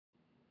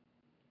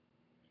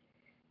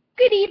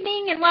Good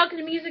evening and welcome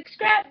to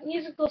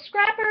Musical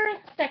Scrapper.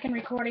 Second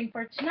recording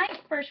for tonight.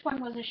 First one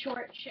was a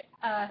short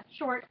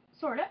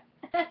sort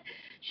of,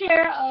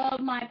 share of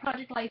my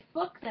Project Life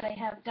book that I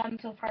have done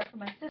so far for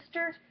my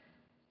sister.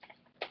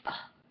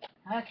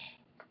 Oh, okay.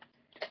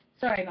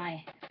 Sorry,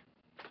 my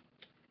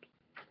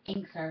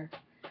inks are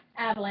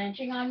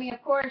avalanching on me,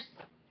 of course.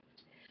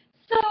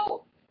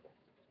 So,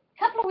 a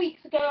couple of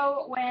weeks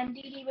ago when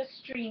Dee Dee was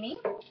streaming,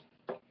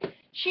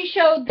 she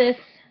showed this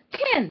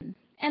tin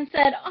and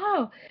said,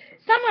 oh,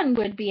 someone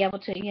would be able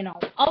to,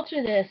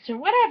 alter this or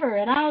whatever.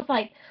 And I was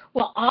like,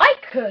 well, I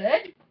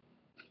could.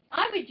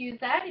 I would use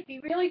that. It'd be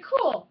really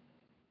cool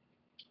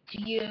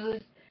to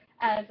use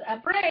as a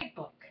brag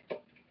book.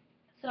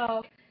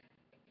 So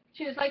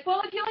she was like,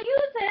 well, if you'll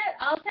use it,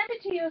 I'll send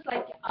it to you. I was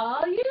like,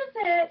 I'll use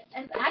it.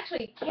 And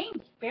actually, it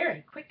came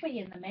very quickly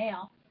in the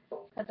mail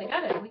because I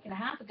got it a week and a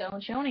half ago.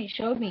 And she only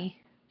showed me,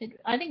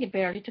 I think it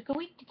barely took a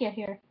week to get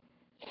here.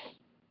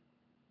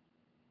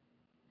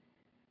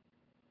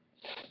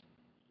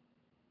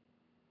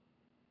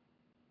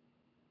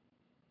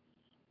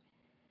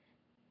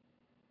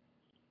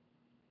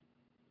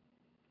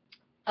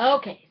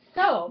 Okay,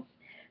 so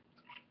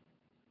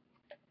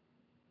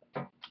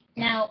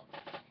now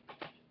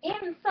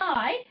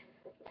inside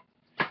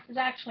is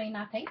actually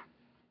nothing.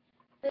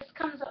 This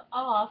comes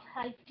off.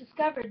 I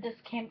discovered this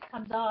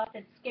comes off.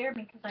 It scared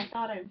me because I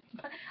thought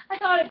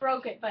it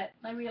broke it, but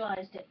I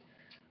realized it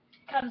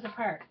comes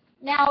apart.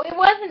 Now it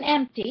wasn't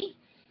empty.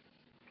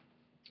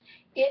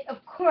 It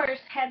of course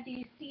had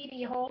these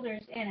CD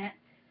holders in it,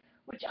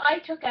 which I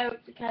took out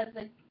because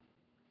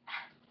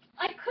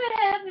I could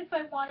have, if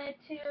I wanted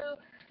to,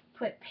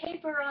 put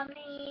paper on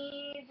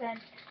these and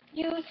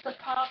use the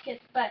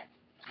pockets, but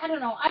I don't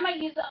know.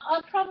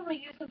 I'll probably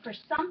use them for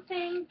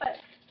something, but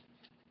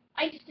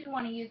I just didn't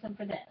want to use them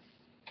for this.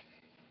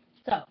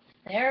 So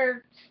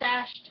they're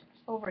stashed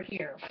over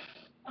here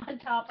on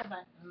top of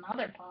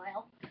another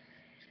pile.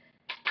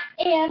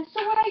 And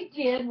so what I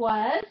did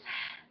was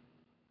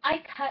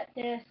I cut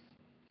this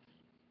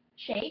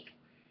shape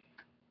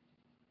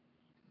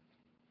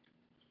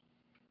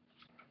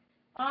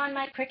on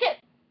my Cricut.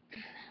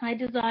 I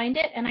designed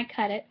it and I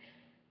cut it.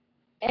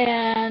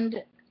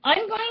 And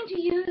I'm going to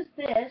use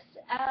this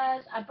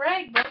as a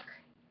brag book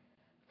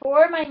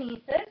for my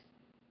nieces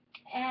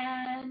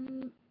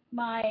and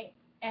my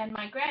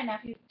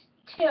grandnephew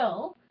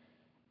Till.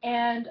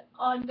 And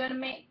I'm going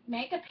to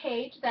make a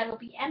page that'll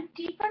be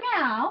empty for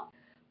now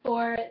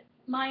for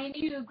my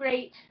new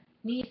great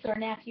niece or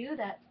nephew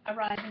that's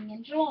arriving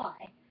in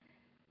July.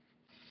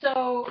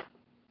 So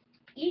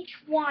each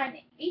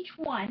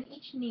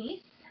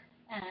niece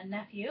and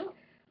nephew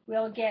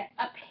will get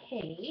a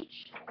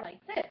page like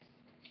this.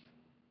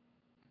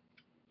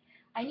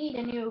 I need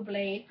a new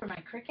blade for my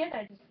Cricut.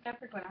 I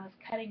discovered when I was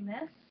cutting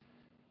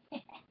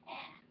this.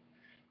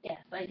 Yes,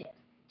 I did.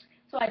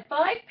 So I had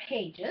 5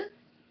 pages.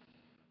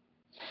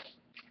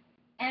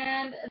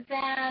 And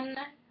then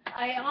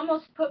I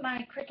almost put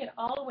my Cricut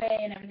all away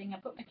and everything. I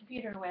put my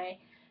computer away.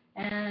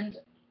 And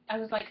I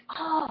was like,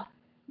 oh,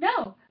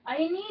 no, I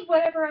need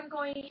whatever I'm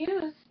going to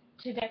use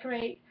to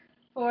decorate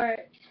for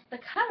the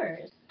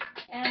covers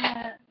and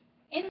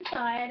the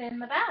inside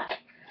and the back.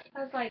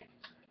 I was like,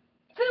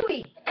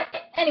 phooey.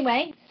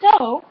 Anyway,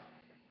 so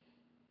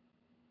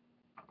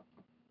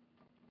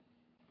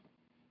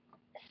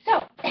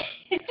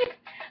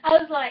I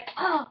was like,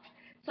 oh.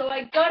 So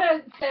I got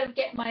out, instead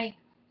of I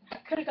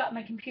could have got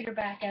my computer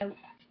back out,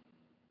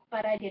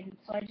 but I didn't.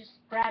 So I just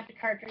grabbed a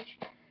cartridge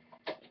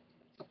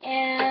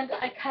and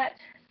I cut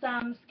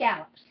some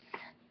scallop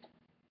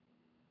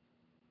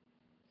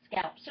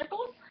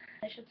circles,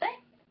 I should say.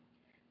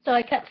 So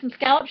I cut some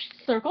scallop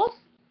circles.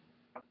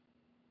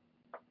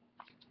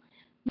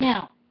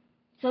 Now,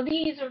 so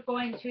the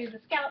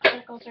scallop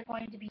circles are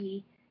going to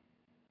be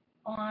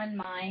on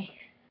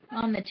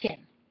the tin.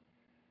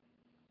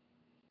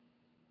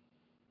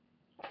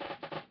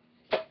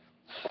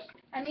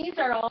 And these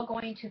are all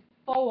going to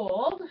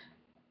fold.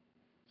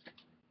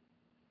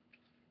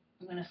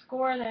 I'm going to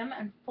score them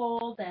and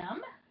fold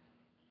them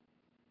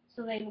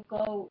so they will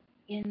go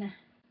in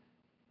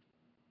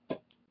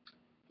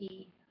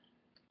the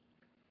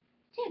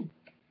tin.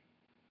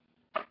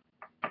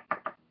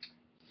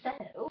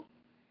 So,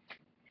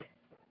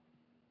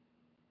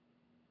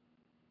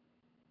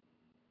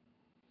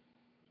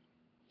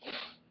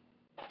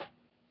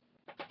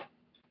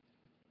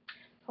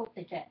 hope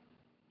they fit.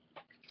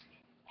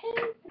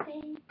 Hope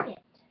they fit.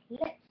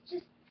 Let's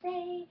just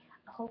say,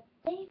 I hope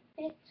they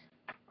fit.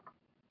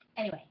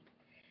 Anyway,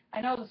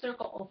 I know the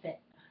circle will fit.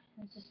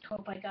 I just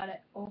hope I got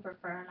it over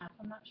far enough.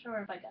 I'm not sure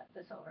if I got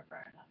this over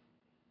far enough.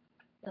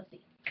 We'll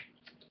see.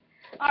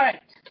 All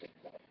right.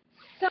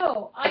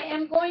 So I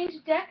am going to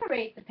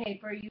decorate the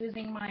paper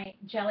using my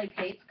jelly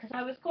plates because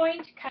I was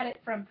going to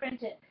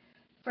print it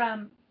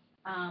from,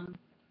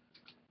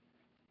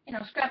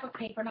 scrapbook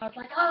paper, and I was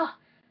like, oh,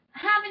 I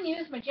haven't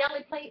used my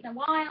jelly plate in a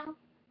while.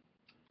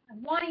 I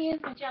want to use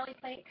my jelly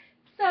plate.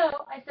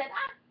 So I said,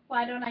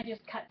 why don't I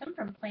just cut them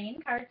from plain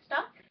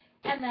cardstock,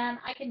 and then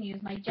I can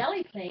use my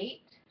jelly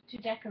plate to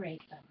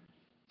decorate them.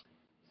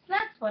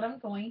 that's what I'm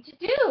going to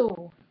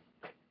do.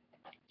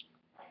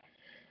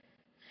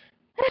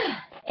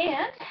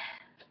 And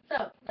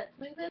so let's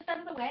move this out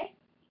of the way.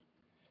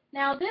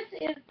 Now this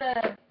is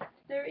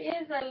there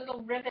is a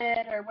little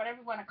rivet or whatever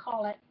you want to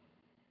call it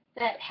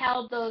that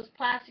held those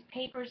plastic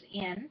papers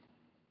in.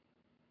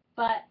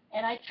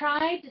 And I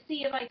tried to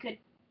see if I could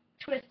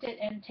twist it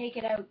and take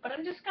it out, but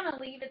I'm just going to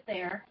leave it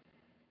there.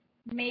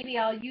 Maybe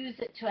I'll use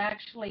it to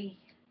actually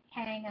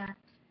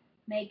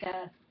make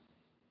a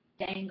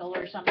dangle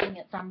or something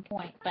at some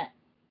point, but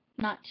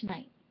not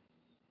tonight.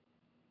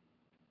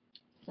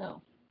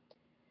 So,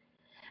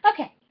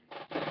 okay.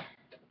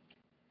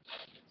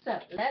 So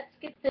let's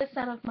get this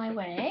out of my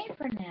way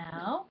for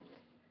now.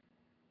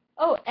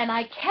 Oh, and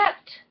I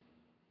kept,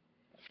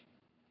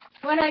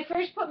 when I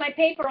first put my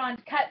paper on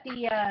to cut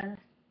the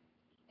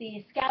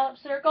scallop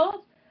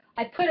circles,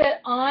 I put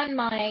it on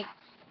my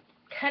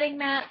cutting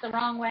mat the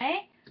wrong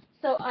way,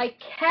 so I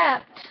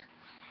kept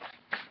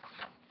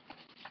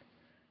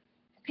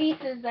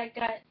pieces that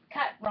got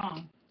cut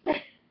wrong.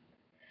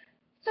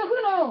 So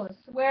who knows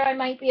where I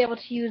might be able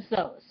to use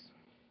those.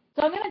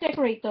 So I'm going to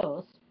decorate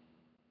those.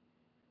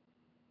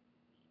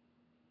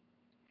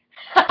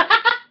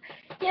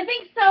 You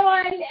think so,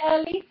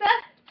 Lisa?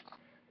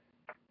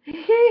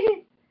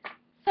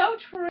 So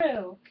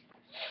true.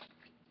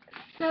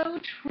 So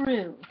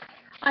true.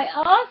 I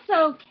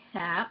also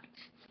kept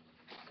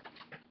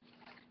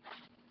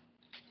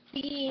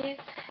these.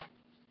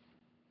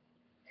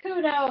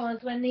 Who knows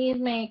when these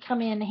may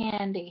come in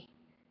handy.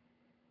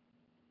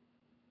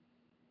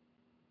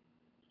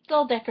 So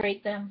I'll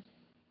decorate them.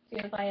 See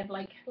if I have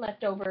like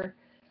leftover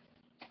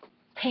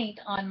paint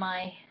on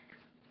my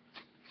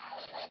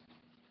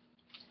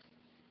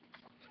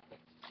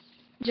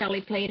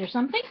jelly plate or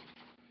something.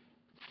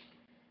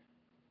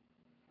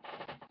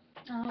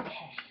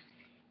 Okay.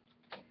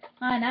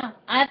 I know.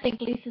 I think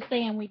Lisa's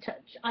saying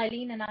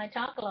Eileen and I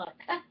talk a lot.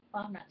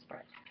 Well, I'm not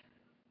surprised.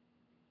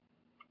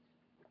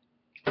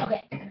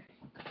 Okay.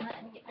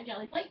 Let me get my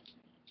jelly plate.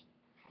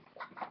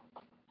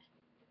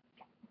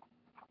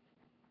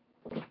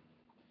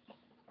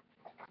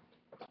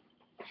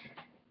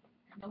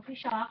 Don't be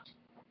shocked.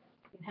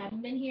 If you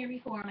haven't been here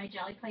before, my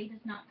jelly plate is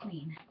not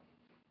clean.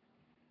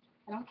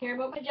 I don't care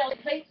about my jelly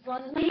plates as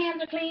long as my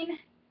hands are clean.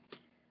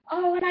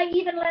 Oh, and I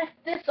even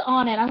left this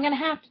on it. I'm going to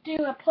have to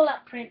do a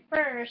pull-up print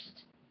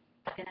first.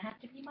 It's going to have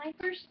to be my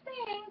first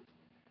thing.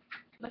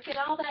 Look at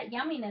all that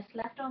yumminess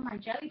left on my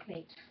jelly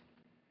plate.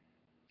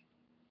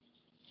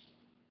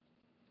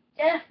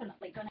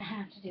 Definitely going to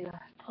have to do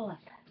a pull-up.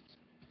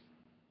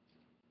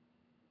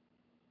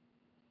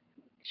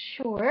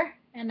 Sure.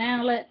 And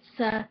now let's,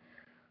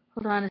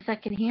 hold on a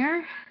second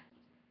here.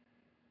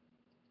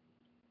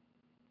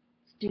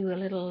 Let's do a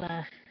little,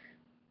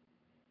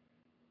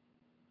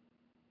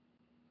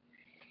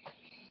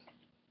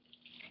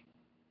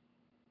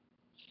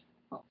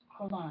 oh,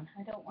 hold on.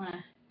 I don't want to,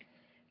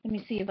 let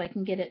me see if I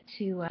can get it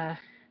to,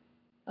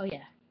 oh yeah.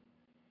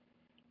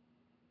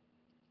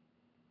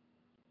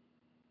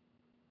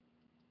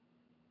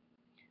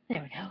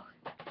 There we go.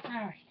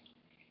 All right.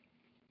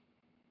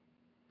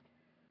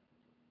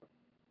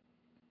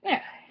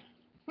 There.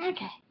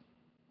 Okay.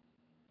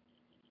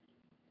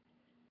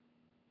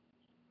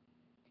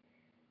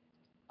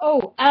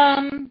 Oh,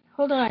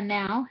 hold on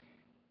now.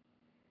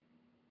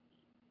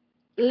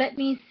 Let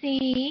me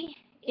see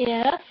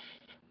if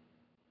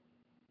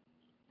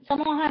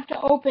someone will have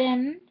to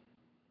open,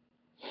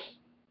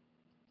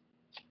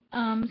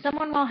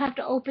 someone will have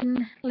to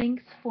open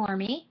links for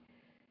me.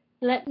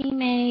 Let me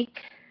make,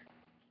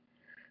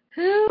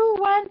 who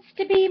wants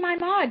to be my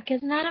mod?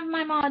 Because none of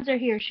my mods are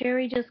here.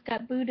 Sherry just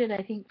got booted,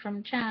 I think,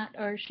 from chat,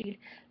 or she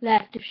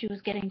left if she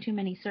was getting too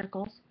many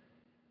circles.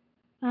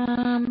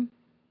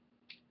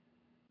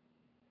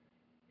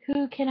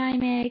 Who can I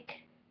make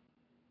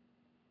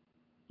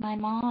my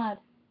mod?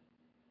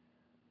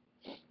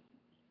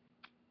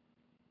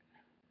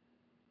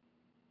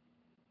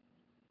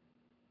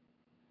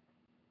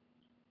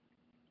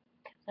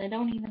 I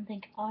don't even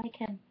think I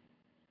can.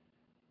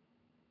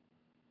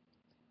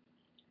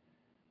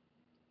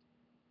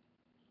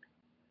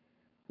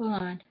 Hold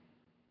on.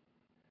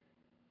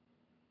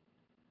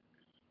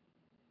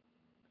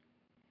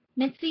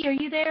 Mitzi, are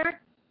you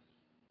there?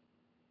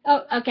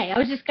 Oh, okay. I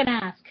was just going to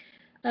ask.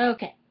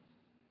 Okay.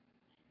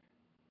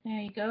 There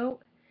you go.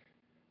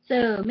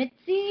 So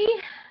Mitzi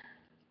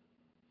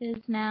is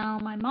now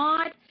my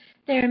mod.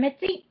 There,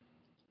 Mitzi.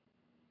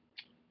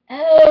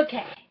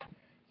 Okay.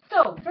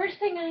 So first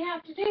thing I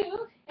have to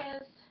do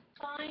is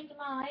find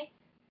my,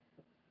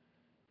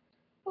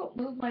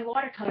 move my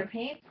watercolor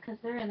paints because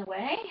they're in the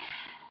way.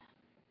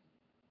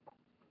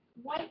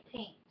 White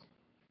paint.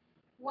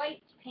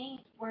 White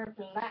paint or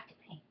black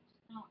paint.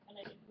 No, I'm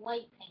going to do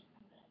white paint.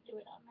 I'm going to do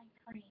it on my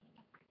cream.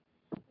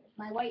 There's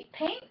my white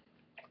paint.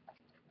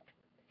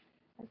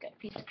 I've got a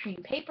piece of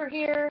cream paper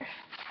here.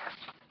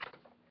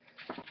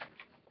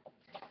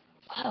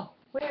 Oh,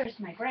 where's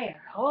my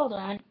brayer? Hold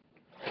on.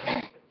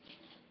 There's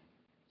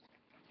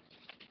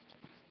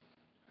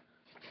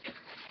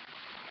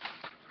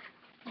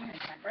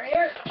my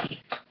brayer.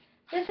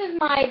 This this is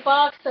my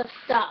box of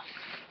stuff.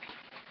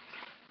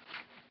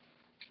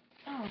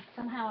 Oh,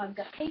 somehow I've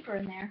got paper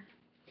in there.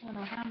 I don't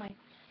know how my...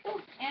 Oh,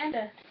 and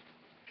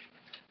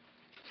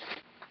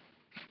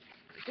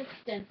this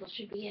stencil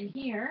should be in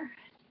here.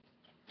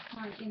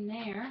 Not in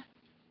there.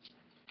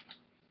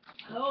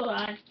 Hold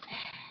on.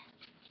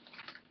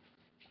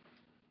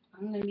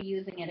 I'm going to be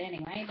using it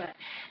anyway, but...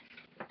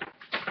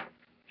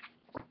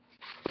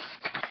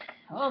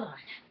 Hold on.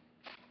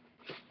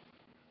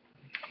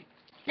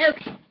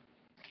 Okay.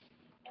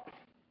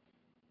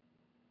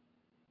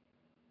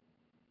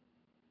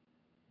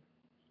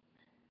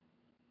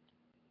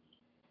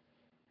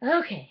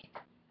 Okay.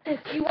 If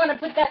you want to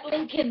put that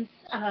link in,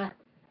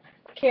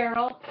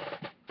 Carol,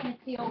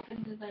 Mitzi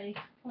opened the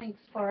links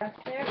for us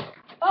there.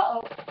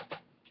 Uh-oh.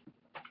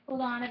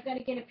 Hold on, I've got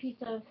to get a piece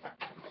of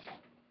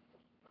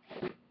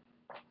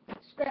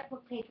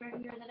scrapbook paper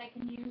here that I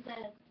can use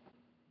as...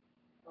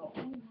 Oh,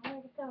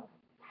 where'd it go?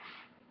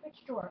 Which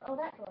drawer? Oh,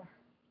 that drawer.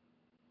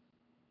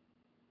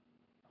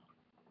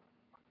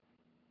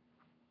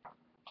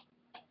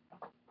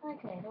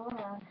 Okay, hold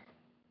on.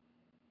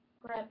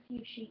 Grab a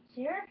few sheets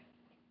here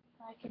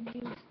I can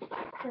use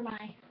for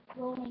my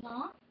rolling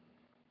off.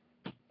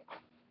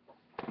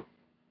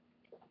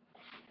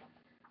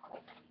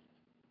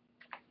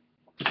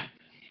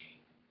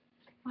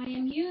 I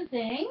am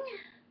using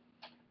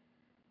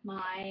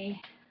my...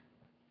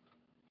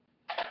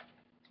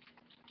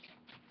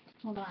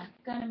 Hold on,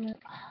 gotta move...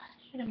 Oh,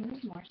 I should have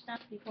moved more stuff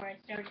before I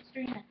started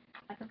streaming.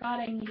 I forgot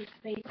I needed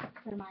space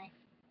for my...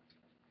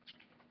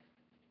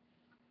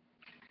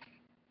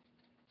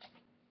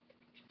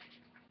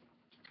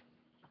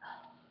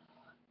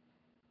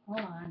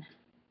 Hold on.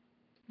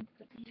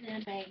 Put these in a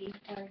baggie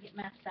before I get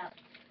messed up.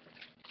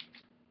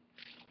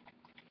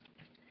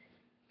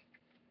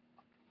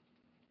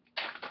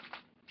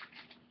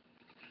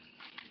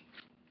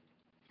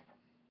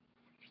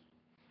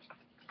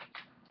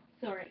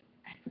 Sorry,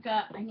 I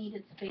forgot I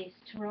needed space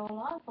to roll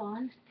off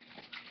on.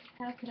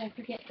 How could I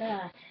forget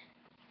that?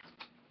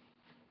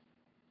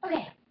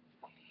 Okay.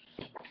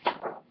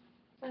 So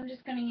I'm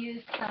just going to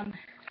use some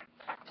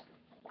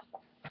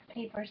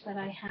papers that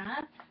I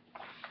have.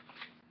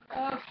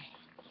 Okay.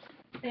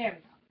 There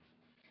we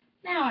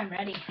go. Now I'm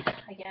ready,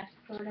 I guess,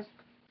 sort of.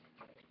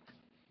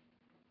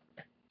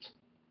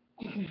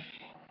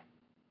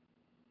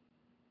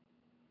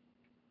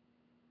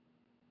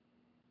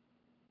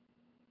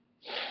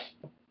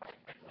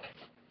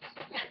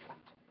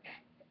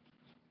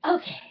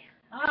 Okay.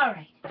 All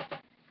right.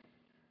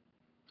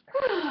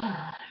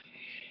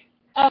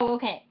 Oh,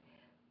 okay.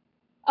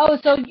 Oh,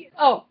 so,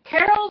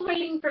 Carol's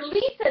waiting for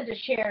Lisa to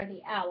share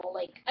the owl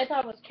link. I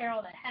thought it was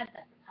Carol that had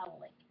the owl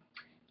link.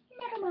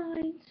 Never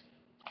mind.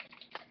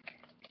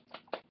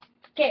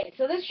 Okay,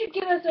 so this should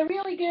give us a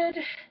really good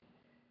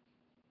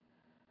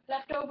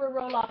leftover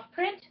roll-off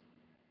print.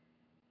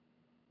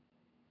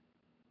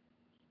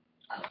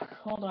 Oh,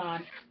 hold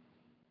on.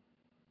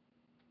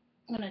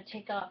 I'm going to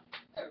take off,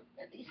 or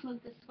at least move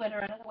this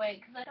sweater out of the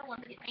way, because I don't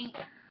want to get paint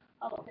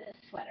all over this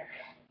sweater.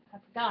 I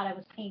forgot I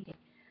was painting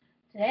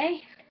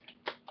today.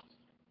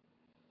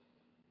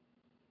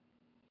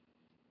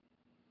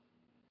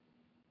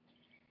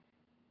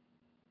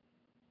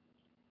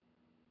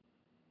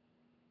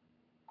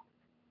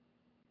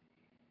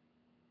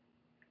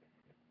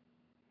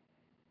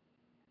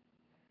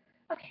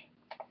 Okay.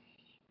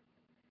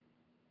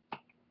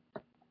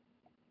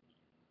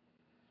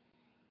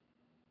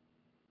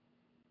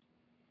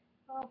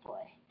 Oh boy.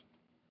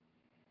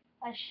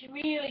 I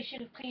really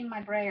should have cleaned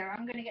my brayer.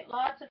 I'm going to get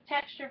lots of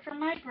texture from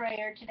my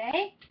brayer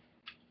today.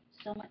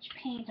 So much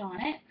paint on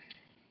it.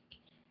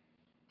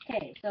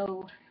 Okay,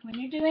 so when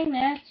you're doing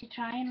this, you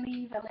try and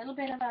leave a little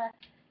bit of a,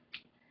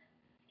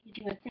 you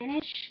do a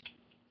thinnish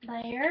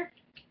layer.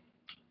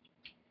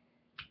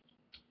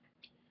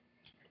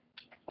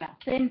 Well,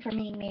 thin for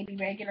me, maybe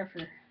regular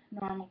for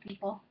normal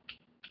people.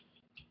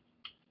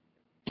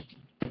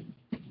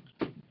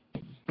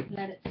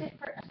 Let it sit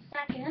for a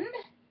second.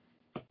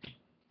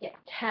 Get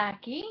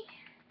tacky.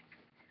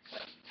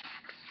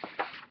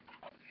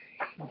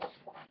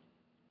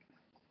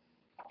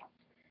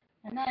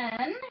 And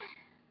then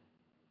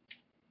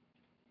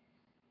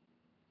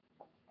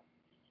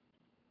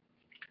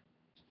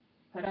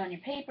put on your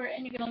paper,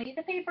 and you're going to leave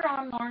the paper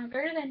on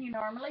longer than you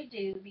normally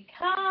do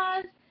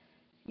because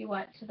you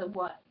want the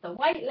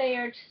white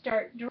layer to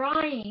start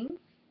drying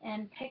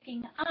and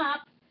picking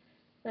up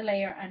the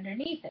layer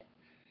underneath it.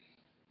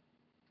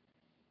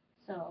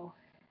 So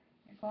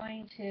you're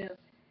going to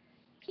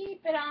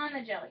keep it on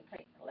the jelly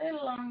plate a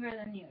little longer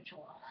than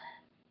usual.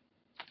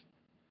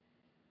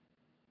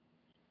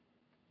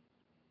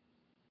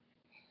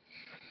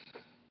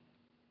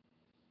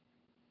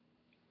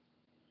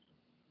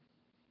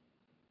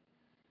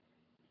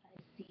 I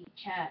see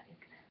chat is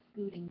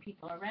booting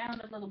people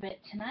around a little bit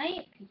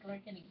tonight. People are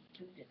getting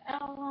booted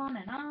on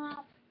and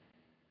off.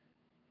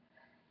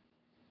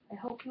 I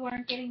hope you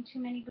aren't getting too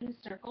many blue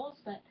circles,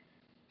 but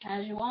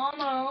as you all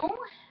know,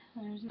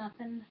 there's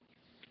nothing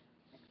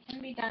that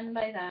can be done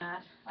by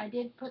that. I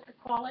did put the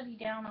quality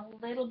down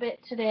a little bit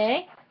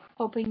today.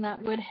 hoping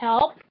that would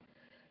help.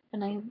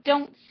 And I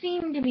don't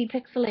seem to be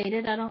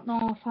pixelated. I don't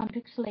know if I'm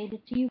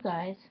pixelated to you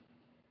guys.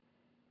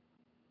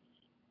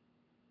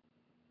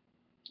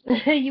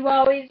 You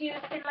always use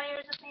thin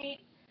layers of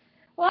paint?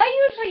 Well,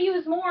 I usually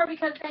use more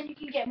because then you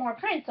can get more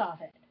prints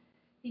off it.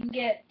 You can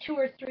get 2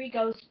 or 3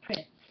 ghost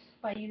prints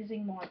by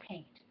using more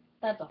paint.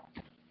 That's all.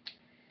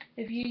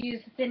 If you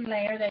use a thin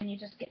layer, then you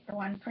just get the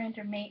 1 print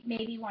or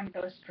maybe 1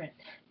 ghost print.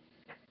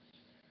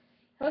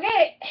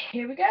 Okay,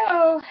 here we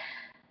go.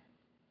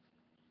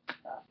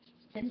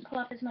 Didn't pull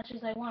up as much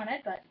as I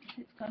wanted, but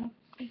it's going to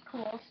be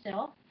cool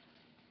still.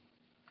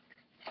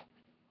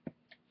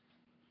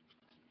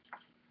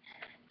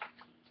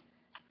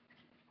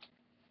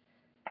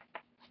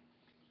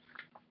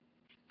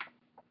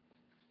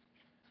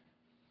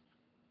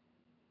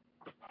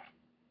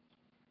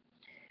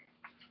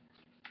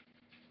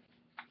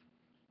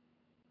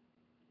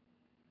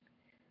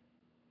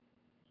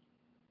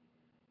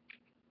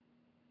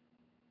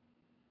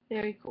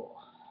 Very cool.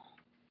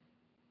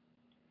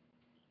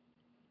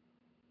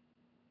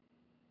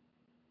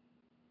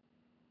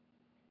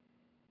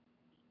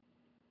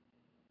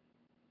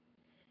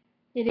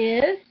 It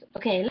is.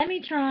 Okay, let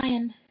me try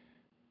and...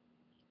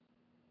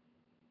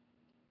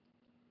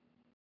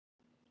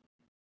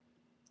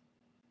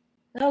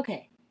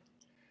 Okay.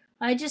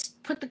 I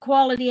just put the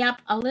quality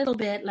up a little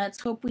bit. Let's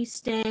hope we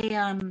stay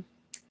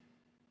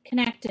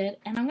connected.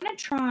 And I'm going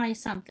to try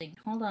something.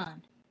 Hold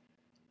on.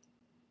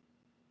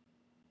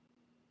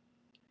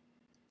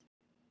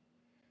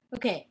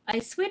 Okay, I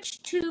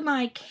switched to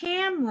my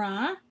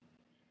camera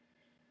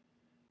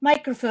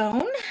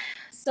microphone.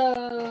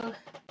 So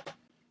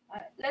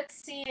let's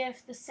see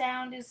if the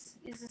sound is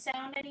the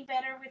sound any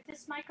better with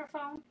this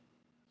microphone?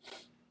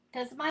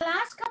 Because my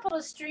last couple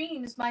of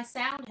streams, my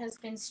sound has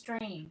been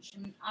strange.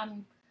 And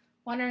I'm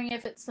wondering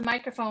if it's the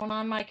microphone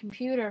on my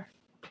computer.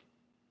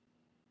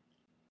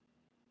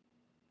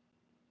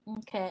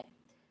 Okay.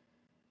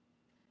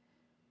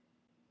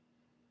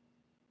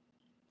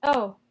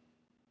 Oh,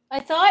 I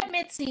thought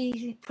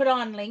Mitzi put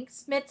on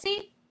links.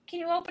 Mitzi,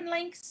 can you open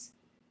links,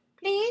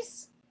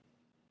 please?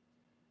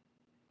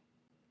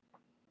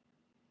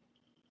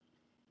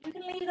 You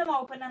can leave them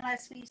open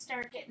unless we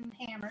start getting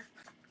hammered.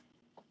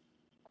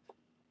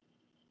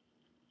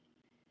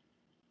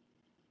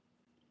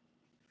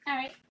 All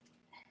right.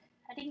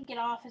 I didn't get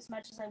off as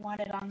much as I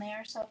wanted on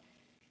there, so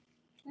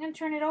I'm going to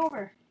turn it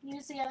over.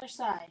 Use the other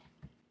side.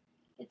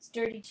 It's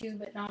dirty too,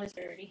 but not as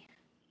dirty.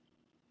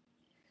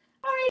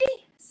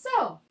 Alrighty,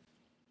 so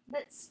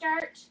let's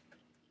start.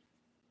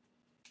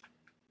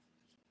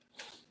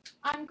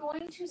 I'm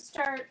going to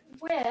start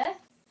with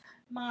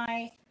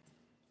my,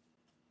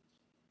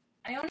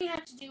 I only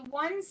have to do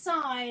one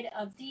side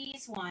of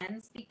these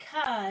ones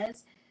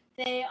because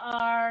they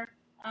are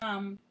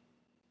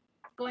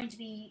going to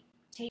be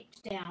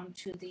taped down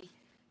to the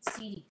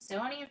CD. So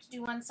I only have to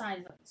do one side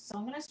of those. So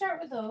I'm going to start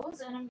with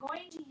those, and I'm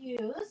going to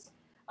use,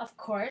 of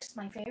course,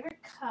 my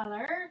favorite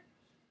color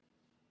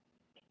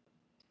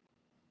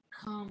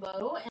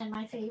combo and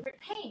my favorite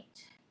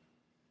paint.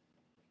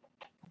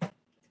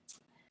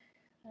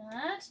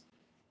 That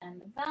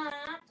and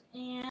that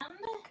and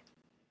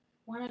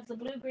one of the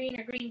blue green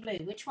or green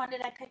blue. Which one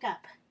did I pick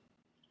up?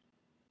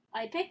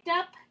 I picked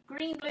up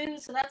green blue,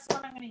 so that's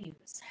what I'm going to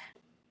use.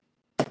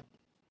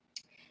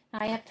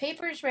 I have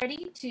papers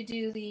ready to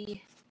do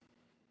the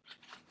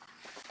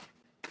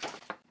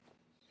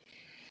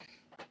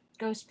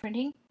ghost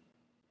printing.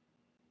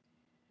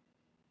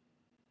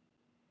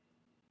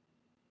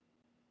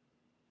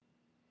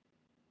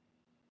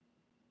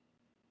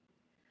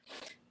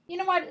 You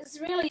know what is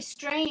really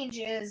strange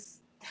is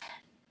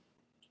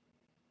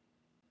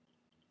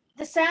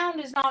the sound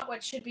is not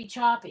what should be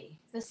choppy.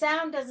 The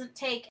sound doesn't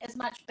take as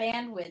much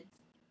bandwidth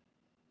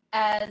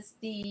as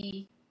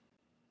the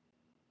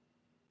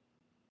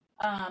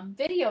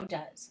video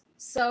does.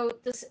 So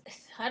this,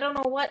 I don't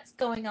know what's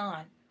going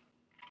on.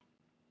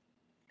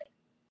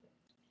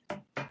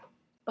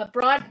 But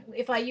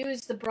if I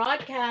use the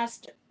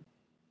broadcast,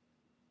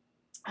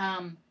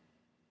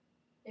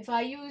 if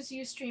I use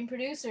Ustream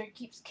Producer, it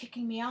keeps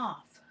kicking me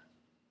off.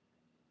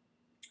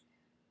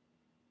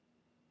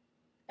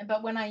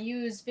 But when I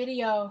use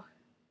Video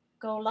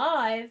Go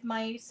Live,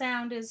 my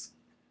sound is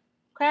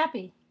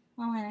crappy.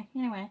 Well,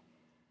 anyway.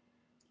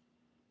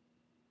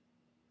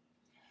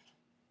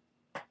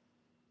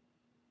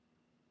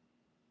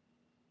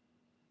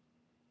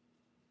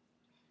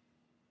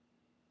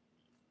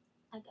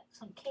 I got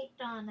some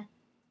caked on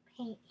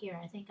paint here.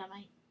 I think I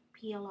might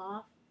peel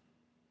off.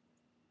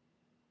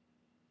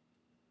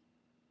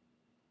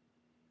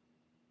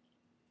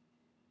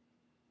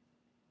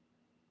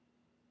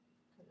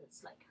 Because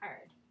it's like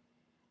hard.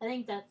 I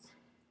think that's, there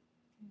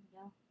we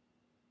go.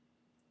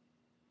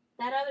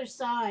 That other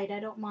side,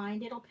 I don't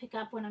mind. It'll pick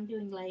up when I'm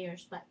doing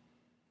layers, but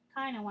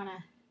kind of want to.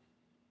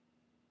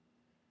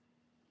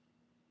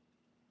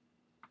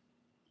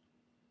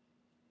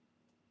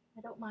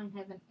 I don't mind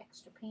having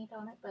extra paint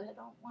on it, but I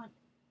don't want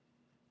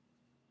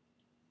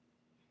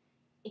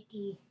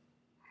icky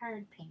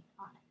hard paint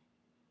on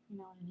it. You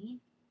know what I mean?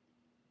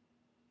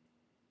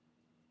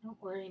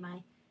 worry,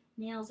 my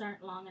nails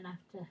aren't long enough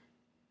to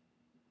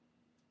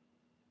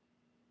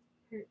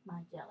hurt my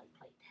jelly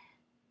plate.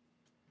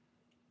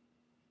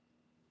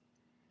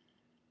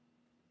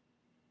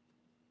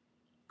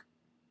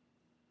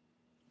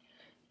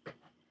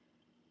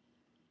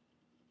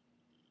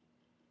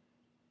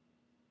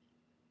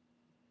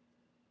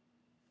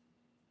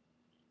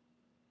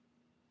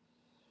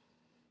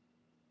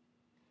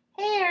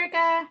 Hey,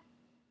 Erica.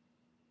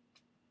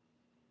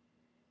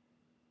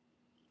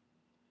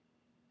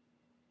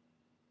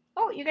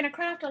 Oh, you're going to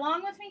craft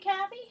along with me,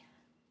 Kathy?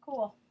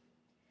 Cool.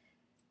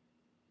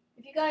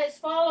 If you guys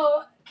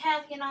follow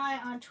Kathy and I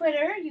on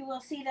Twitter, you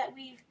will see that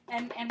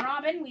and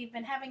Robin, we've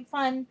been having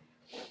fun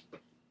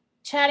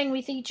chatting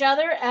with each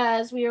other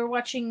as we are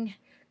watching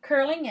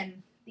curling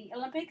and the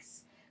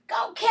Olympics.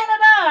 Go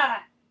Canada!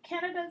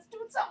 Canada's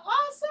doing so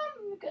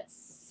awesome! We've got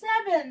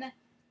 7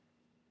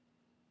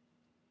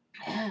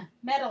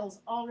 medals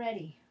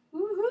already.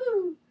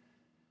 Woohoo!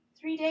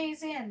 3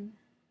 days in.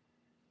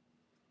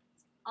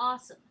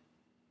 Awesome.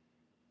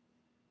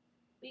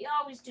 We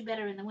always do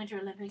better in the Winter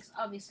Olympics,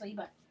 obviously,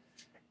 but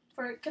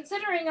for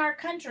considering our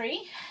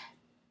country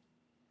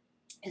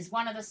is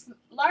one of the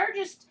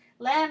largest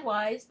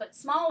land-wise, but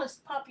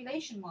smallest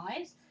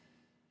population-wise.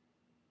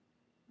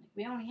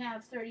 We only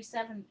have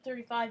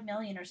 35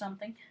 million or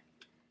something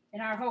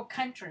in our whole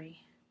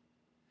country.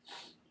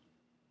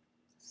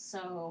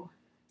 So,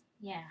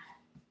 yeah.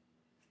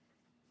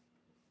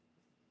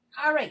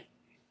 All right,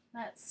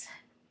 that's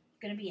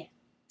gonna be it.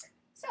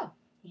 So,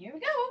 here we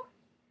go.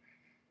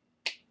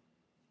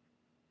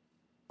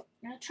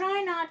 Now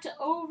try not to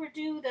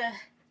overdo the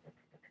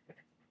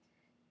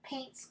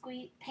paint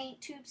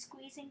tube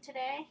squeezing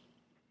today.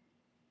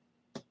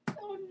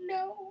 Oh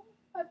no,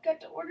 I've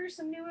got to order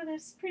some new of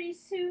this pretty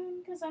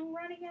soon because I'm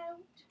running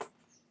out.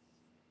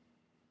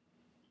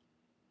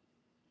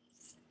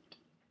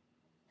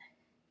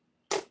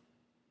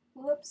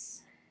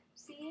 Whoops.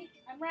 See,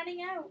 I'm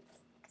running out.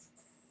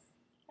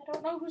 I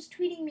don't know who's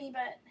tweeting me,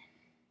 but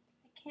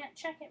I can't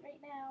check it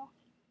right now.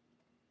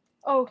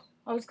 Oh,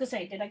 I was gonna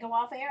say, did I go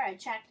off air? I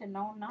checked and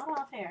no, I'm not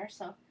off air,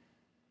 so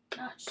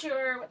not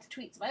sure what the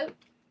tweet's about.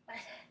 But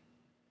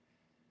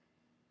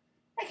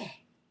okay.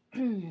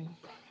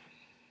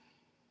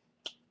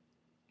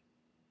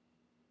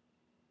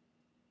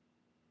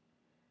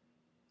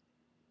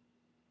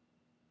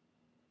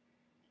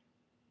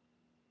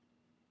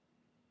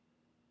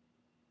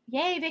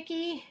 Yay,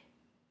 Vicky.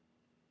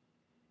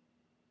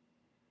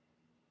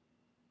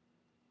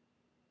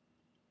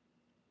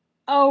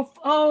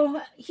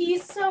 Oh,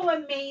 he's so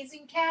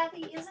amazing,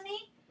 Kathy, isn't he?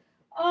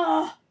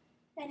 Oh,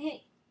 and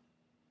he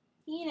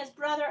and his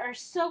brother are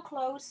so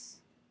close.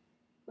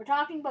 We're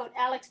talking about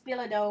Alex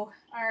Bilodeau,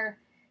 our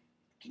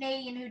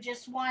Canadian who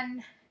just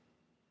won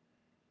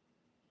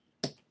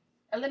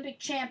Olympic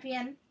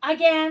champion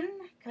again,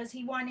 because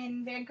he won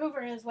in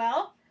Vancouver as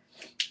well,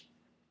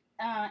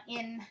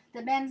 in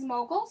the men's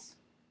moguls.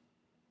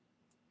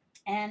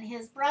 And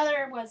his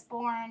brother was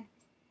born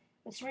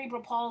with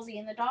cerebral palsy,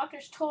 and the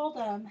doctors told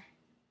him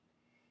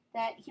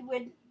that he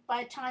would,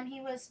 by the time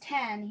he was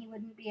 10, he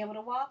wouldn't be able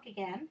to walk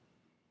again.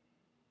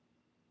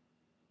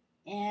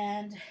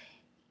 And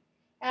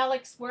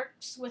Alex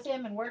works with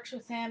him,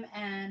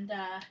 and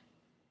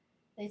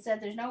they said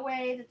there's no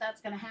way that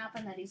that's going to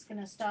happen, that he's going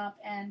to stop,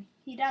 and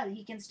he does.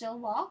 He can still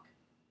walk,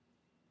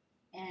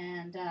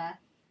 and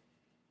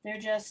they're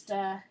just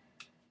the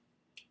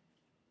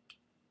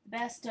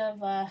best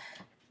of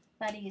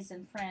buddies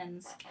and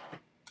friends.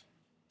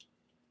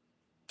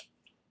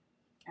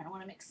 I don't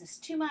want to mix this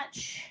too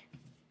much.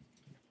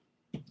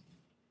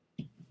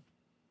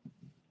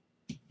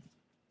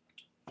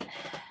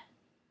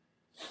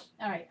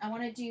 All right, I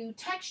want to do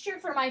texture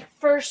for my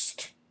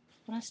first.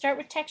 I'm going to start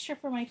with texture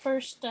for my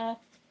first. I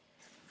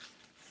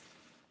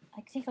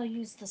think I'll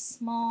use the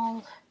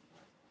small.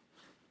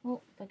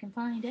 Oh, if I can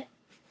find it.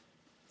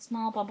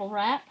 Small bubble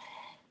wrap.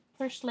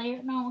 First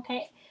layer. No,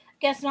 okay.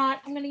 Guess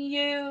not. I'm going to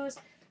use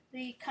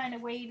the kind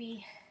of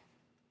wavy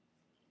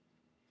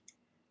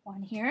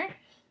one here.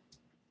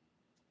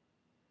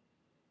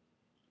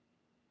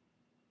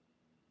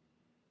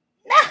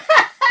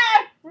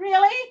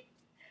 Really?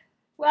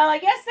 Well, I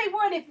guess they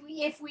would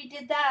if we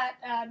did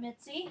that,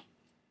 Mitzi.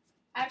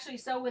 Actually,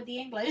 so would the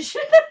English.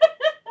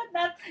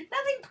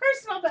 Nothing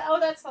personal, but oh,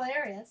 that's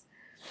hilarious.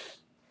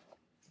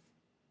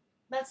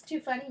 That's too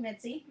funny,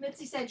 Mitzi.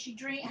 Mitzi said she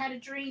had a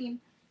dream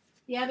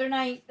the other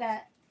night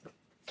that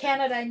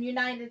Canada and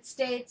United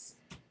States,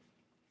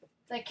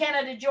 that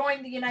Canada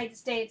joined the United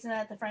States and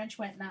that the French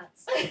went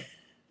nuts.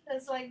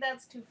 It's like,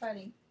 that's too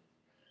funny.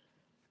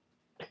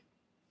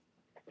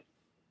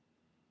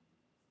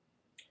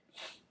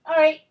 All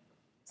right,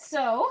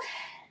 so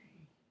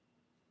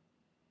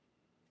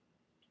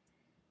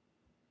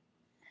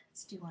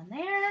let's do one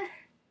there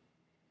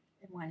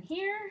and one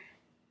here.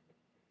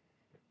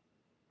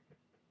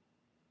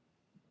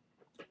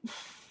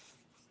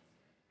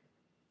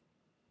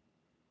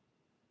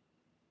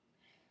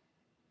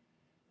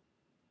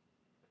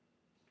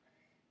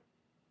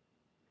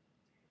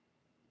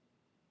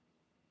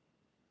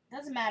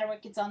 Doesn't matter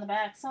what gets on the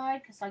back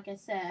side, because like I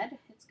said,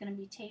 it's going to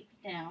be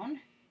taped down.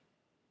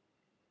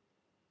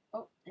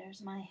 Oh,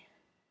 there's my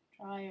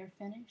dryer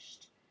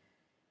finished.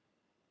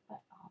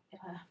 But I'll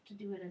have to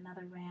do it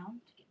another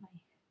round to get my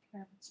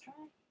garments dry.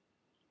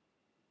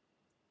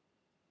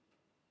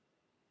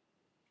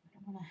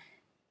 I want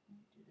to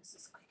do this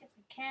as quick as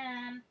I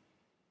can.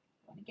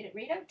 I want to get it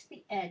right out to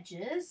the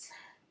edges.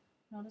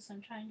 Notice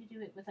I'm trying to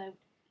do it without...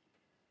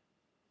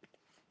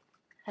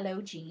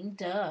 Hello, Jean.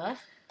 Duh.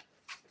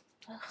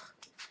 Ugh.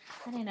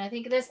 I didn't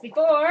think of this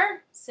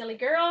before. Silly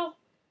girl.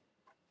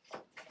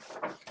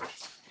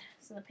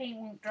 So the paint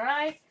won't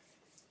dry.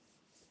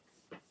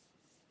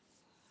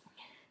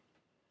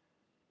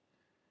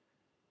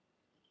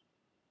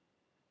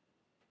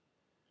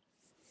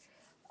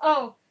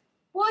 Oh,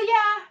 well,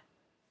 yeah.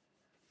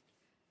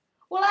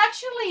 Well,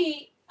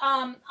 actually,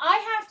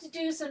 I have to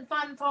do some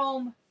fun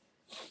foam.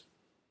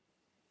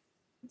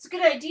 It's a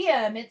good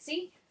idea,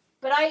 Mitzi.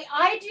 But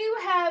I do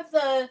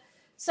have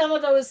some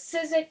of those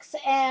Sizzix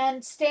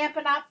and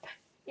Stampin' Up!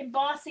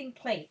 Embossing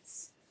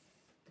plates.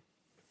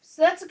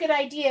 So that's a good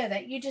idea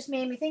that you just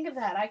made me think of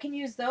that. I can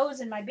use those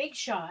in my Big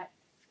Shot.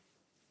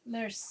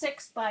 They're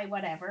 6 by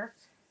whatever.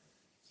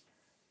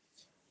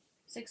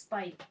 6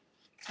 by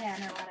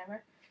 10 or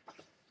whatever.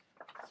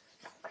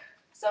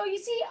 So you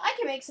see, I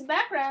can make some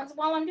backgrounds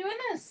while I'm doing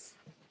this.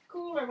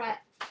 Cool or what?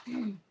 Now I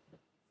can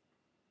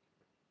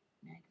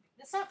pick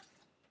this up.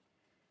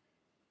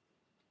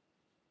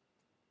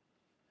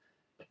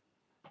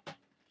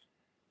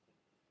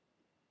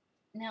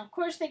 Now, of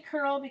course, they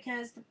curl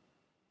because the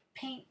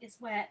paint is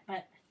wet,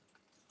 but...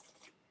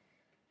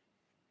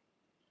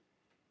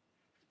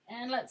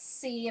 And let's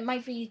see, it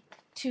might be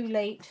too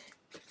late.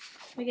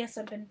 I guess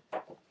I've been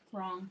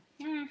wrong.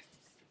 No,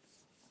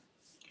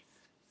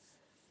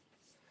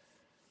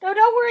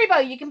 don't worry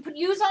about it. You can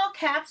use all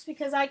caps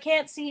because I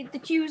can't see, the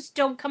cues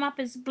don't come up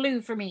as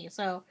blue for me,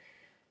 so.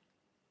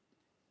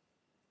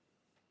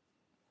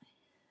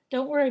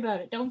 Don't worry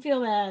about it. Don't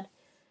feel bad.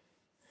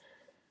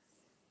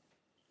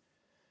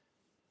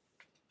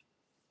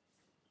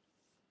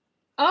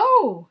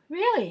 Oh,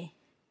 really?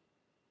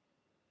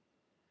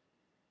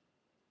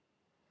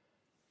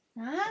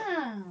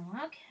 Oh,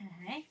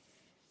 okay.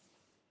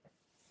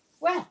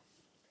 Well,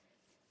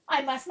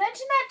 I must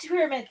mention that to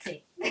her,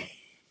 Mitzi.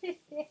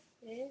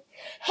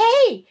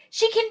 Hey,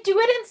 she can do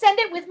it and send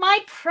it with my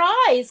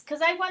prize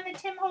because I won the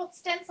Tim Holtz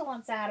stencil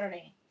on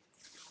Saturday.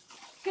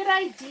 Good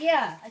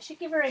idea. I should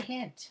give her a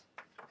hint.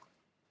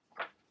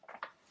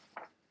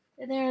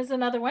 And there's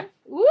another one.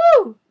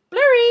 Woo!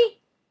 Blurry!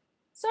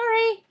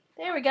 Sorry.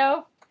 There we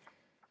go.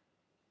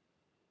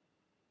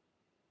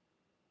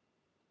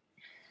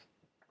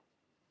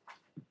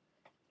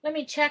 Let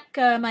me check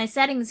my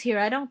settings here.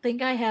 I don't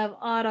think I have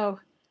auto.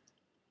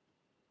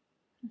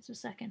 Just a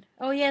second.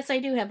 Oh, yes, I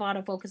do have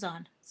autofocus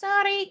on.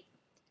 Sorry.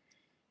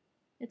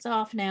 It's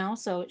off now,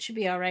 so it should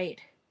be all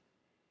right.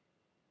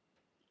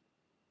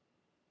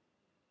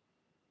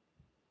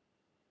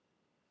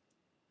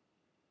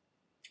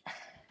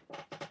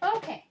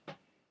 Okay.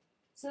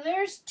 So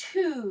there's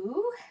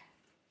 2.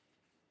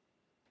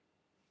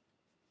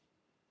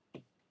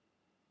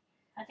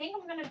 I think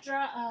I'm going to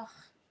draw... I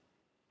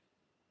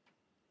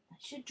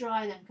should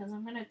dry them because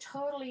I'm going to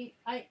totally...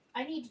 I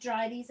need to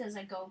dry these as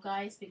I go,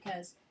 guys,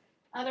 because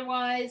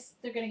otherwise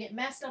they're going to get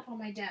messed up on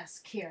my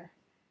desk here.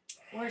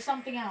 Or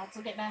something else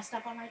will get messed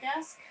up on my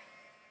desk.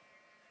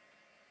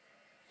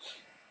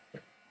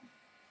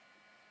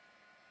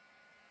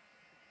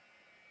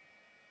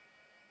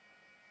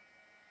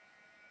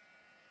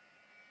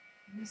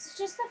 This is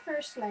just the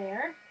first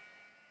layer.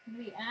 I'm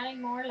going to be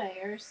adding more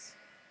layers.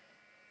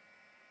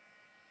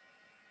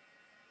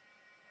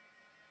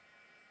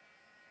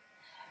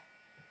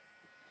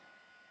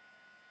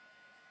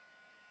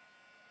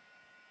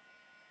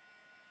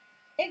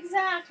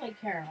 Exactly,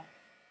 Carol.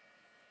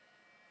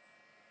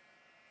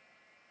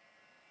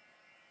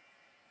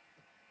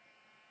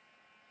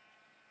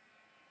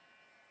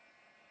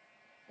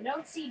 I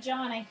don't see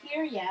Jonna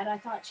here yet. I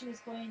thought she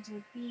was going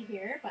to be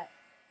here, but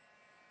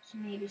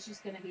maybe she's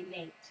going to be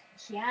late.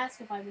 She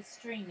asked if I was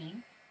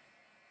streaming.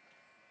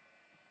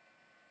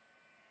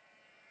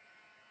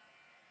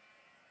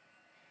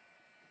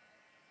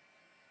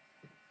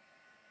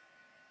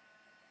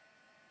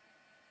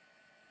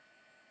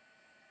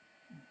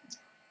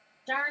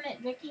 Darn it,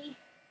 Vicky.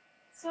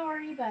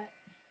 Sorry, but...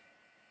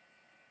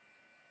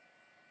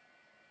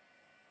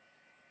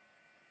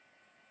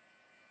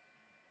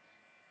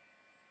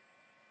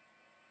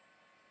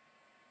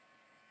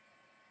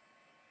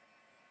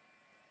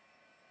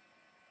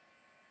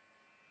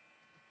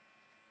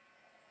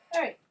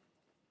 All right.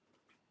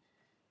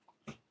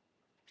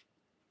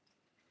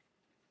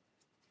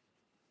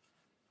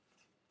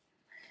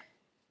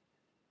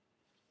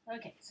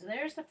 Okay, so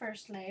there's the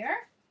first layer.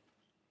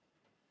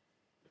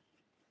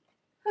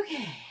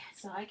 Okay,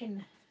 so I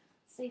can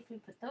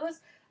safely put those.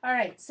 All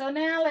right, so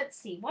now let's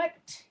see. What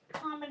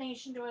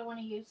combination do I want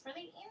to use for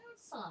the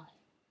inside?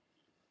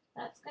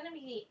 That's going to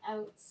be the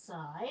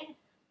outside.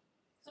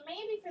 So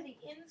maybe for the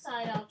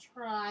inside, I'll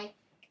try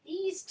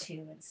these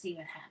two and see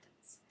what happens.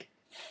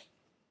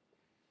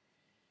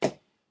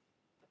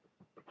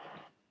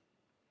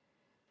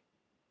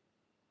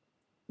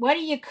 What are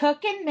you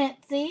cooking,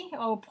 Mitzi?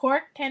 Oh,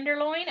 pork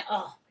tenderloin?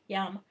 Oh,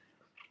 yum.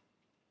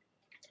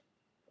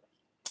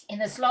 In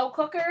the slow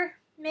cooker,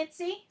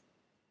 Mitzi?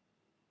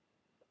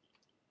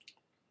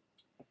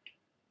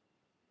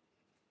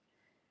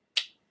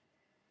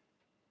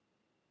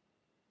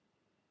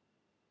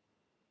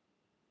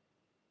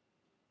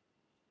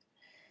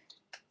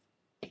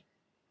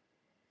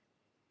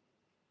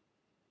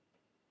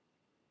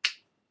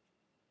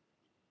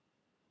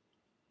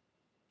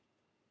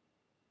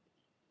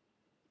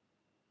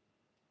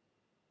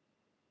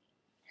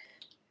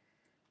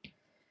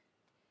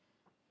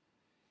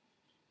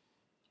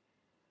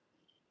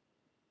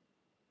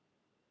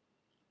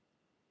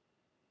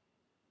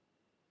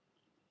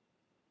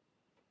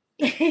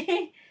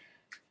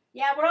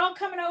 Yeah, we're all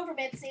coming over,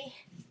 Mitzi.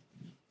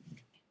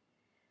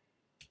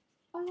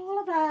 All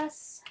of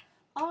us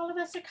are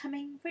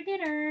coming for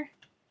dinner.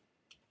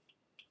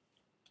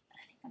 I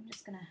think I'm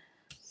just gonna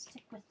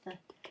stick with the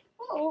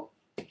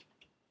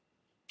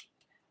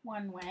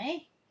one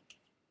way.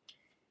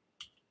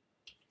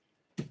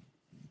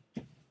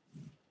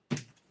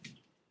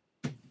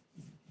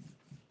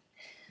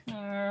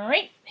 All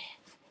right.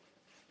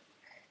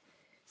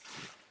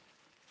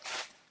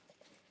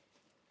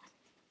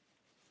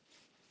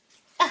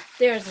 Ah,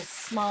 there's a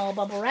small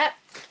bubble wrap.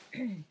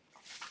 Bubble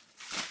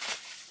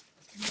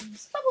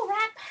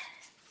wrap.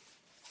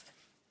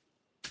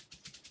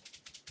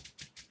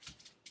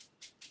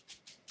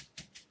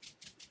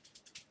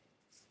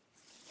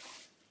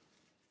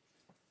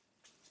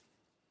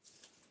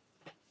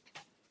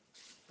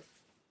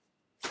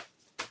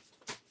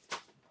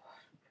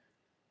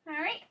 All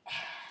right.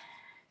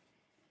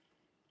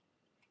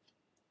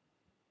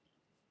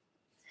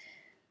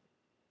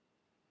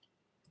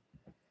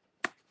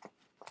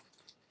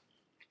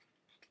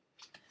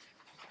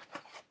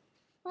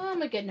 Oh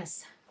my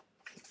goodness.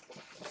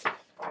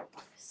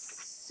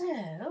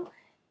 So,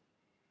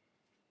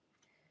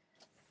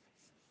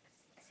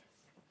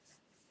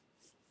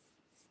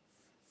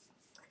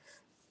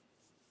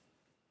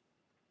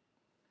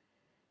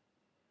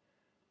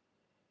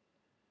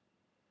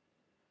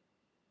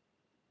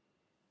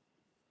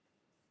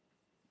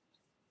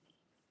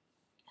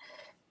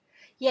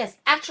 yes,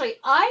 actually,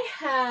 I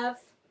have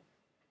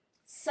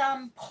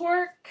some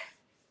pork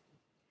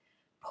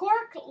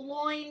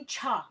loin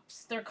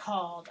chops, they're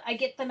called. I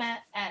get them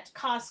at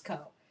Costco.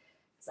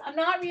 So I'm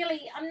not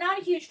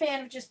a huge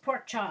fan of just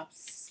pork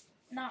chops.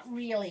 Not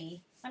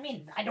really. I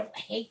mean, I don't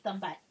hate them,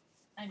 but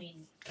I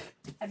mean,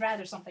 I'd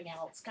rather something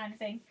else kind of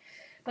thing.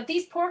 But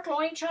these pork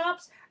loin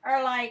chops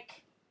are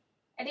like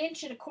 1.25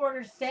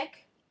 inches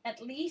thick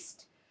at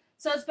least.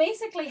 So it's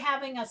basically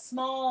having a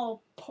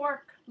small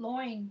pork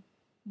loin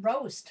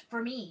roast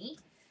for me.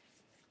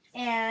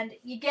 And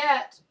you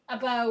get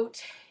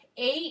about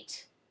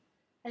 8,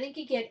 I think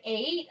you get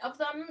 8 of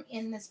them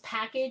in this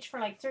package for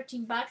like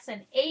 $13,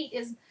 and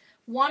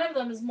one of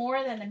them is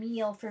more than a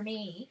meal for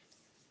me.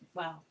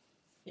 Well,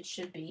 it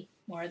should be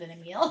more than a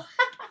meal.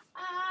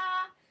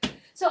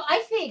 So I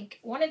think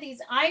one of these,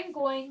 I'm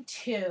going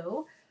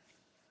to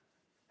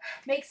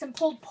make some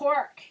pulled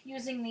pork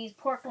using these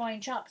pork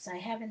loin chops I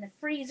have in the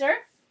freezer.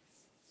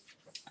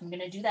 I'm going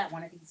to do that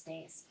one of these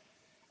days.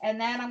 And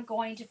then I'm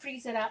going to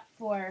freeze it up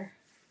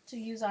to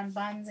use on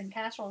buns and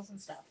casseroles and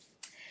stuff.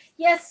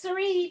 Yes,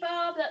 sirree,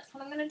 Bob, that's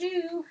what I'm going to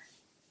do.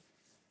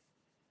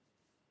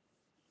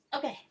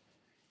 Okay.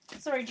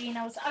 Sorry, Jean,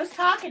 I was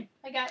talking.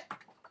 I got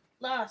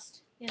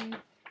lost in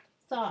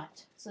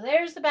thought. So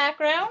there's the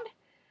background.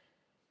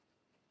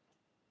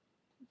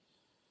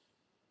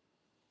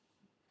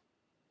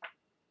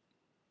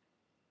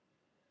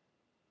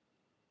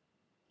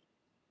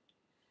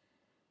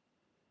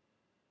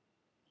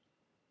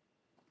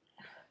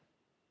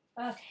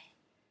 Okay.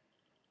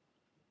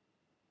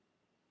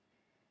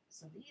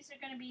 So these are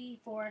going to be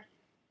for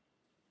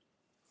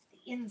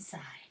the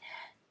inside.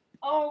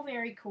 Oh,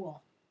 very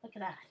cool. Look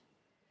at that.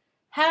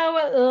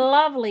 How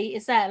lovely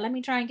is that? Let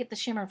me try and get the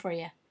shimmer for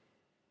you.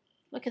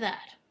 Look at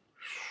that.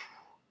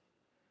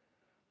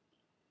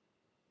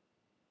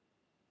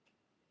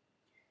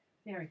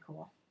 Very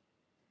cool.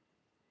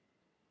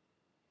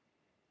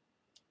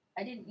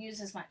 I didn't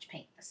use as much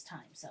paint this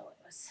time, so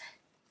it's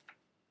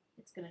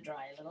going to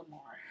dry a little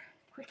more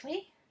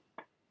quickly.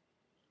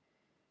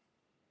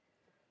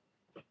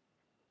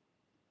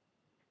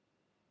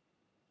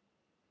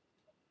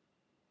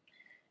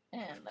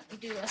 And let me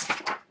do this.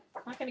 I'm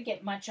not going to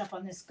get much up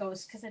on this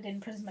ghost because I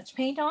didn't put as much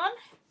paint on.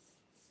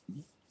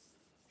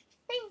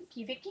 Thank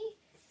you, Vicky.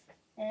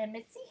 And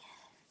Mitzi.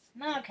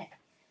 Okay.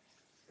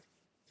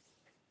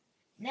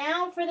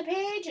 Now for the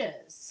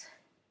pages.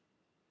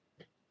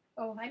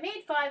 Oh, I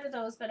made 5 of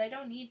those, but I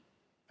don't need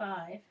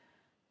 5.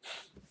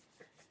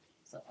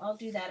 So I'll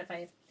do that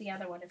the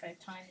other one if I have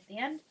time at the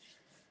end.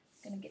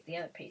 I'm going to get the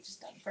other pages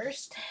done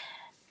first.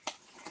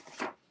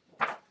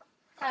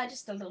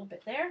 Just a little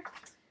bit there.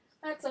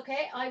 That's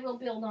okay. I will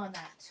build on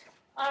that.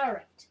 All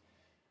right.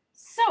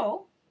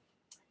 So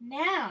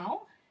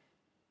Now,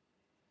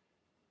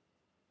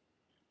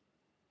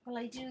 will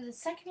I do the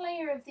second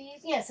layer of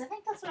these? Yes, I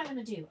think that's what I'm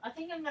going to do. I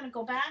think I'm going to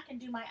go back and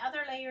do my other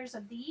layers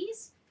of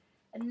these,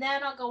 and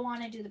then I'll go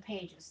on and do the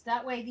pages.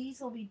 That way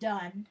these will be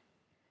done.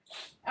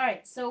 All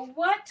right, so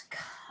what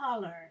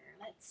color?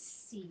 Let's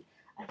see.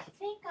 I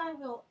think I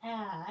will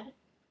add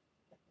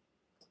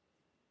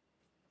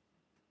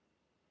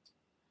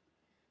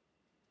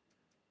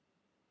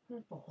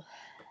purple.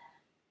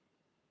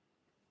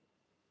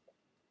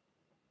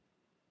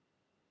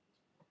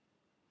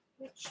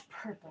 Which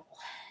purple?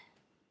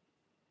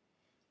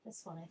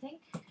 This one, I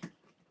think.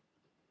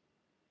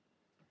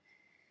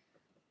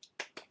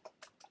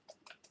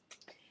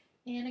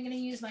 And I'm going to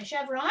use my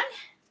chevron.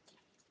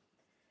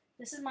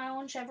 This is my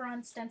own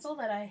chevron stencil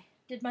that I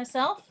did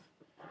myself.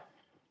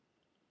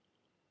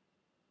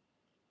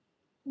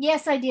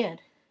 Yes, I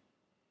did.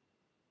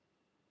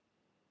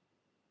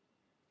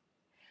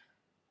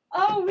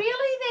 Oh,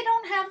 really? They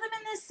don't have them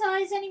in this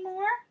size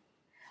anymore?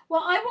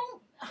 Well, I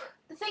won't.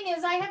 The thing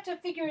is, I have to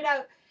figure it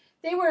out.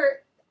 They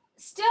were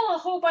still a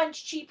whole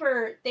bunch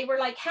cheaper. They were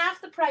like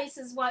half the price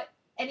as what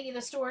any of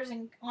the stores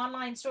and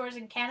online stores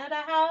in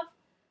Canada have.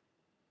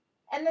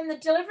 And then the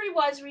delivery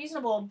was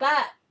reasonable,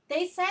 but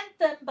they sent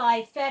them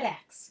by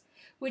FedEx,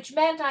 which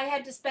meant I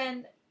had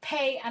to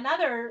pay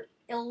another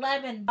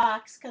 $11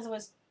 because I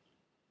was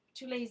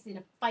too lazy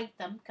to fight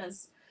them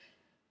because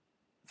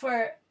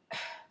for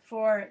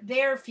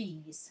their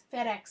fees,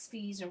 FedEx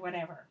fees or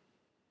whatever.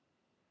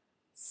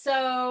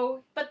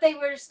 So, but they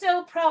were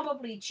still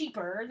probably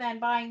cheaper than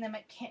buying them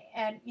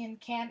in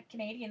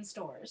Canadian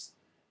stores.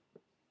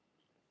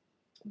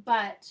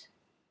 But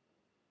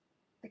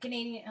the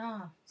Canadian,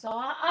 so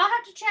I'll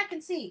have to check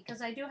and see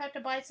because I do have to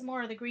buy some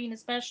more of the green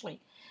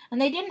especially. And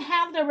they didn't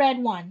have the red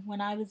one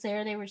when I was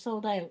there. They were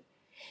sold out.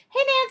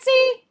 Hey,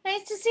 Nancy,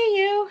 nice to see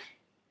you.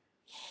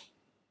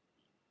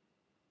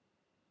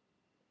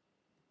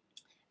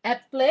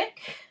 At Blick.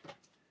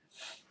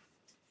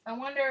 I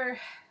wonder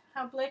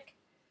how Blick.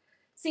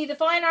 See, the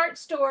fine art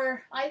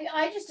store,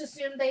 I just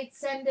assumed they'd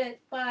send it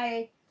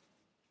by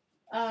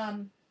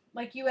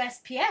like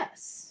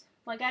USPS.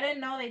 Like, I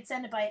didn't know they'd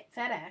send it by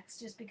FedEx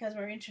just because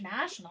we're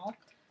international.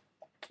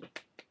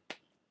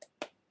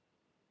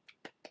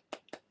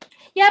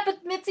 Yeah,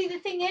 but Mitzi, the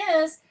thing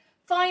is,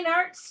 fine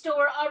art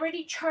store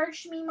already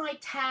charged me my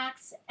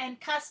tax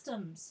and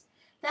customs.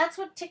 That's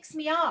what ticks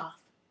me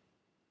off.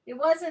 It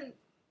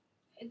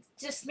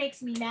just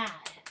makes me mad.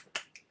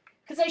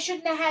 Because I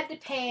shouldn't have had to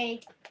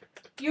pay,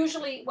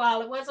 usually,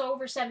 well, it was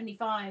over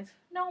 $75.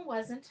 No, it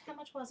wasn't. How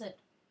much was it?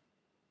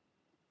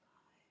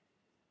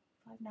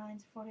 5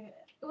 9s 40.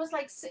 It was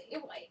like,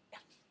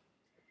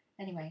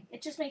 anyway,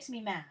 it just makes me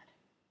mad.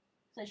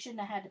 So I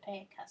shouldn't have had to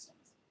pay customs.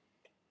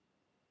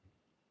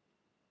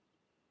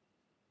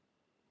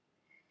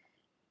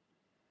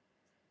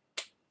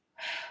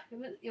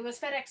 It was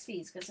FedEx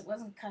fees because it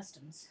wasn't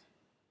customs.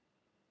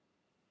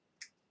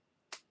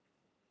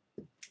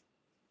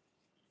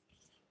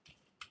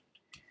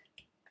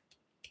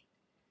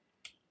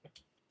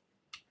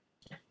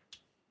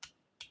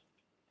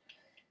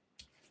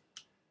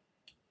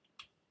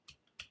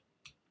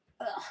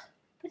 Ugh,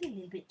 put a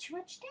little bit too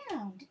much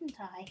down, didn't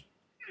I?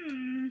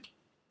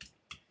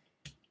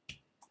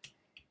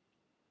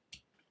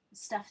 The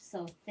stuff's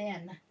so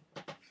thin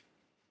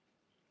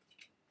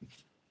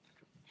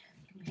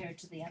compared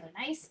to the other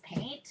nice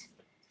paint.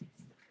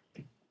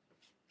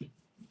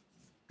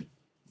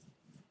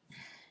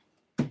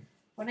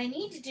 What I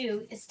need to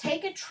do is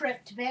take a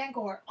trip to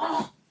Bangor.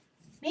 Oh,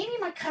 maybe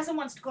my cousin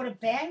wants to go to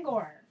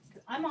Bangor.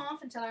 I'm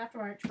off until after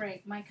March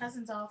break. My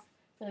cousin's off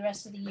for the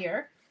rest of the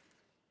year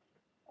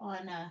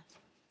on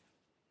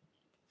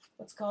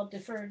what's called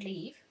deferred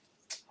leave.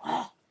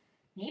 Oh,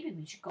 maybe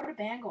we should go to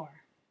Bangor.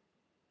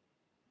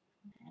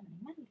 I don't have any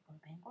money to go to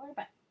Bangor,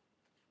 but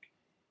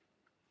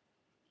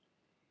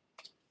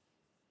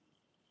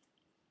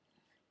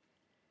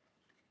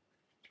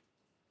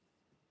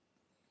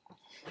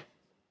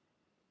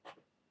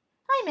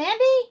hi,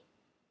 Mandy.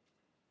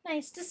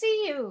 Nice to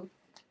see you,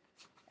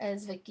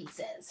 as Vicky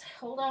says.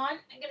 Hold on,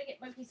 I'm gonna get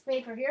my piece of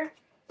paper here.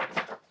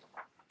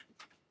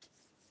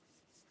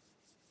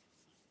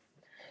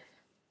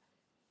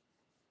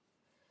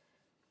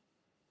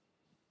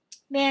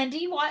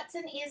 Mandy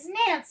Watson is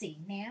Nancy.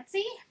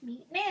 Nancy,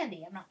 meet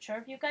Mandy. I'm not sure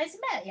if you guys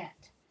met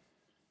yet.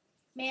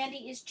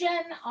 Mandy is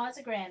Jen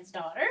Ozagran's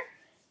daughter.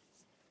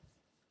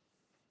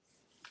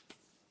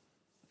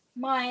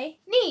 My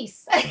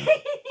niece.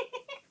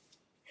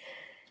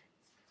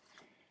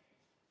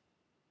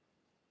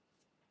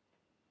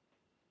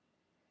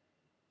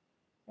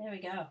 There we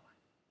go.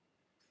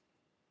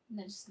 And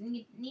I just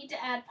need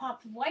to add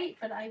pop of white,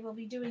 but I will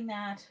be doing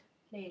that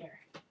later.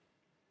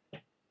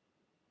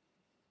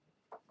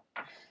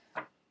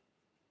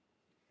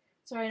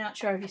 Sorry, not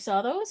sure if you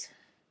saw those.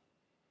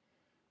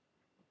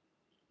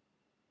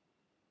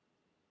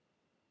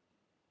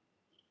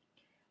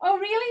 Oh,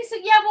 really? So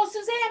yeah, well,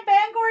 Suzanne,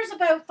 Bangor is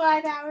about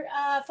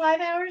 5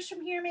 hours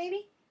from here,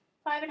 maybe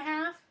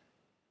 5.5.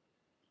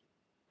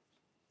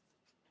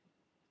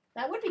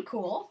 That would be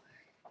cool.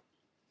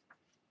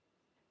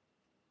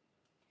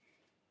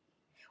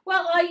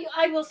 Well,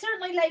 I will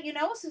certainly let you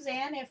know,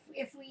 Suzanne,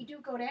 if we do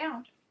go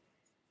down.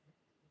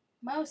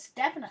 Most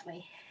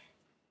definitely.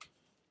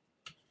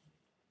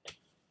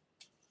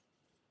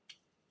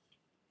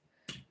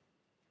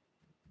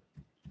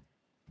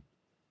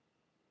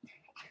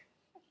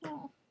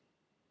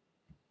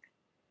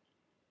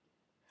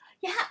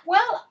 Yeah,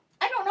 well,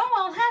 I don't know.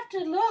 I'll have to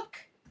look.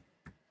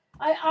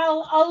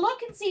 I'll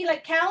look and see.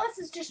 Like Calais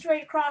is just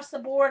right across the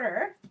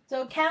border,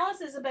 so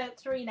Calais is about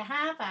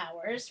 3.5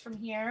 hours from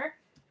here,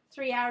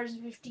 3 hours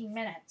and 15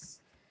 minutes.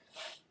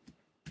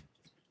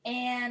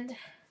 And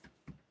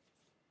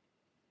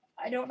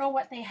I don't know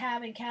what they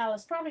have in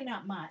Calais. Probably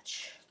not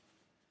much,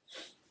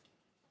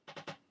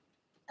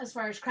 as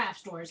far as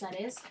craft stores,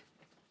 that is.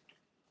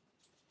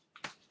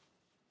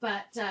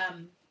 But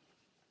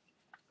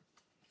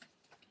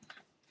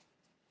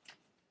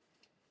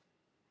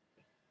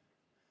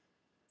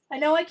I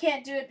know I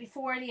can't do it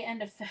before the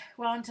end of,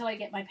 well, until I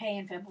get my pay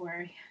in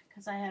February,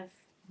 because I have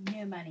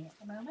no money at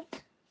the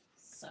moment.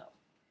 So,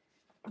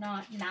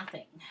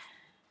 nothing.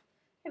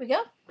 Here we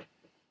go.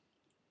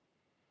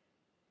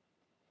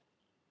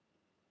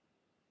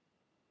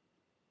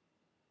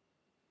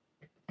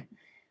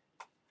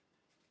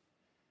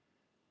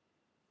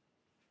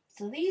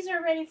 So these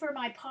are ready for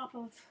my pop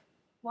of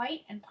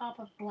white and pop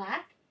of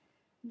black.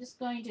 I'm just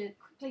going to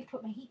quickly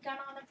put my heat gun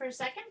on them for a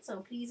second, so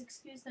please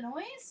excuse the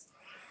noise.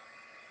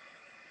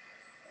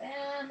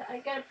 And I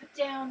gotta put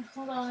down,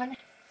 hold on.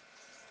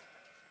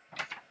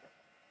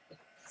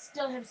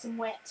 Still have some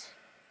wet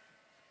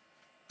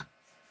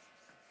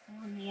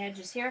on the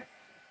edges here.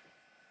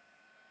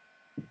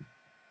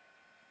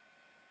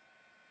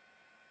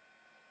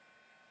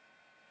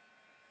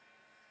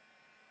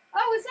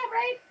 Oh, is that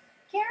right,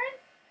 Karen?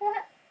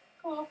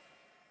 Cool.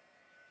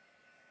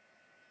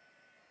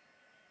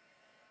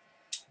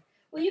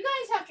 Well, you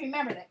guys have to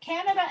remember that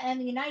Canada and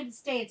the United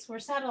States were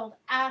settled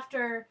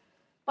after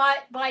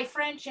by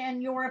French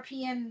and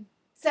European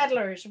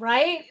settlers,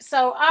 right?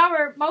 So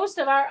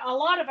a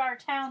lot of our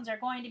towns are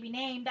going to be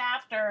named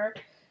after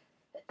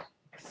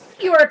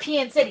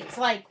European cities.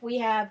 Like we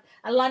have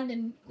a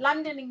London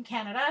in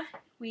Canada.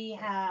 We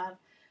have,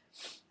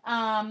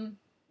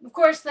 of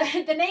course,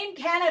 the name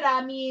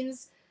Canada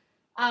means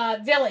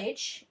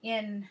village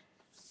in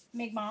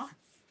Mi'kmaq,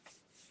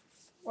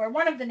 or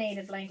one of the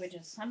native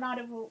languages. I'm not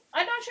sure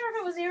if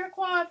it was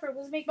Iroquois, if it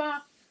was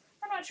Mi'kmaq.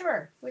 I'm not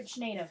sure which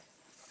native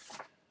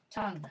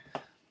tongue.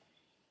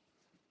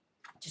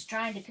 Just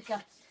trying to pick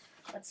up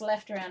what's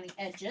left around the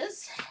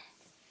edges.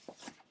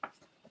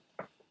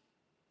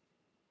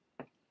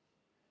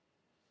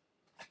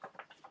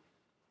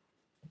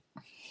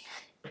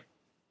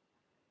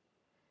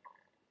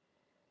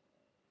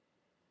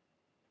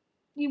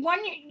 What?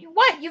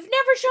 You've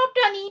never shopped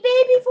on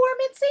eBay before,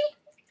 Mitzi?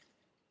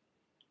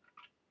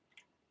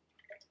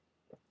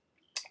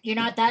 You're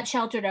not that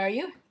sheltered, are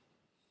you?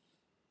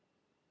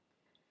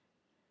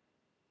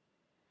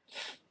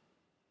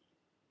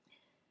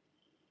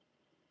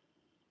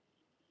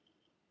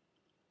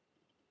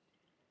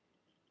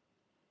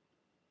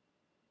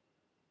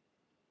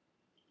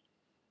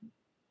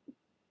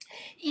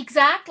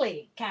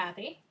 Exactly,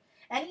 Kathy.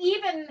 And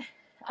even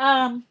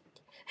I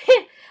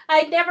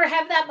never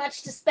have that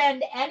much to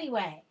spend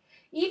anyway.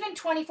 Even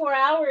 24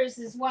 hours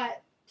is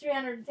what,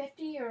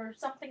 350 or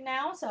something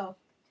now, so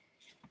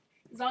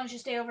as long as you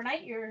stay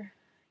overnight, you're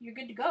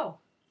good to go.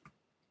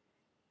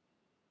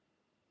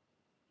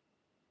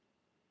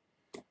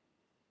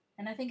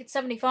 And I think it's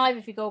 75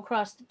 if you go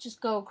across,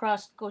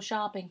 go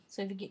shopping.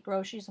 So if you get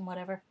groceries and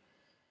whatever.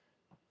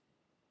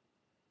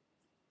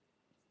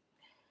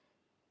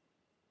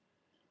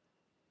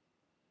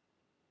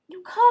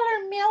 You call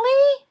her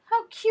Millie?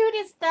 How cute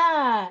is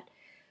that?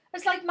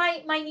 It's like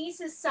my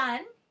niece's son,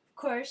 of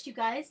course, you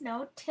guys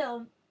know,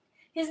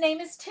 his name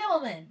is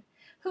Tillman,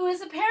 who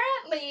is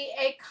apparently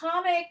a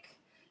comic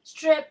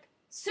strip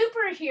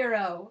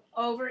superhero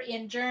over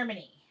in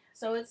Germany.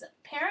 So it's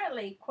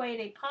apparently quite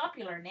a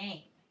popular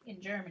name in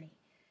Germany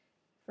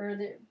for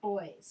the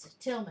boys.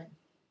 Tillman.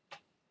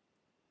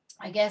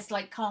 I guess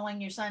like calling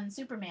your son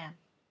Superman.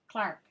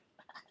 Clark.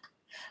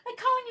 Like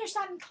calling your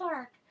son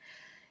Clark.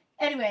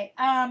 Anyway,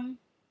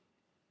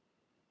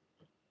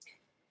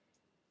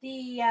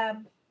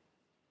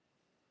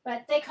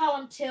 but they call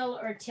him Till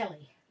or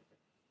Tilly.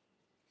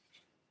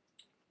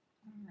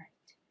 All right.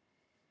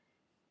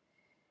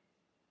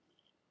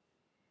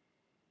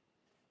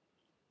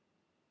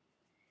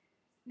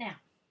 Now,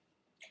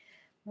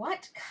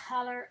 what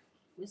color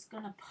is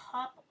going to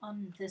pop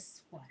on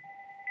this one?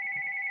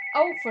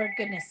 Oh, for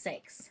goodness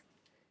sakes.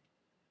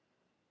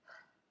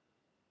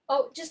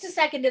 Oh, just a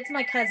second. It's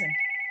my cousin.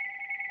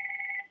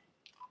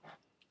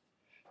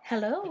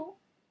 Hello?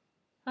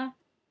 Huh?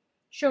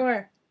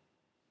 Sure.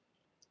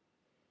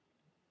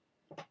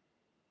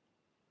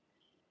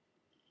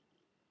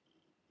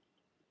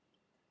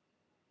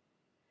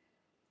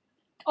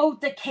 Oh,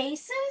 the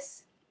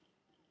cases?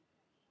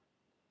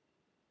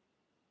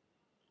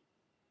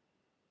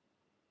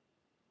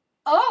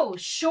 Oh,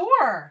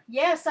 sure.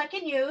 Yes, I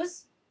can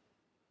use.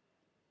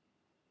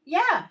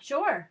 Yeah,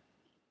 sure.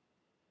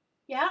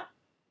 Yeah?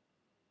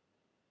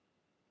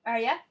 Are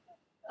ya?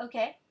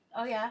 Okay.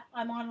 Oh yeah,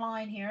 I'm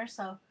online here,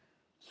 so.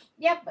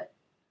 Yep, but.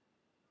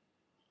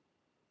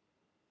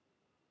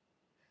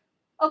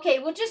 Okay,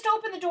 we'll just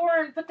open the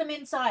door and put them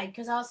inside,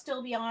 because I'll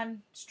still be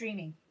on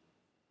streaming.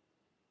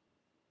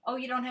 Oh,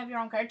 you don't have your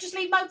own card. Just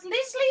leave them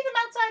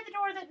outside the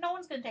door that no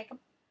one's going to take them.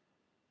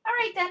 All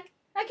right, then.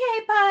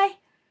 Okay, bye.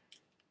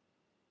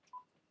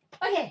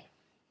 Okay,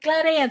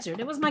 glad I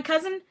answered. It was my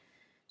cousin.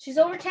 She's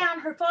over town.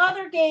 Her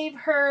father gave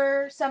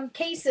her some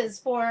cases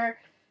for,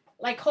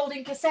 like,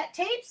 holding cassette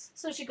tapes.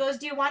 So she goes,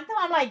 do you want them?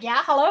 I'm like,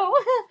 yeah, hello.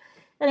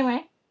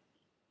 Anyway.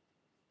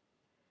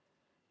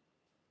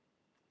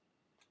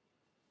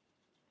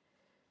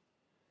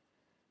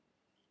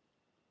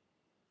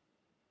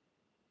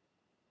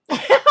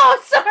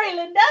 Oh, sorry,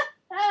 Linda.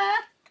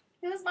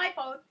 It was my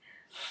phone.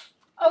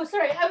 Oh,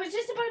 sorry. I was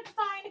just about to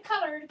find a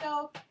color to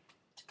go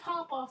to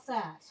pop off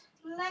that.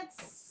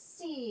 Let's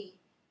see.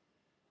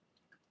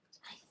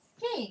 I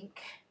think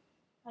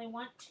I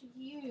want to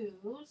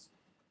use.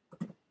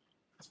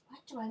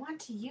 What do I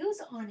want to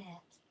use on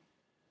it?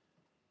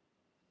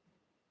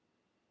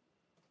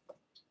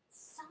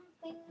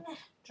 Something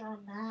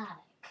dramatic.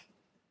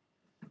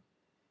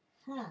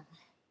 Huh.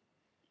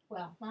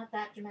 Well, not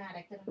that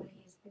dramatic that I'm going to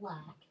use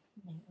black.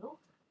 No.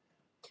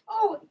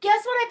 Oh,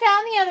 guess what I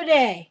found the other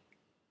day?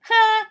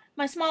 Ha!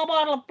 My small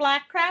bottle of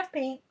black craft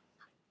paint.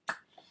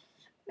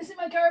 This is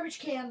my garbage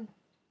can.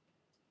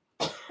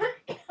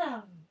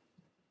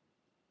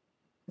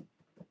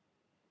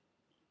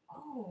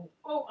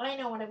 Oh, I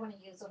know what I want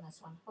to use on this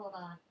one. Hold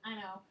on. I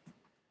know.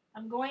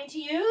 I'm going to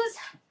use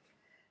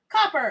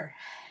copper.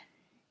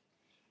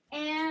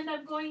 And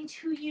I'm going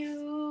to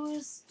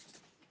use,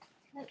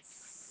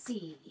 let's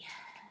see,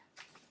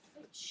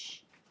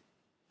 which,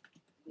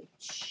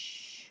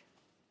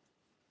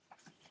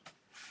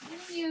 I'm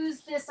going to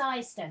use this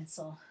eye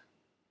stencil.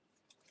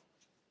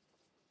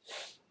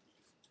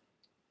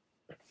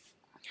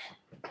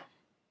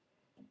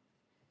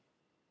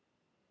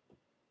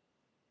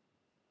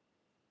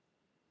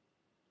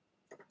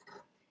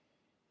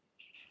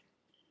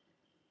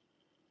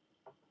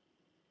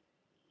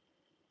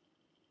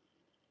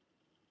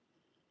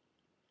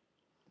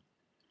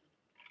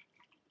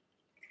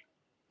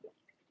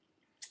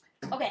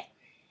 Okay.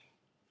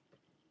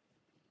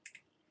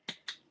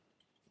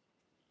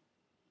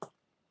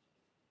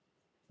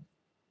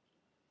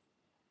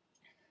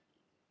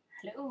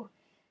 Hello.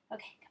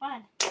 Okay, come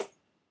on.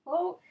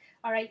 Oh,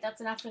 all right,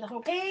 that's enough for the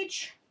whole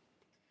page.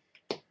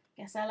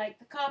 Guess I like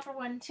the copper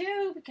one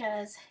too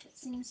because it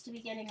seems to be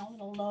getting a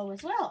little low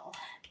as well.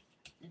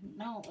 Didn't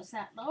know it was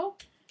that low.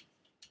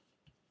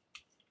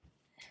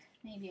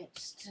 Maybe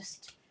it's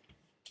just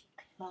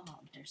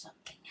clogged or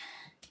something.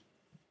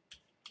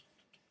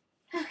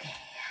 Okay.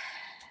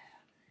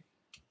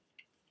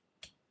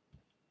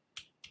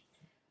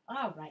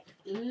 All right.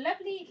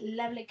 Lovely,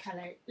 lovely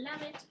color.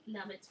 Love it,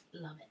 love it,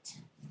 love it.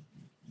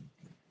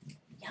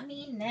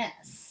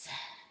 Yumminess.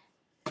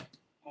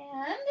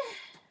 And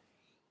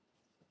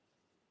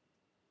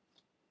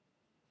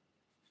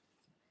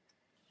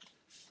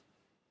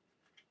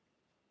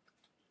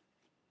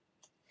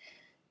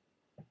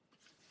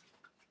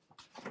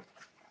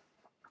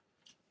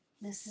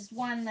this is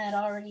one that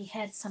already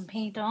had some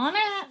paint on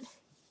it.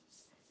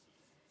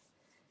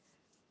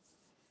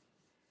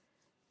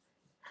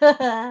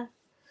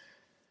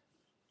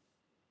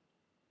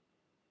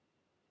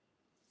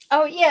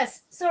 Oh,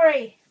 yes.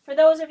 Sorry. For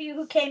those of you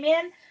who came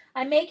in,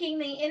 I'm making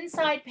the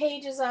inside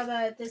pages of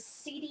this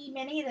CD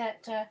mini,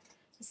 the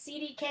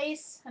CD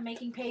case. I'm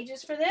making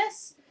pages for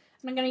this.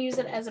 I'm going to use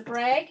it as a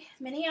brag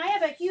mini. I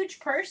have a huge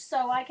purse,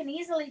 so I can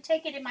easily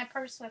take it in my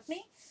purse with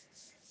me.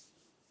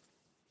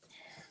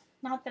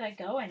 Not that I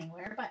go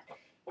anywhere, but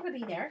it'll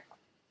be there.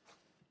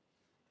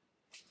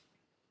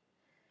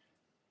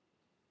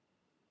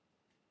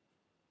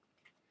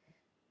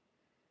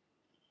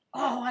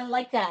 Oh, I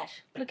like that.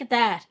 Look at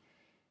that.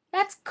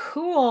 That's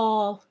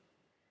cool.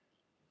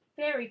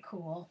 Very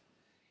cool.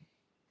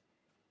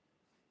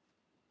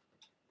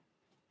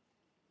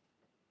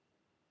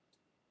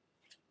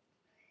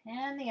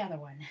 And the other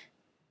one.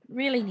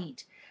 Really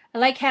neat. I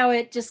like how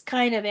it just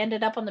kind of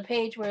ended up on the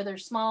page where they're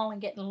small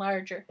and getting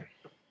larger.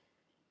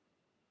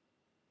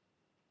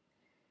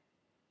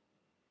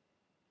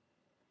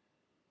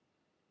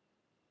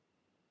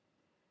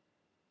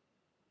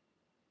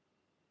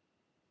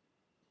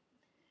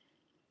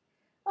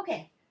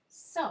 Okay,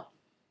 so, all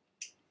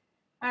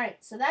right,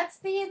 so that's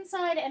the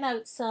inside and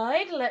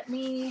outside. Let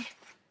me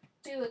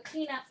do a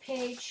cleanup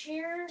page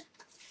here.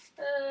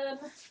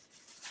 Let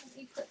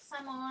me put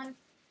some on.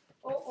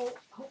 Oh,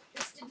 hope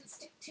this didn't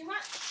stick too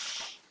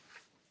much.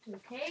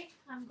 Okay,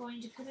 I'm going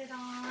to put it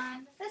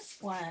on this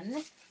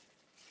one.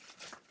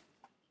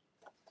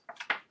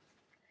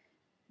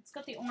 It's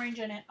got the orange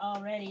in it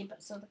already, but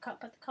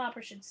the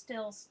copper should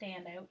still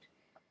stand out.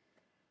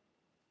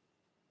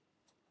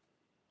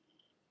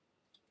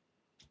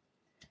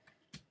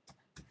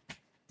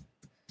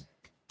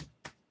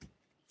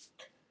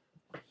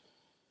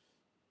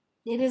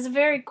 It is a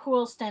very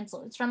cool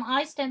stencil. It's from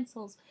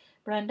iStencils,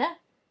 Brenda.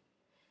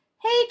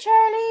 Hey,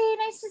 Charlie.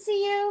 Nice to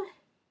see you.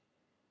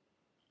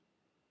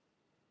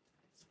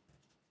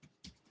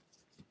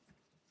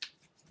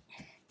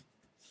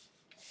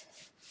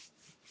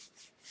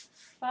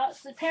 Well,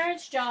 it's the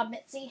parents' job,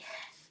 Mitzi.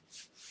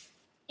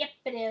 Yep,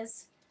 it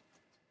is.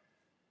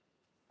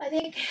 I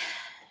think.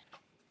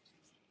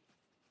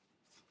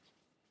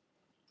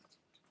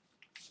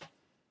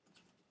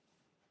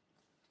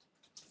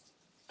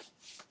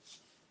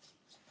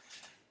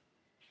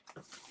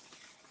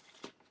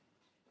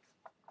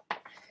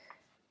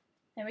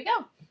 There we go.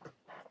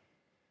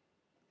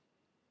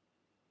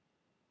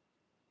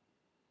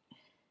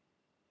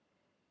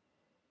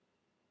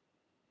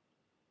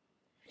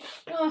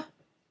 Oh,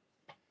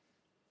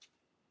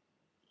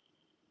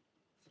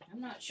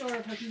 I'm not sure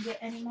if I can get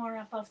any more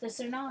up off this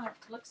or not.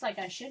 Looks like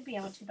I should be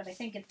able to, but I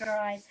think it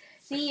dries.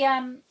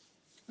 The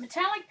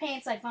metallic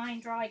paints I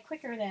find dry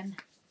quicker than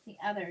the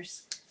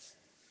others.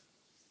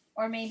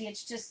 Or maybe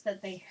it's just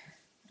that they,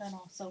 I don't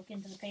know, soak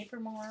into the paper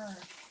more.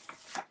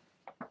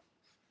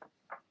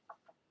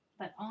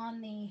 But on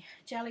the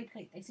jelly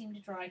plate, they seem to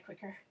dry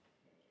quicker.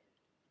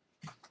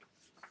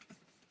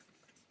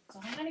 So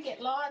I'm going to get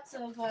lots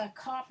of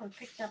copper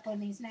picked up on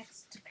these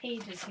next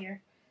pages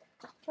here.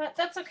 But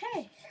that's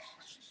okay.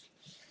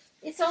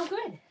 It's all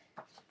good.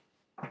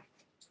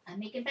 I'm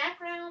making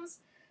backgrounds.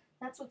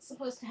 That's what's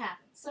supposed to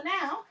happen. So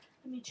now,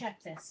 let me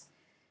check this.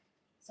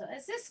 So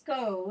as this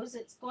goes,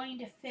 it's going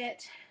to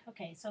fit.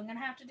 Okay, so I'm going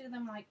to have to do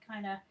them like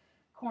kind of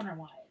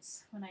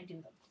corner-wise when I do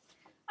them.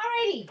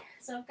 Alrighty,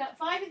 so I've got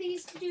 5 of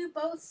these to do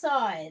both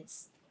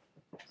sides.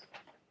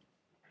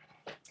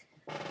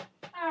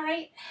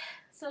 Alright,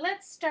 so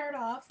let's start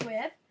off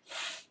with,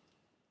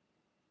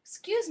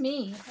 excuse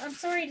me, I'm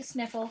sorry to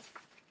sniffle.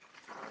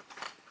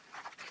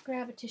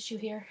 Grab a tissue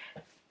here.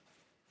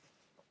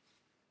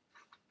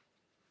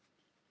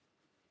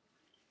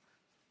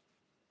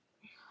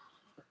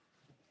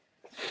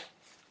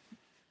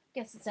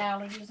 Guess it's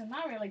allergies.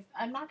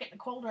 I'm not getting a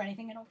cold or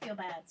anything. I don't feel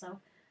bad, so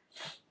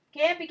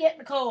can't be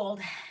getting a cold.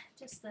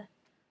 Just the,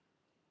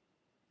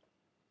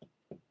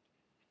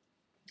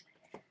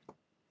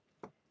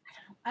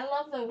 I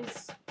love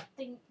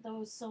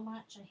those so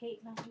much. I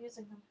hate not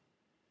using them.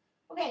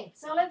 Okay,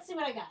 so let's see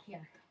what I got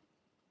here.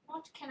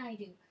 What can I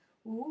do?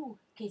 Ooh,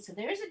 okay, so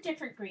there's a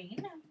different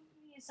green.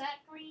 Use that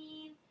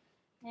green.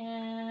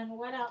 And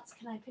what else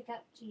can I pick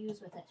up to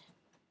use with it?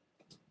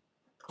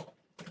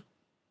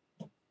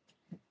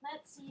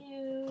 Let's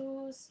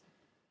use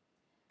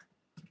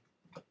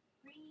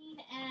green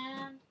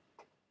and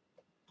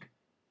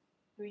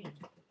green.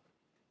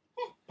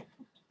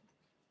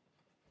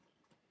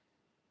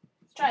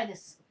 Let's try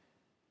this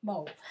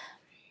mauve.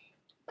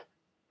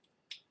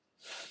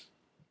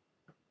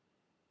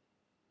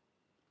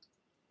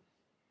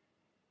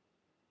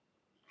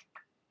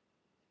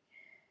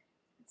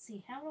 Let's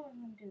see, how am I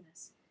going to do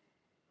this?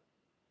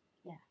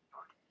 Yeah.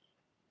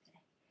 Okay.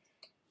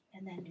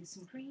 And then do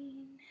some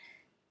green.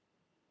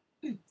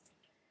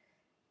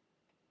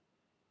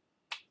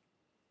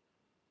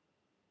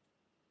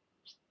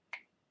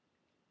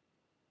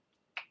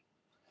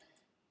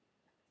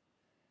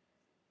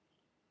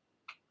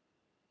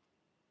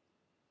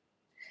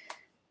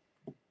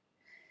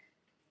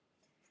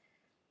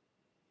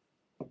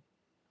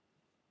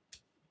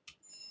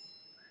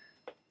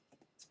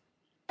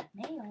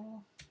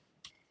 Nail.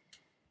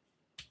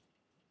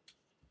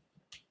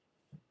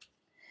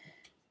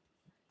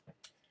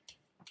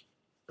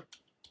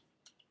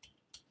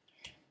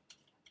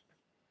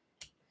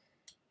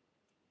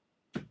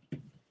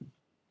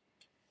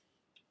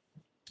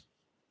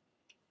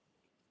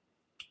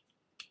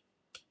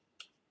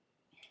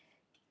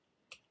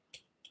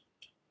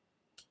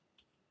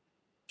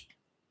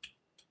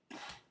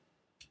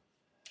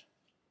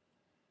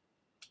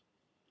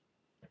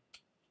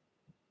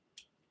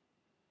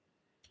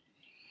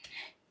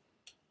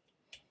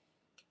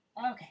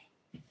 Okay.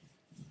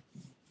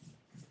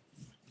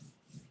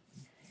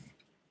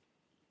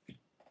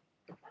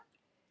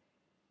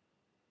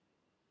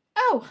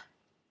 Oh,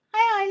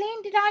 hi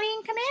Eileen. Did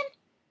Eileen come in?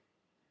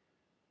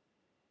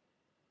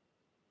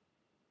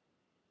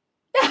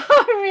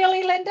 Oh,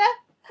 really, Linda?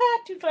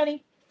 Too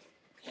funny.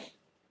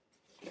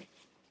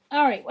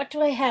 All right, what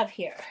do I have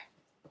here?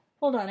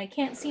 Hold on, I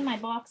can't see my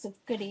box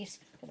of goodies.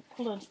 Gotta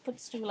pull a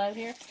footstool out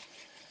here.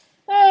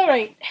 All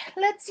right,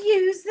 let's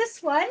use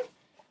this one,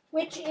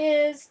 which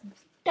is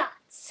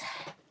dots.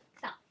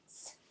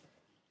 Dots.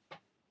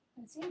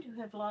 I seem to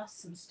have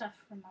lost some stuff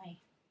from my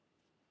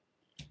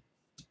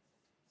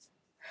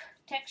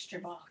texture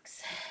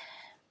box.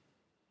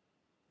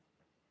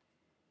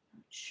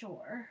 Not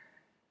sure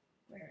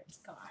where it's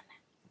gone.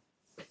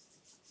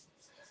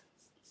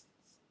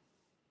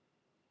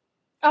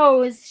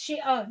 Oh, is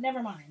she? Oh,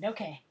 never mind.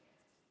 Okay.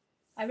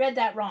 I read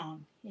that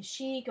wrong. Is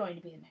she going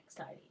to be the next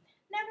Eileen?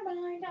 Never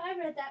mind. I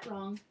read that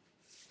wrong.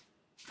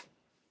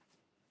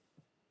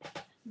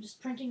 I'm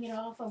just printing it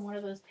off on one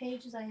of those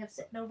pages I have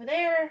sitting over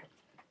there.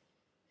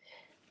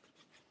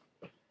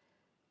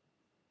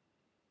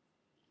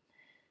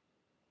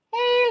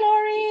 Hey,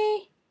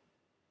 Lori.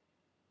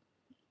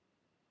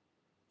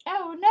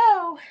 Oh,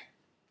 no.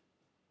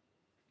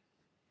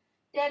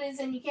 Dead as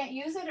in you can't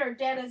use it, or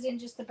dead as in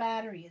just the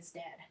battery is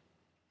dead?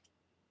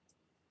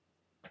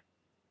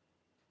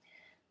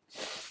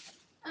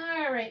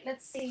 All right,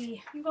 let's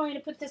see. I'm going to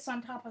put this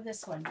on top of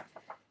this one.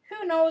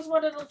 Who knows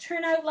what it'll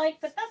turn out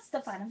like, but that's the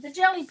fun of the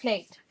jelly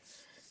plate.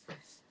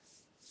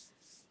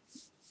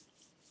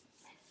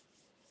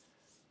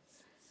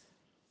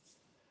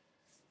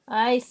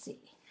 I see.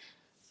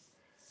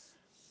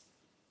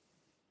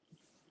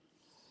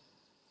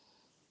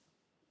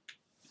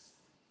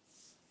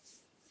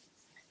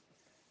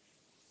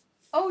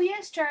 Oh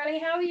yes, Charlie,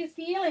 how are you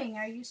feeling?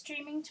 Are you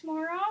streaming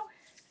tomorrow?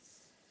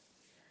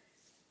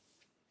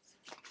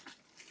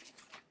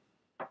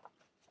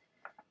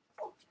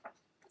 Oh,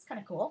 that's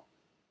kind of cool.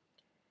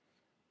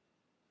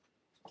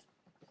 Of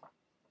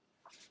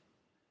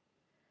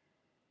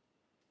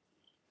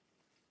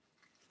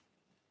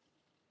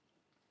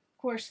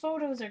course,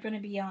 photos are going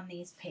to be on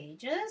these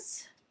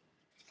pages.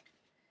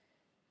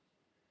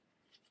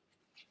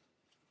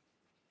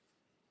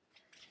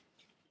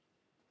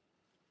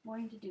 I'm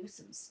going to do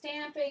some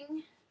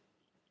stamping.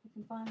 You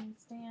can find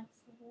stamps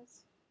for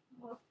this.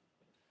 Oh.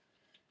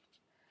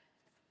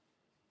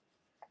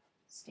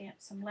 Stamp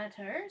some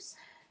letters.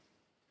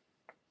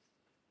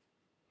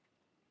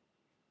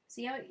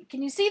 See how?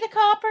 Can you see the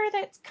copper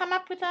that's come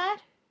up with that?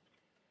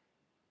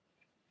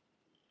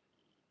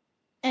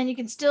 And you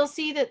can still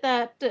see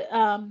that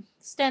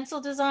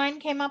stencil design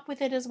came up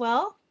with it as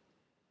well.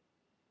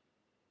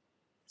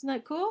 Isn't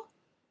that cool?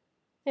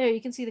 There,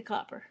 you can see the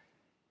copper.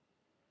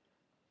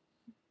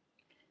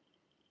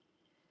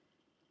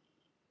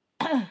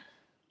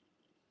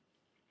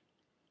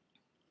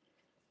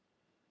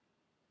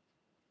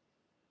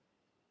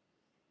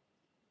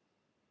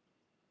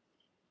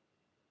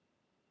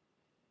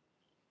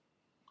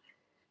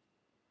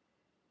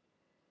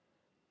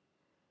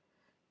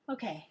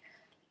 Okay.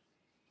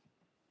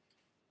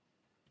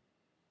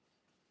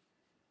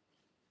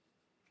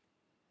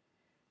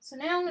 So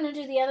now I'm going to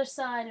do the other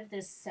side of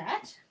this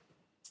set.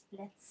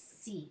 Let's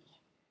see.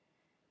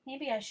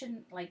 Maybe I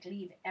shouldn't like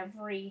leave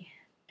every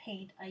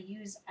paint I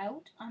use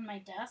out on my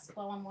desk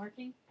while I'm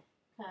working,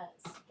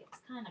 because it's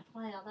kind of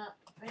piled up.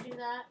 If I do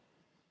that,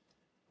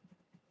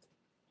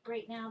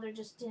 right now they're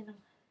just in a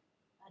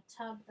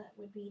tub that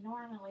would be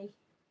normally.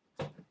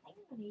 I'm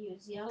going to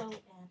use yellow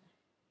and,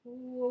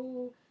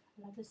 ooh,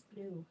 I love this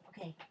blue.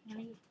 Okay, I'm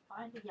going to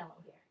find the yellow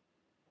here.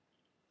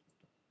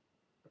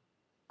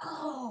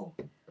 Oh,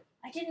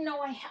 I didn't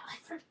know I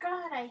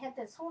forgot I had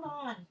this. Hold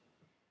on.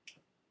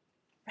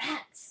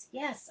 Rats.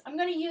 Yes, I'm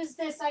going to use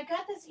this. I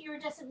got this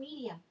iridescent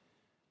medium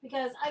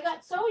because I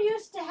got so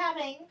used to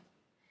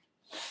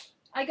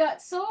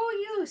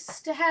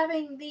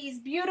having these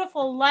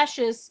beautiful,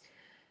 luscious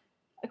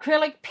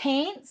acrylic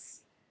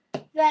paints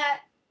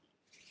that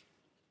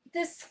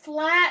this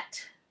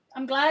flat,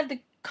 I'm glad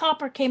the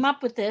copper came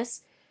up with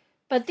this,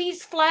 but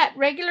these flat,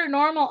 regular,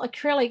 normal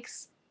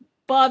acrylics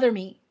bother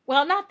me.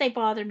 Well, not they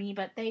bother me,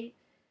 but I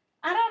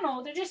don't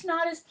know, they're just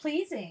not as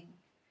pleasing.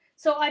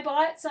 So I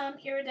bought some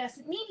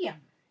iridescent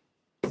medium.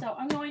 So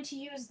I'm going to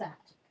use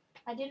that.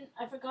 I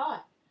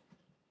forgot.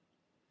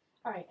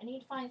 All right, I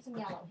need to find some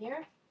yellow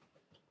here.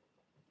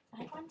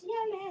 I want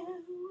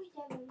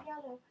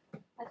yellow.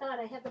 I thought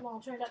I had them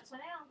all turned upside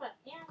down, but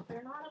yeah,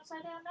 they're not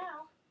upside down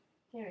now.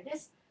 There it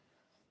is.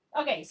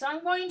 Okay, so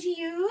I'm going to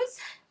use,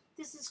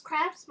 this is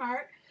Craft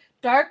Smart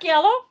dark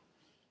yellow.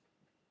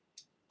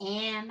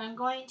 And I'm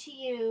going to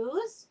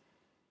use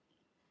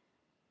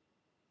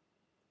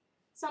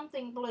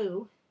something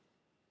blue.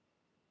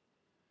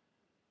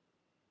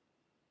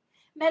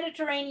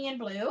 Mediterranean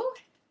blue.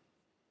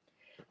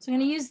 So I'm going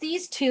to use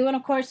these two, and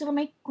of course it'll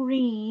make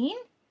green.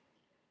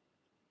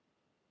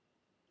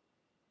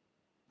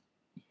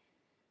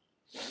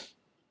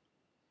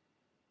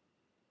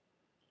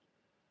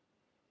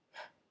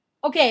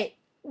 Okay,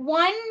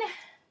 one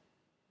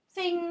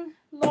thing,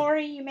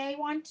 Lori, you may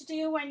want to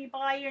do when you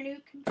buy your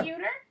new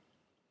computer,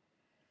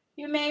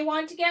 you may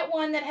want to get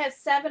one that has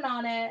 7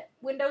 on it,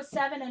 Windows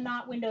 7 and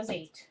not Windows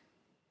 8.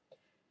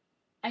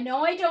 I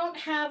know I don't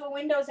have a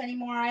Windows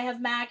anymore. I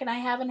have Mac, and I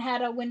haven't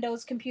had a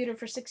Windows computer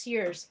for 6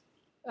 years.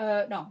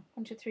 No,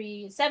 1, 2,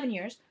 3, 7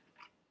 years.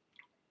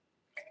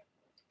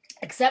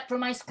 Except for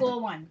my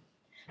school one.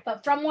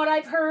 But from what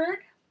I've heard,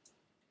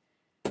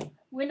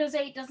 Windows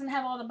 8 doesn't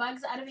have all the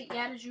bugs out of it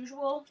yet, as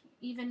usual,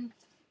 even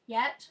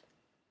yet.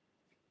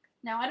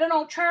 Now, I don't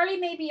know, Charlie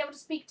may be able to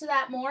speak to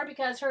that more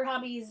because her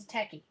hubby is a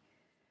techie.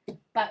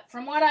 But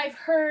from what I've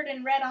heard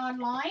and read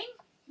online,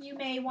 you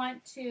may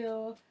want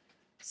to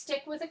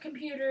stick with a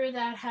computer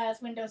that has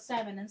Windows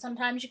 7. And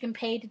sometimes you can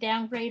pay to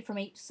downgrade from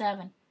 8 to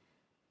 7.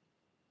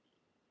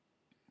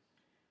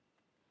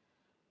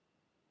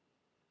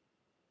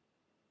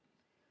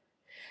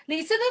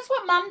 Lisa, that's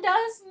what Mom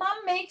does. Mom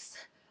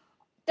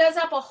does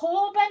up a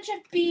whole bunch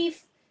of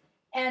beef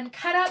and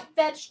cut up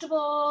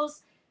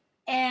vegetables,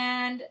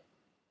 and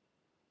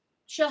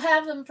she'll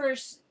have them for,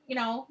 you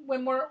know,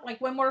 when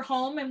we're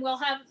home, and we'll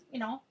have, you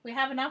know, we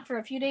have enough for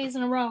a few days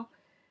in a row.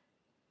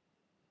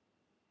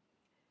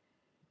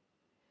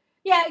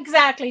 Yeah,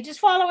 exactly. Just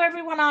follow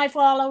everyone I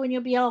follow and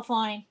you'll be all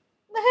fine.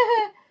 All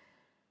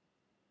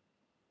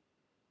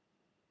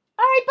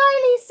right,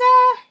 bye, Lisa.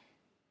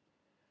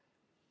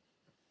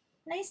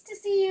 Nice to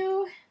see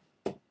you.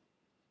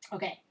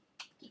 Okay,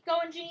 keep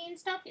going, Jean.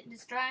 Stop getting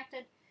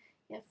distracted.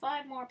 You have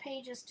 5 more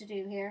pages to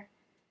do here.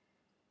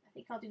 I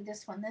think I'll do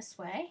this one this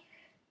way.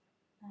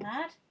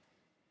 That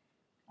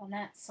on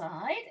that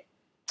side.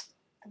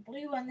 The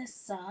blue on this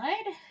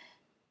side.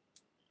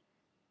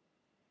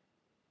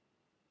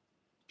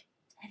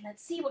 And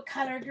let's see what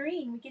color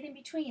green we get in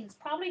between. It's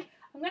probably,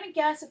 I'm going to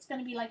guess it's going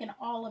to be like an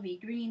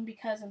olivey green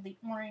because of the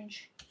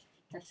orange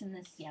that's in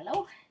this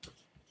yellow.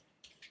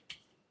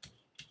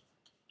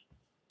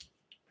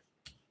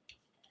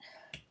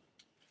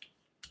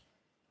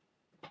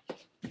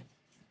 I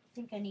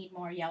think I need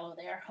more yellow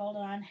there. Hold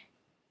on.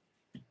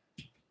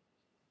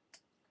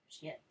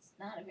 Shit, it's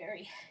not a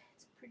very,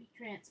 it's a pretty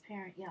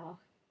transparent yellow.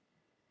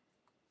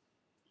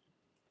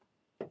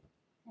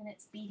 And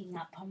it's beating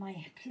up on my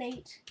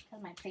plate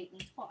because my plate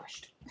needs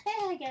washed.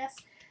 I guess.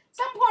 At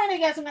some point, I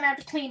guess I'm going to have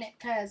to clean it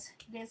because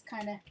it is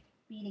kind of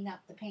beating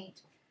up the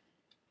paint.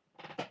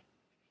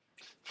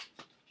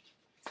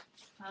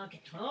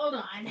 Okay, hold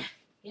on.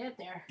 Get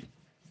there.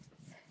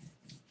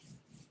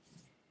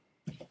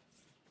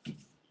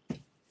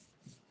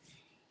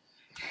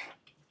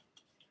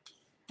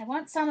 I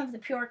want some of the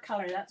pure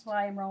color. That's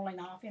why I'm rolling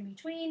off in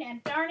between.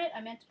 And darn it, I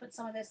meant to put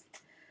some of this.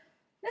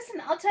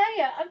 Listen, I'll tell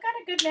you, I've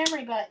got a good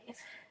memory, but if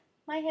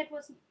my head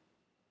wasn't...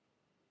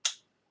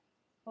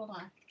 Hold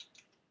on.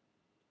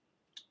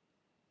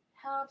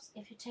 Helps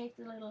if you take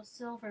the little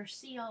silver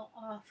seal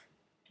off.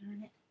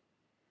 Darn it.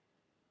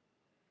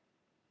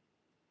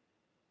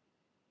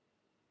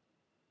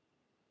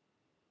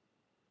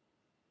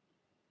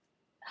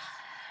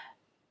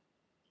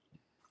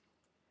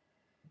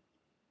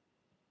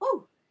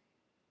 Oh!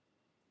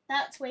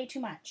 That's way too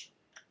much.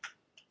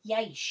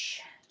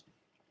 Yeesh.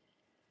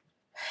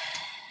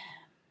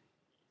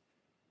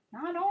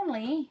 Not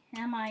only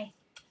am I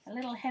a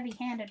little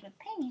heavy-handed with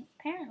paint,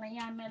 apparently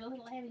I'm a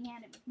little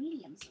heavy-handed with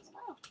mediums as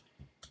well.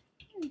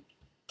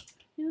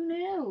 Who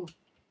knew?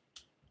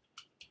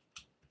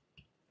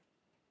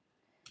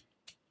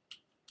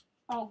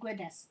 Oh,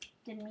 goodness.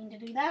 Didn't mean to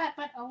do that,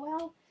 but oh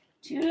well.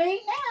 Too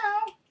late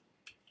now.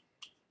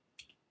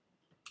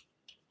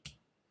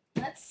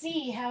 Let's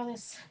see how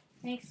this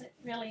makes it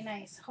really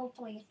nice.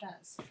 Hopefully it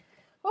does.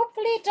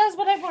 Hopefully it does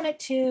what I want it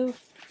to.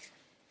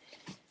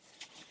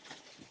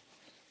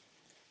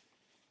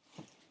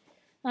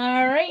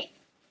 All right.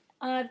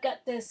 I've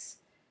got this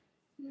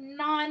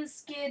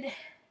non-skid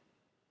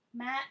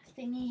matte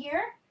thingy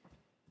here.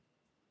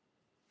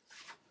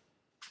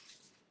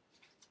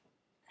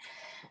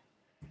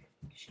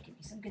 Should give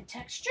me some good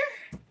texture.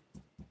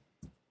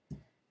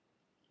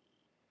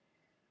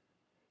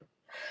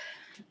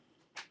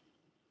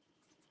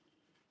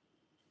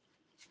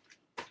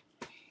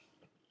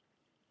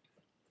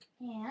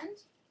 And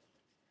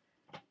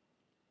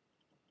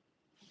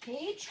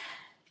page.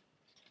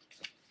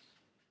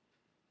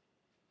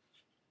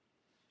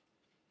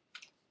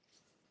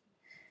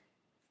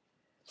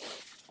 I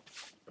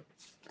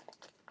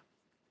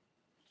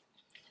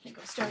think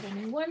I'll start a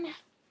new one.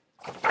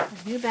 A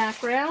new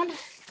background.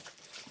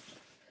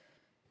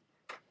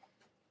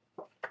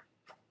 I'm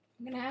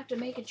going to have to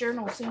make a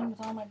journal soon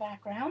with all my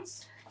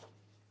backgrounds.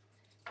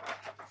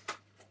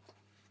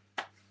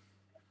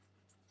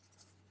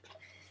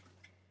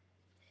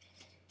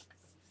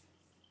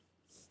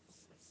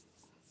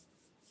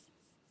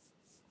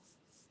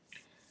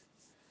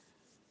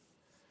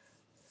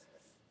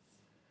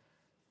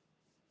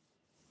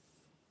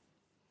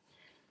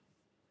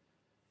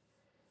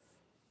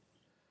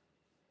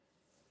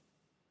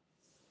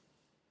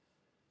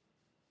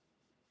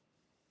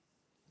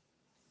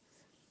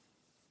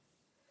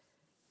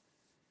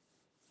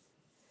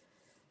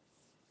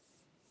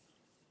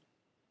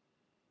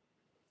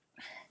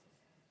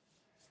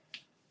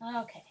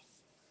 Okay.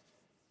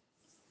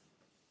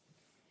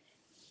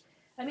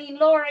 I mean,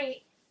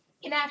 Lori,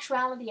 in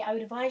actuality, I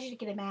would advise you to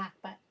get a Mac,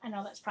 but I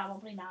know that's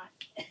probably not.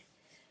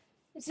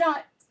 It's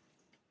not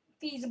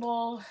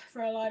feasible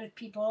for a lot of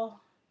people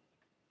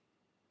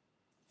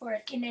for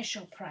an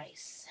initial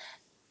price.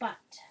 But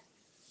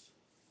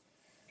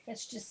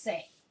let's just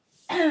say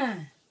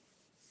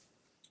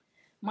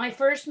my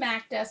first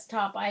Mac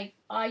desktop I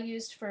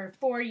used for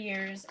 4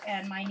 years,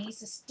 and my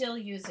niece is still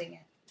using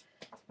it.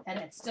 And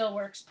it still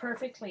works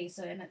perfectly,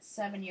 so, and it's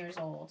 7 years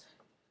old.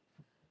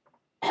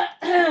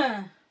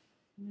 And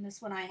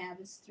this one I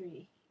have is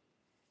 3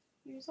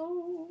 years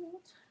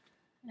old.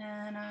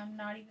 And I'm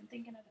not even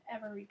thinking of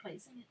ever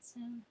replacing it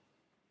soon.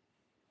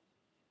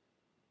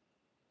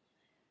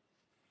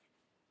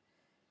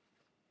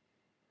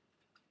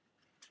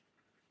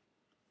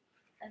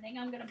 I think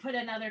I'm going to put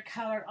another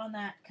color on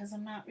that because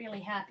I'm not really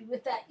happy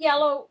with that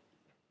yellow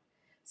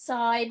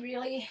side,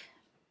 really.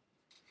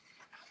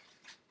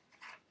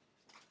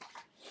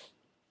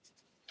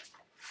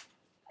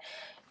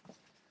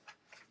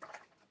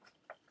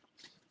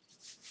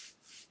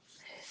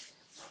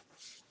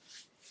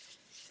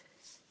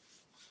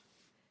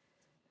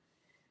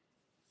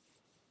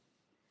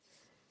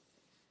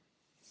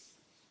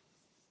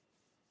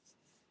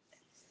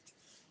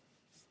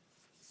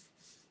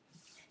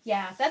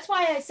 Yeah, that's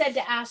why I said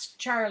to ask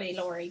Charlie,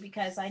 Lori,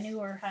 because I knew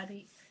her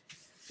hubby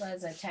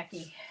was a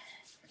techie.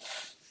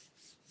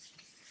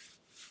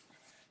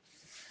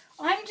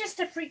 I'm just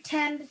a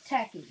pretend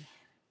techie.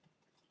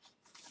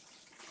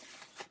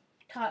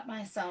 Taught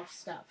myself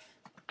stuff.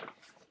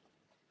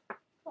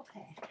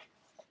 Okay.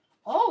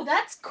 Oh,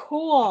 that's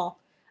cool.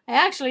 I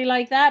actually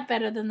like that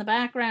better than the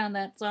background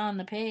that's on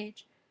the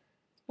page.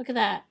 Look at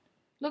that.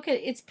 Look at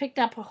it's picked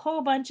up a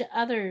whole bunch of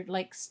other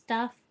like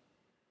stuff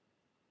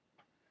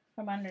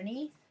from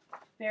underneath.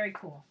 Very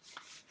cool.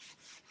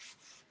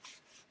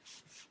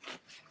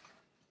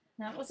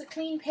 That was a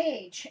clean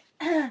page.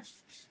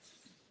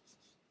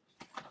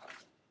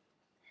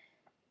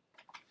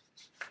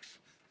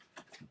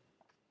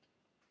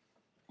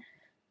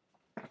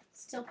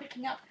 Still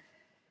picking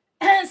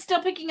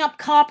up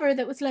copper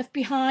that was left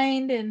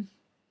behind, and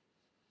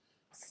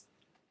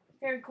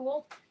very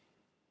cool.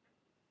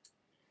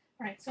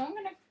 All right, so I'm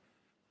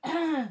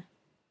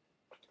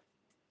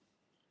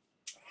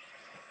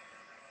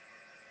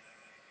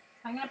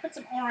gonna put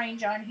some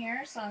orange on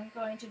here, so I'm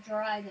going to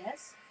dry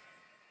this.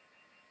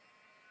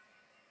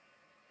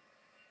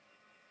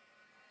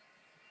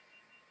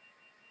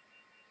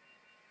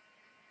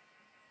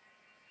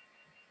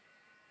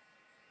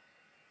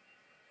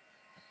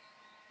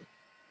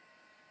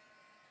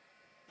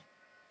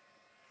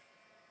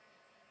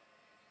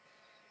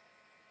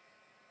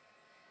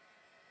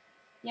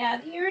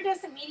 Yeah, the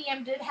iridescent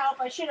medium did help.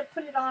 I should have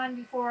put it on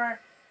before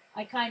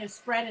I kind of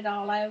spread it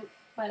all out,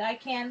 but I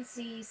can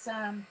see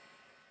some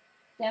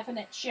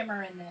definite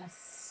shimmer in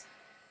this.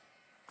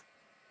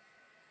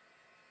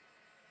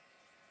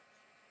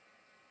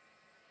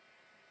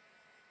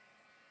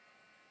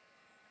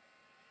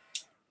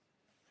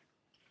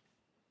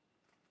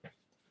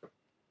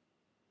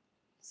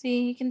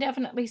 See, you can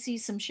definitely see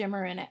some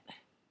shimmer in it.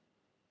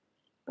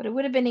 But it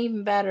would have been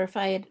even better if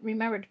I had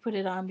remembered to put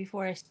it on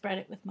before I spread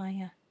it with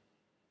my,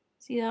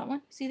 see that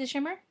one? See the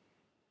shimmer?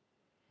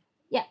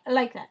 Yeah, I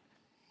like that.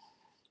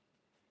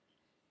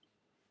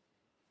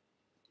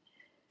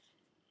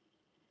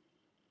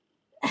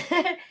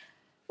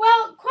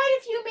 Well, quite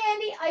a few,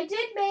 Mandy. I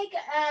did make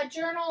a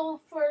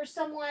journal for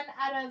someone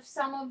out of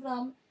some of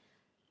them.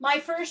 My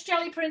first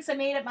jelly prints I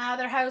made at my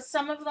other house.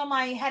 Some of them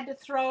I had to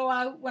throw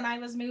out when I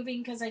was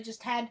moving because I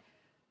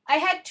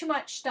had too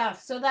much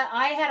stuff. So that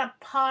I had a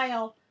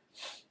pile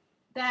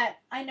that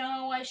I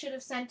know I should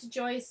have sent to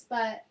Joyce,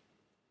 but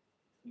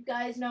you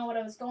guys know what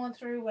I was going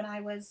through when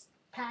I was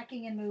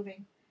packing and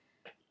moving.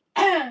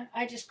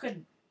 I just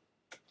couldn't.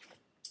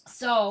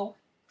 So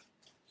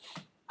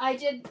I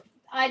did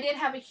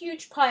have a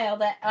huge pile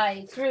that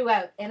I threw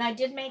out, and I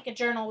did make a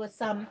journal with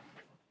some.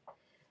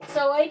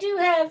 So I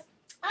have a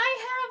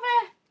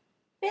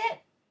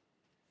bit,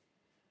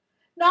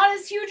 not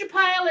as huge a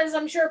pile as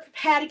I'm sure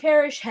Patty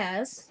Parrish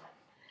has.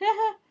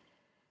 Hey,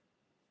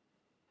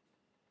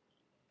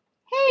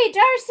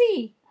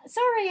 Darcy.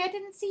 Sorry, I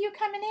didn't see you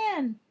coming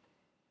in.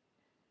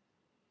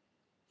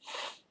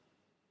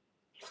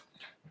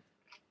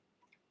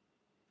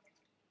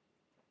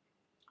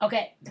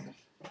 Okay.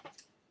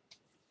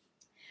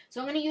 So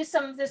I'm going to use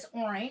some of this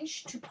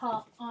orange to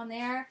pop on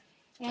there.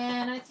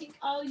 And I think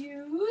I'll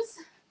use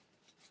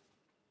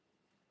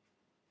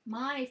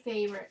my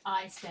favorite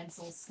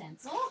iStencil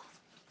stencil.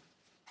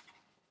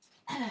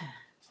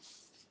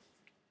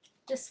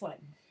 This one.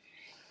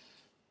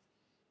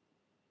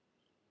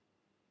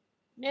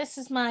 This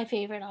is my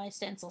favorite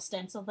iStencil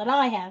stencil that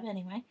I have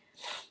anyway.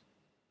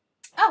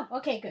 Oh,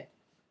 okay, good.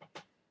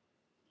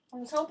 I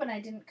was hoping I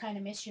didn't kind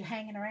of miss you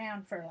hanging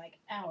around for like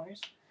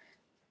hours.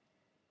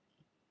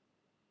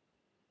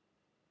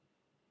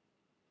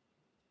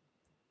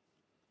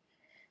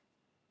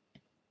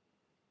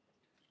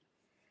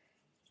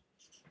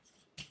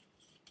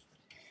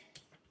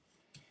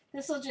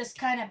 This will just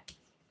kind of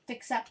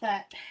fix up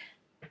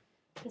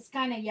this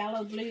kind of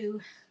yellow blue.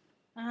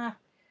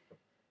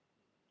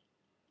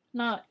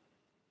 Not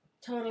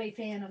totally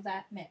fan of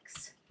that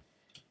mix.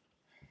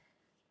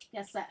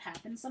 Guess that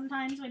happens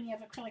sometimes when you have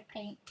acrylic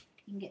paint.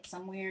 You can get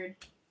some weird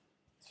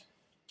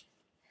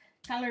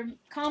color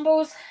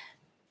combos.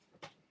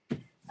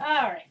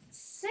 Alright,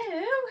 so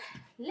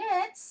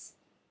let's...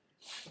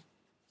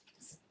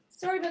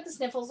 Sorry about the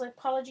sniffles.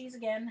 Apologies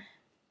again.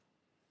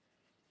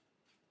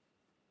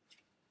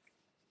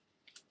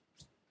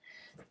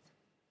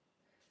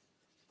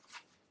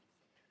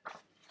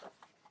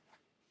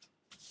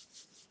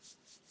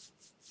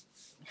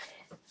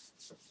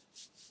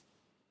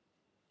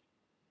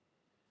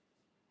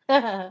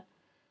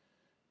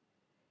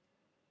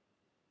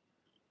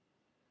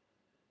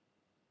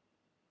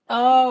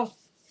 Oh,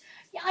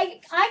 yeah,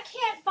 I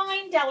can't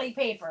find deli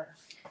paper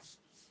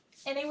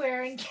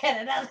anywhere in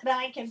Canada that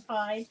I can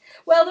find.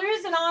 Well, there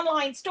is an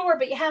online store,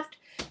 but you have to,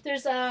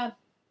 there's a,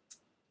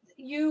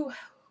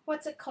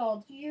 what's it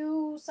called?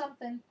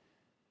 Something.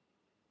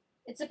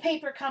 It's a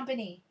paper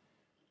company.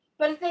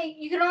 But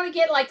you can only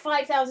get like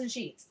 5,000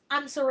 sheets.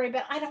 I'm sorry,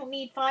 but I don't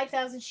need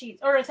 5,000 sheets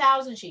or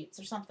 1,000 sheets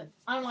or something.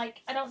 I'm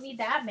like, I don't need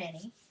that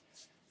many.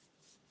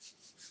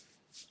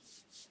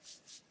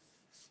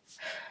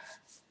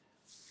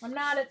 I'm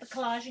not at the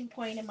collaging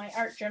point in my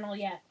art journal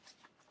yet.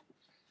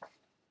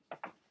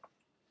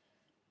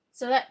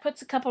 So that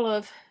puts a couple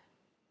of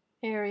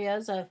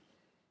areas of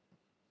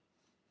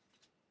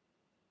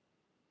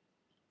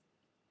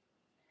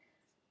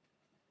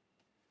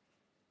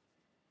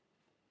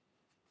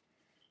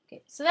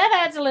okay, so that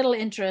adds a little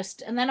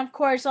interest. And then of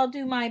course I'll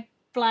do my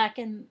black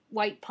and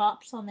white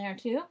pops on there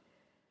too.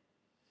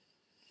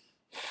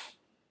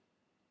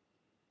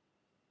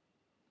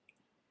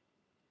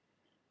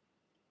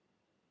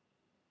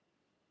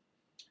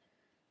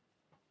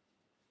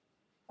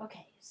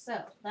 Okay, so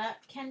that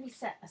can be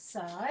set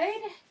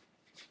aside.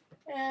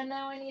 And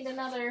now I need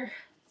another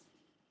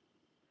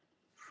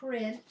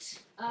print.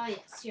 Ah,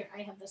 yes, here,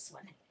 I have this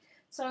one.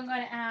 So I'm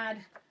going to add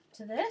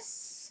to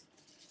this.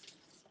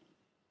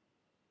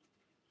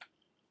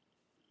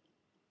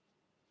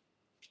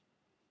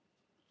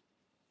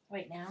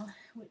 Wait now,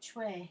 which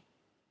way?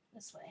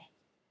 This way.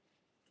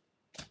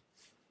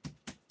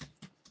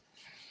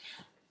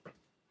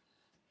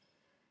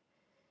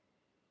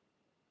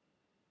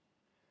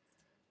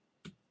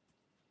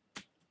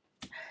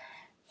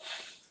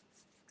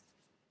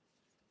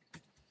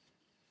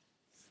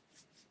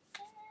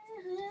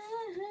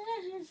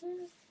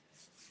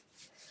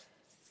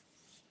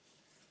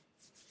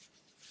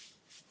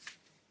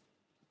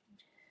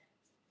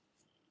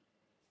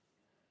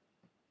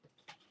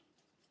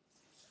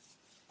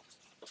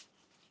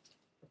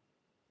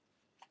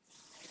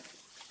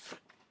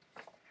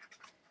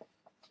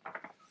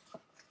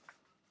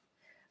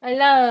 I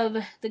love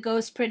the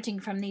ghost printing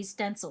from these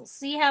stencils.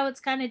 See how it's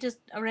kind of just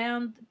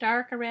around,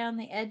 dark around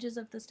the edges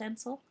of the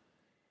stencil?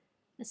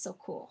 It's so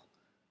cool.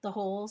 The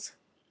holes.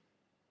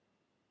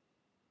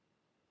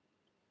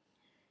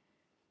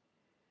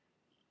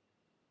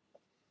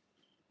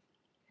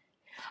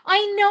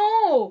 I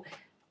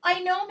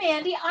know,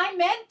 Mandy. I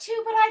meant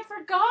to, but I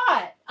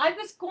forgot. I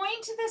was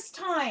going to this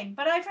time,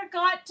 but I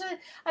forgot to.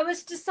 I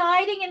was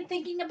deciding and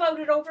thinking about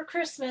it over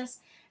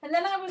Christmas, and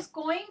then I was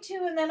going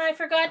to, and then I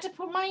forgot to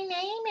put my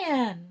name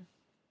in.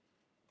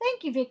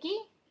 Thank you, Vicky.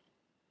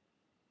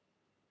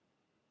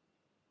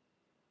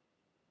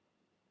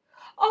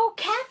 Oh,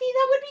 Kathy,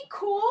 that would be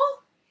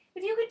cool.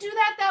 If you could do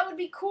that, that would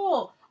be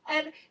cool.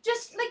 And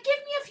just like give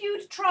me a few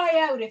to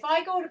try out. If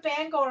I go to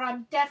Bangor,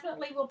 I'm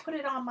definitely will put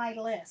it on my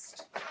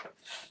list.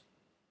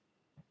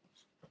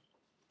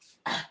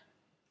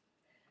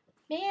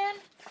 Man,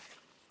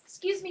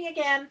 excuse me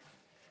again.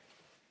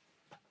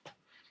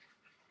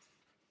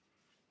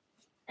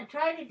 I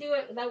tried to do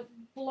it without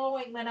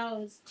blowing my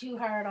nose too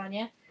hard on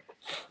you.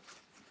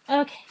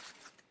 Okay.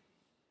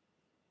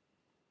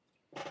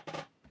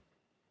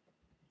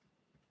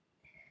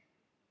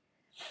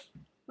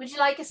 Would you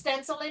like a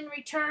stencil in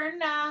return,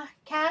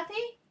 Kathy?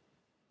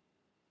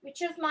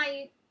 Which of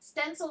my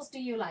stencils do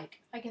you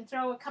like? I can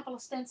throw a couple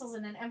of stencils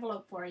in an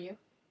envelope for you.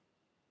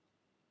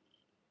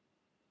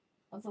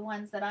 Of the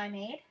ones that I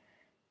made.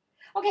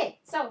 Okay,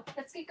 so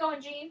let's get going,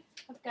 Jean.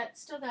 I've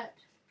still got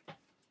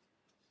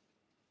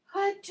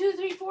 1, 2,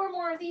 3, 4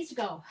 more of these to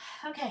go.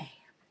 Okay.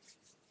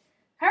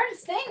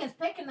 Hardest thing is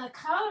picking the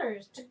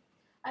colors.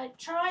 I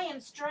try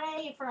and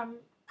stray from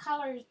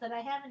colors that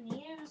I haven't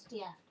used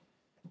yet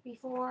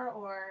before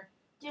or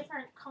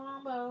different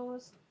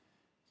combos.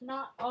 To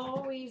not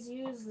always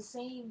use the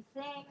same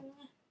thing.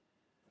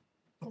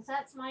 Because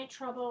that's my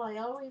trouble. I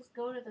always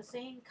go to the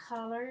same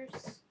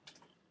colors.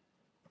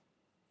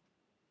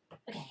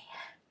 Okay.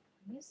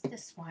 Use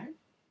this one.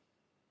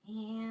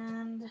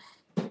 And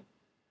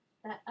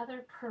that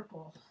other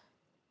purple.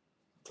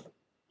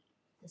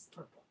 This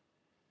purple.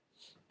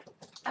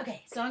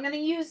 Okay, so I'm going to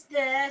use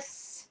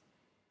this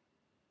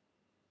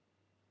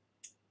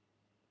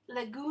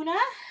Laguna,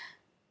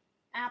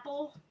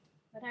 apple,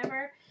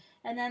 whatever.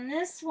 And then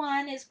this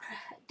one is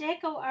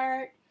Deco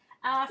Art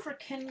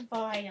African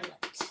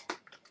Violet.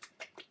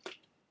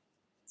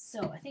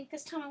 So I think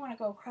this time I want to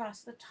go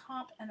across the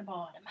top and the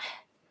bottom.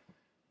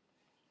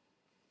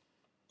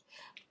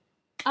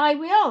 I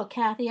will,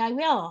 Kathy, I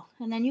will.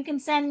 And then you can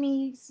send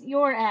me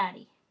your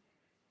Addie.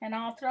 And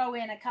I'll throw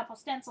in a couple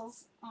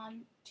stencils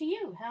on to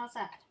you. How's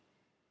that?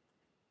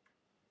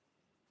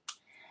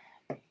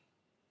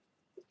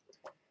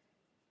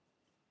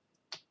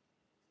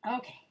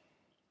 Okay.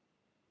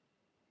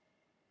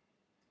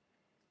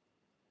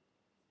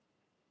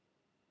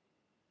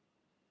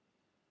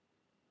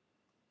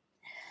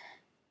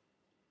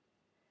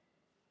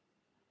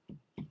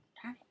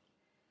 Darn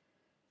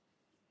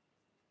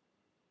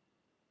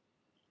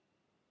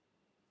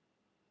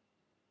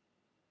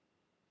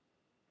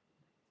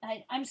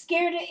it. I'm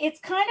scared. It's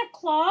kind of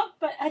clogged,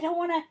 but I don't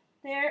want to.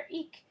 There,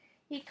 eek.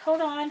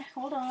 Hold on.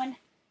 I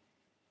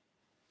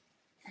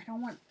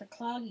don't want the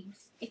cloggy,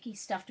 icky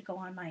stuff to go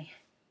on my.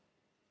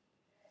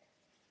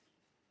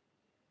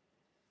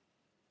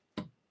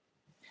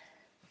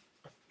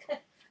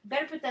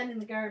 Better put that in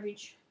the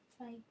garbage.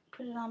 If I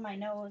put it on my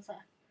nose,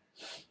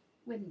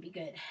 wouldn't be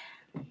good.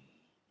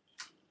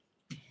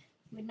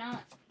 Would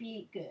not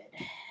be good.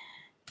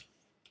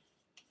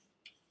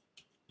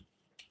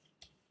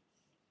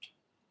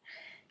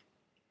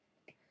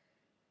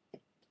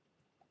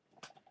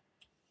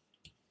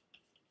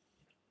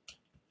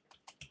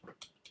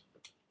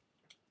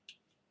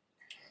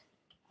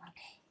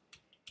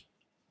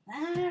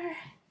 there.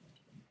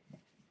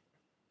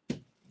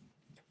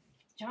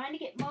 Trying to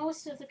get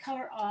most of the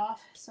color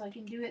off so I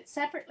can do it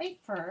separately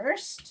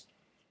first.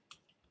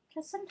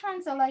 Because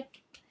sometimes I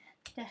like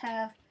to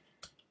have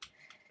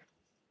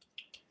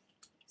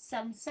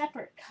some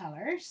separate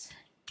colors.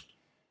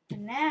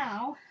 And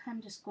now I'm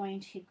just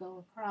going to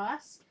go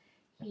across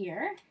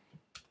here.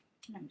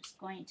 And I'm just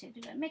going to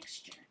do a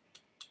mixture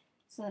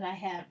so that I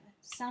have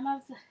some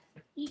of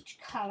each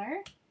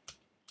color.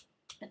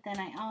 But then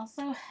I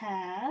also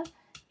have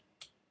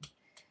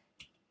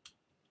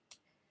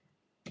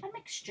a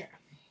mixture.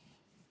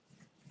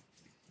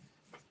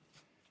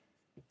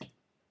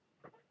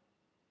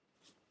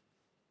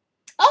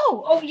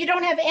 Oh, you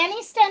don't have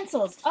any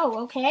stencils.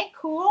 Oh, okay,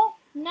 cool.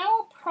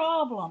 No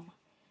problem.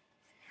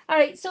 All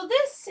right, so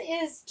this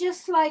is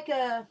just like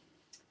a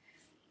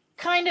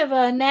kind of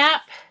a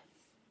nap,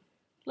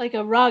 like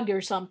a rug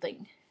or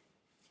something.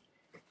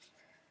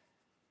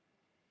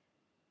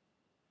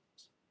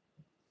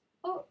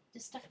 Oh,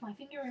 just stuck my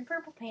finger in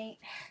purple paint.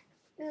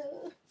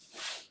 Ugh.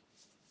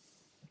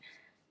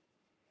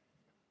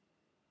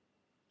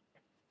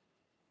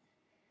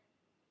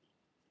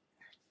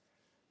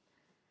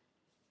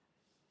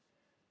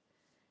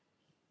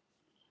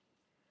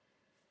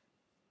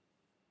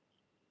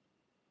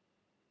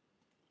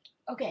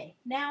 Okay,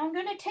 now I'm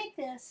going to take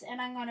this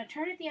and I'm going to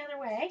turn it the other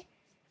way,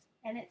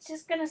 and it's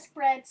just going to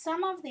spread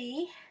some of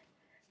the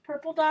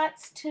purple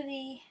dots to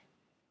the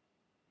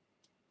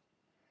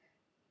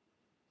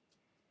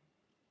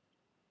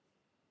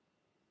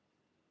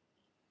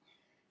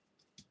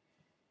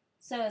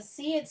So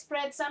see, it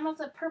spread some of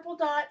the purple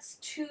dots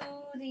to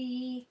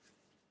the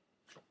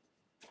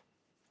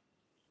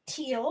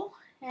teal,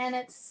 and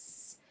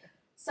it's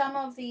some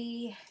of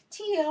the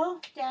teal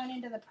down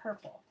into the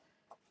purple.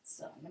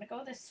 So I'm going to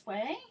go this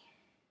way.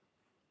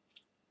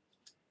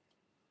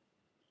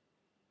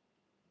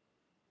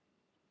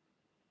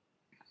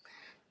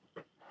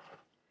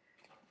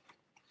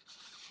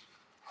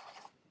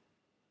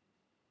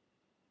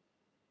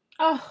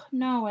 Oh,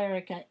 no,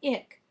 Erica,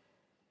 ick.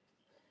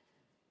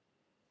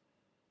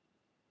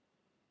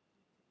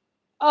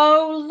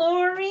 Oh,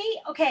 Lori.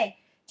 Okay,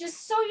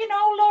 just so you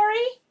know, Lori,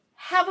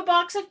 have a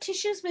box of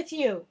tissues with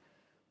you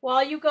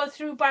while you go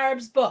through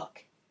Barb's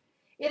book.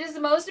 It is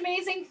the most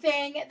amazing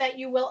thing that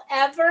you will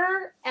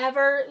ever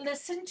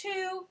listen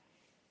to.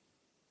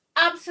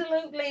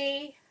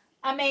 Absolutely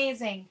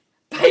amazing.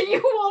 But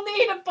you will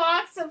need a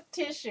box of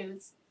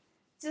tissues.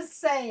 Just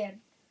saying.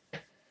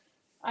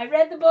 I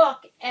read the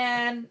book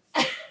and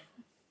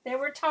there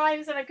were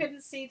times that I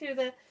couldn't see through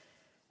the...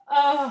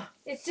 Oh,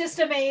 it's just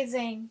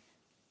amazing.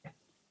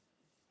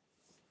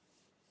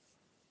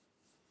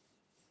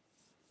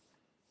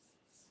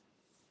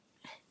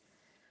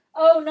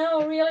 Oh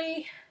no,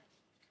 really?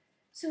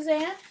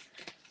 Suzanne?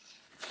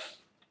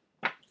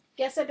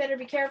 Guess I better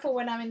be careful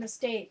when I'm in the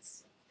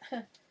States.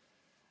 Look,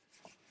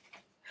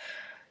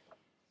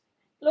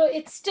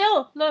 it's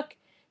still, look,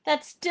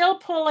 that's still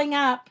pulling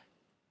up.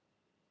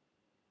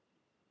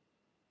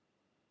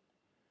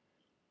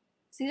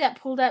 See, that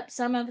pulled up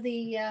some of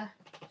the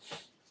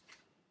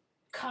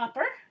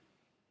copper.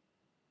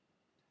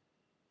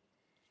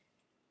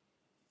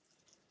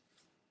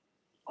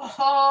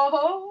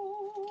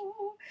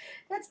 Oh,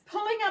 that's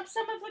pulling up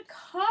some of the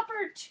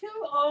copper too.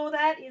 Oh,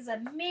 that is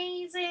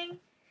amazing.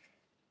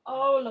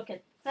 Oh, look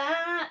at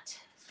that.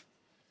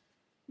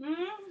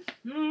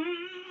 Mm-hmm.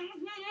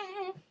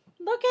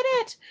 Look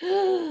at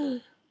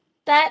it.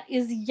 That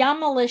is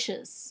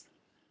yummalicious.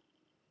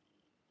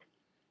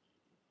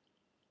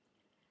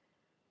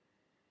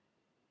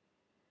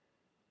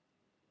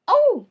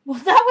 Oh, well,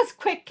 that was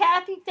quick,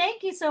 Kathy.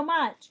 Thank you so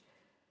much.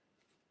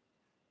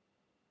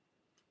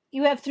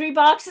 You have 3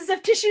 boxes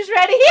of tissues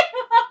ready?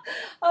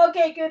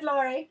 Okay, good,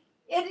 Lori.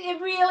 It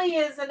really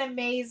is an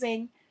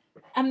amazing,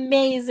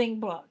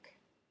 amazing book.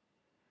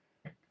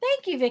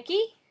 Thank you,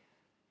 Vicki.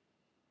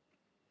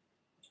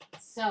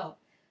 So,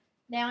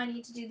 now I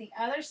need to do the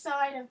other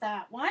side of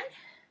that one.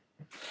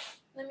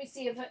 Let me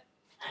see if I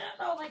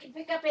don't know if I can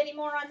pick up any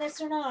more on this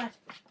or not.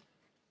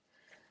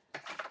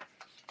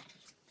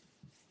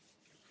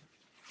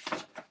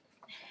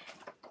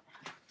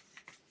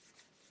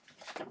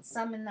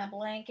 Some in the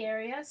blank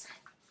areas.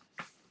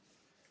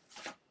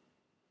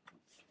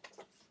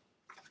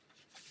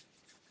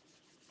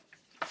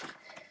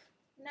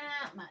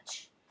 Not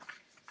much.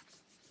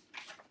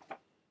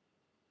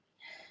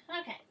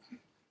 Okay.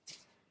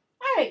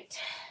 All right.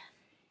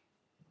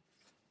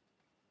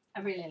 I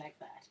really like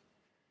that.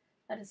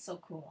 That is so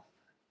cool.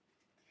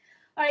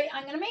 All right,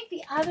 I'm going to make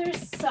the other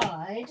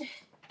side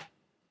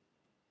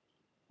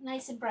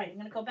nice and bright. I'm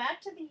going to go back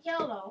to the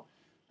yellow,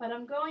 but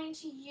I'm going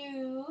to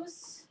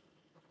use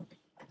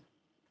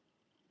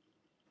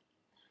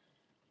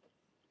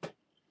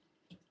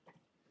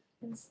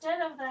instead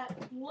of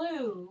that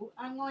blue,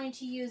 I'm going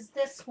to use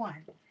this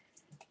one.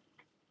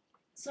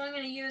 So I'm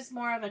going to use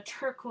more of a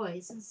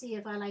turquoise and see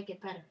if I like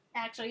it better.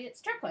 Actually, it's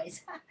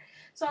turquoise.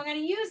 So I'm going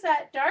to use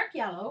that dark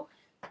yellow.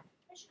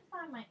 I should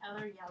find my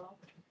other yellow.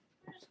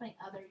 Where's my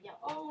other yellow?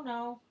 Oh,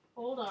 no.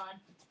 Hold on.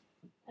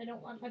 I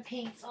don't want my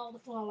paints all to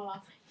fall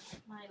off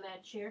my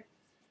ledge here.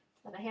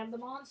 But I have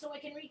them on so I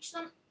can reach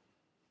them.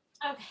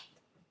 Okay.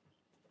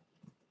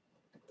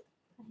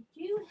 I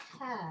do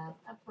have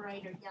a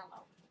brighter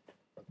yellow.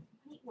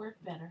 Might work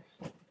better.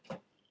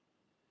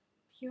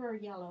 Pure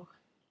yellow.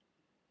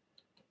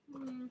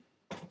 I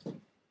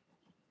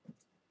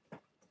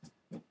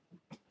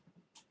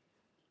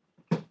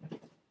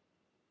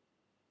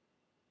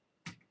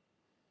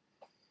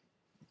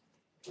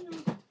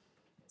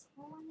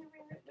wonder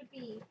where it would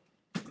be.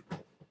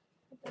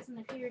 It doesn't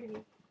appear to be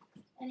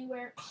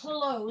anywhere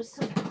close,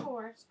 of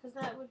course, because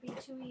that would be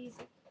too easy.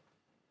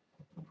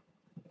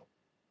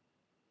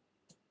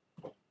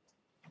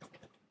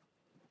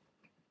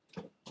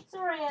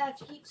 Sorry I have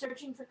to keep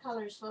searching for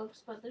colors,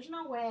 folks, but there's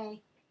no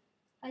way.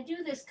 I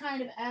do this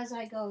kind of as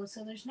I go,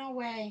 so there's no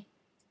way.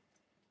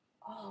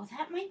 Oh,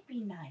 that might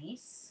be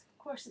nice. Of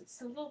course,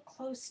 it's a little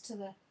close to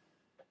the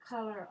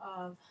color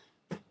of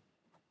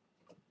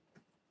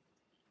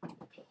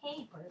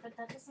paper, but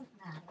that doesn't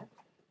matter.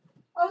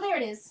 Oh, there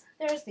it is.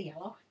 There's the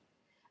yellow.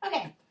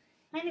 Okay,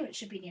 I knew it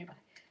should be nearby.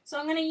 So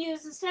I'm going to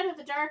use, instead of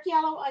the dark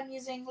yellow, I'm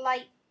using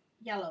light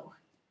yellow,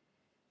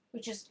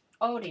 which is,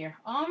 oh dear,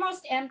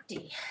 almost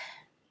empty.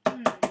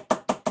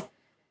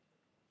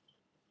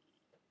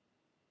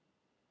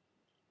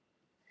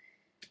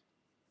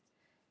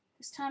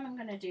 This time I'm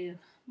going to do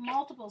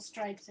multiple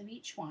stripes of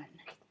each one.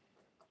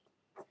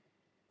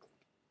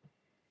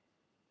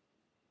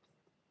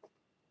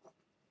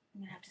 I'm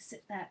going to have to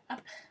sit that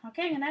up.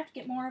 Okay, I'm going to have to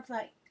get more of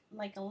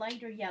like a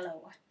lighter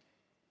yellow.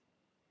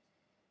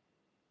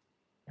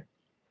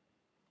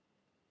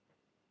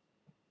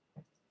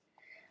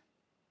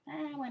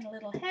 I went a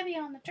little heavy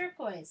on the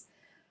turquoise,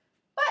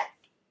 but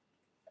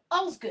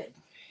all's good.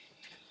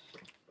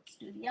 Let's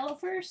do the yellow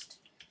first.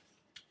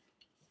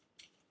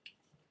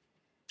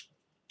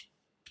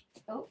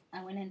 Oh,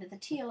 I went into the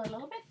teal a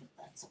little bit, but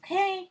that's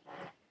okay.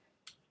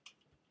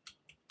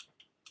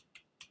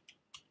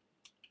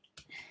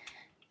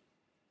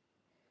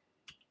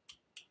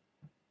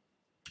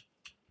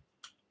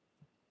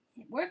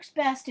 It works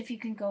best if you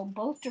can go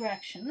both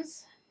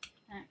directions,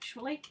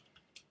 actually.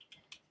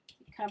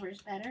 It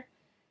covers better.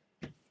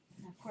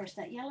 And of course,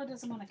 that yellow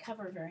doesn't want to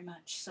cover very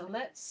much, so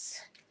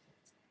let's...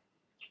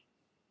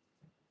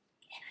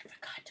 And I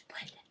forgot to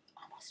put it.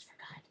 Almost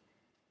forgot.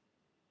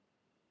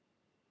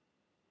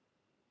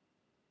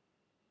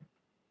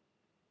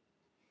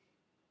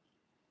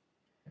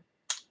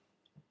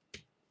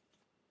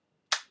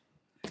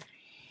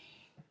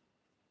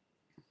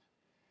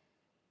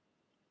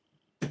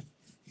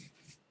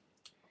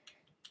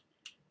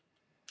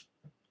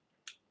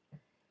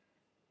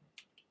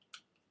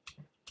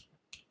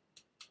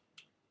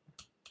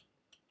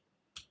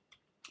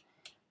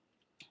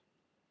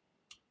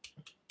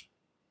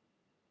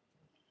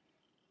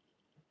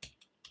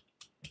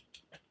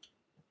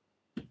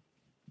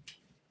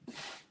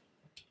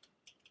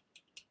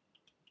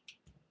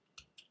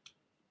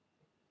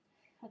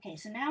 Okay,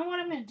 so now what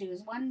I'm going to do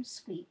is one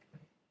sweep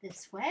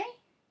this way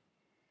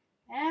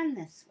and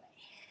this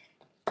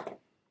way.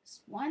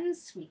 Just one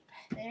sweep.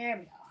 There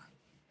we go.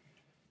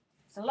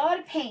 It's a lot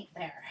of paint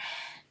there.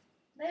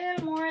 A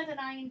little more than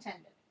I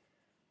intended.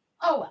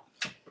 Oh well.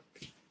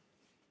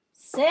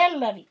 C'est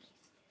la vie.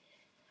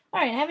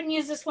 Alright, I haven't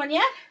used this one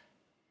yet.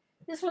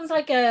 This one's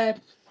like a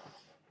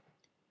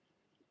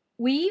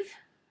weave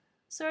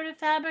sort of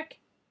fabric.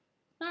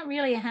 Not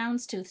really a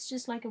houndstooth, it's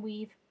just like a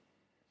weave.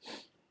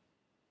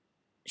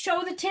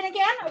 Show the tin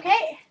again,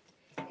 okay?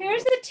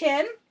 Here's the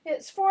tin.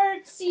 It's for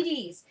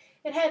CDs.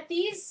 It had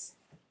these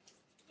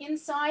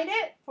inside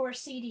it for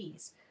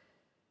CDs.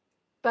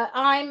 But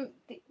I'm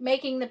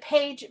making the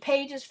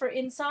pages for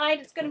inside.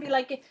 It's going to be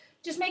like,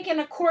 just make an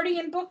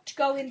accordion book to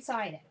go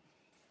inside it.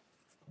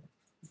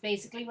 It's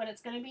basically what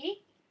it's going to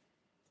be.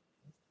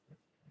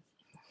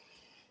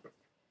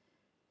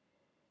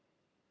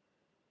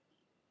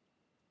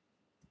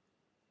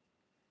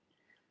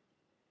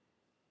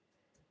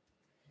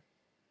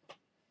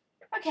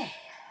 Okay.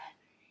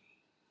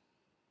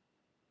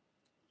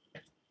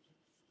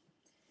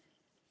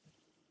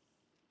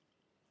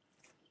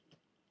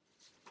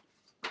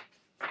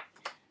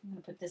 I'm going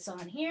to put this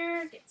on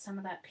here, get some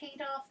of that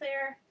paint off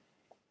there,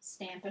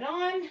 stamp it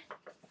on.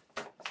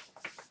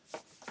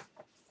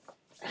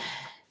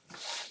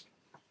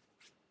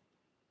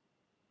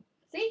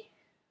 See?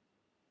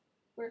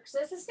 Works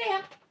as a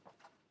stamp.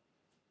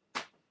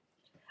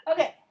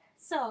 Okay,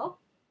 so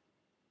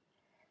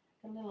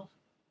a little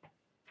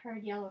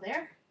hard yellow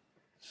there.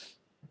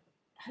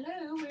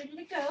 Hello, where did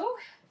it go?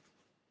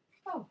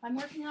 Oh, I'm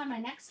working on my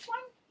next one?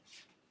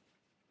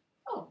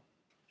 Oh,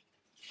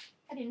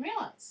 I didn't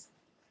realize.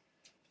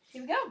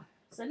 Here we go.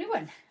 It's a new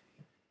one.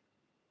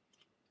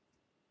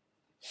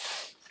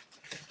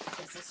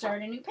 Guess I'll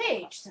start a new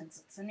page since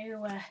it's a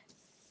new...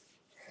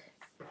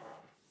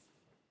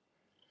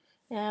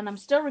 And I'm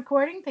still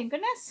recording, thank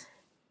goodness.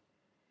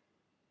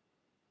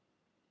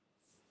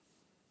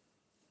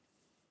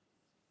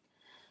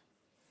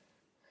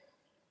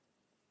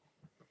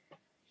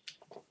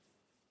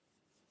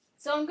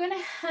 So So I'm going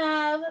to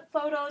have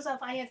photos of,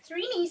 I have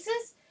 3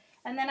 nieces,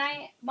 and then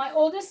my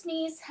oldest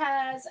niece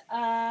has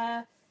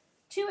a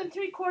 2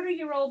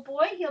 3/4-year-old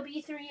boy. He'll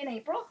be 3 in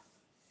April.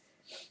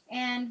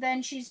 And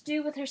then she's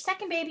due with her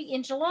second baby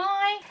in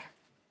July.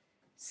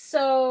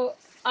 So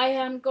I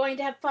am going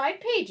to have 5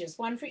 pages,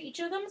 one for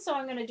each of them. So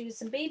I'm going to do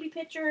some baby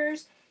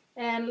pictures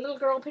and little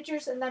girl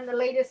pictures, and then the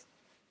latest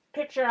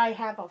picture I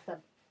have of them.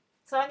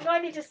 So I'm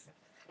going to just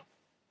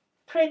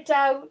print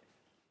out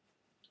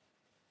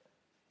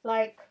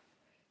like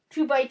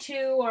 2 by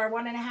 2 or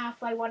 1.5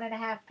 by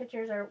 1.5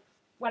 pictures or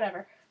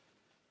whatever.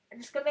 I'm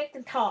just going to make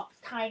them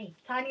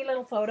tiny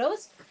little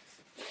photos.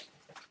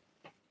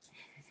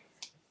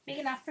 Big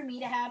enough for me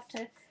to have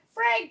to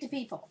brag to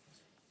people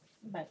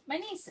about my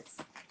nieces.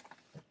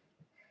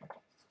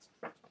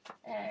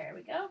 There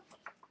we go.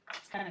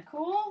 It's kind of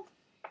cool.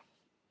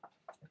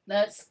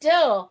 That's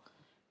still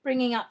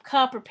bringing up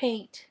copper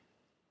paint.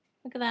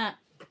 Look at that.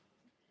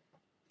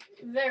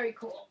 Very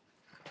cool.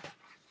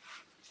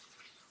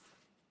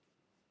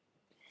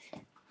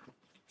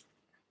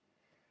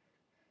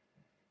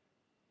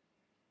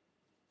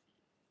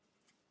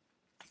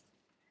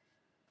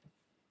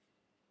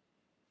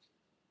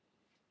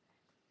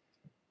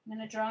 I'm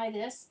going to dry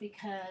this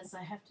because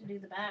I have to do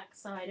the back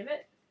side of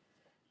it.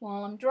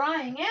 While I'm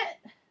drying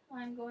it,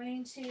 I'm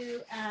going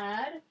to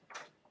add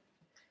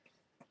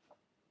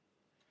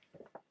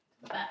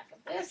the back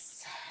of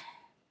this.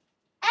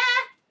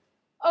 Ah!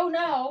 Oh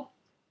no!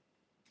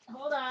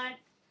 Hold on.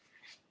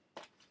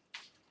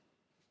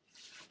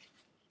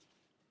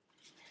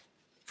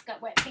 It's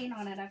got wet paint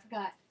on it, I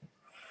forgot.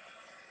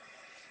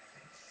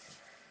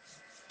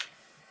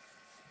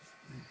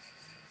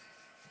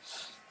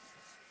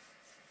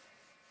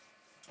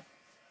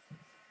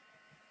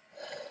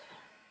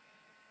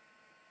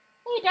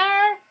 Hey,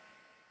 Dar!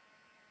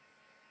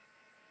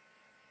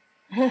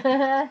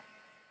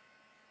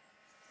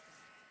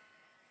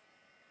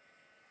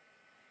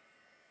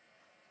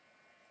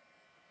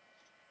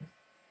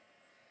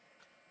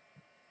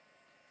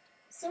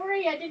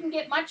 Sorry I didn't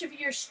get much of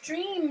your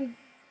stream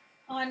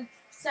on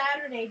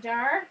Saturday,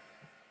 Dar.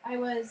 I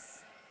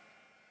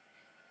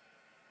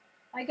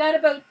got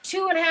about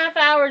 2.5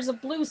 hours of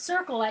blue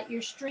circle at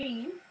your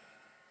stream.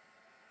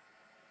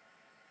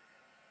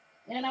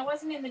 And I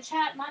wasn't in the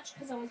chat much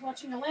because I was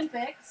watching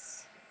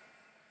Olympics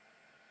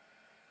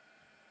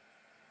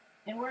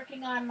and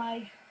working on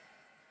my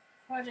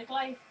Project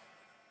Life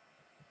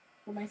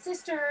for my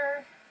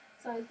sister.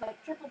 So I was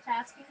like triple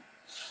tasking.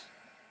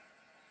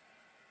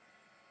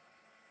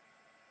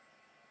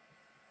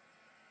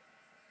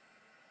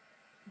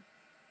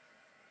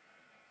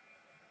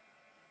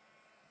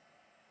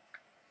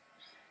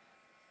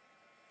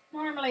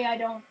 Normally I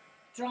don't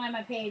dry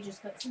my pages,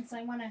 but since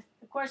I want to,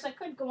 of course I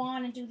could go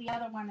on and do the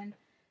other one and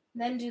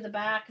then do the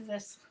back of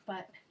this,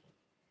 but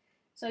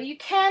so you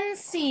can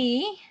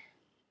see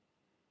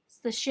it's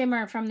the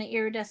shimmer from the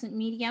iridescent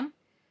medium,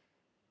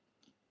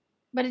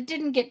 but it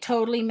didn't get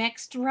totally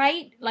mixed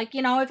right. Like,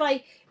 you know, if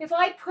I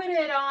put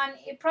it on,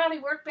 it probably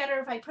worked better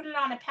if I put it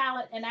on a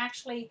palette and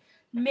actually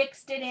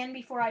mixed it in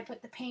before I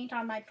put the paint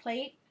on my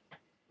plate.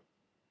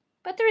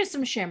 But there is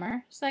some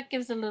shimmer, so that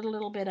gives a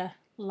little bit of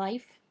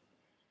life.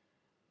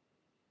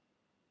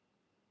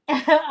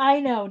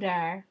 I know,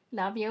 Dar.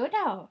 Love you,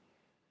 no.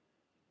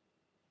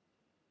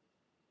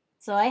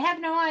 So I have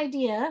no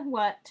idea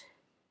what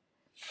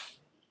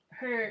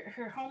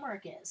her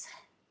homework is.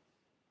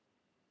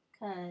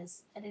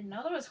 Because I didn't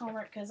know there was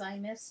homework because I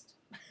missed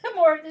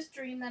more of the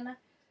stream than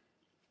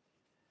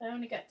I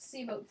only got to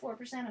see about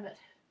 4% of it,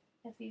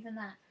 if even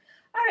that.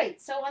 All right,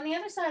 so on the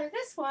other side of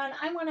this one,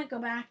 I want to go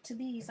back to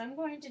these. I'm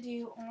going to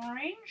do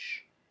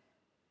orange.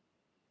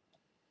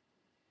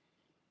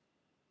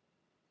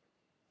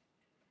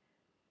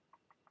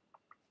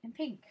 And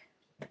pink.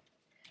 I'm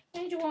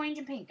going to do orange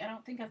and pink. I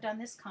don't think I've done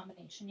this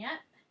combination yet.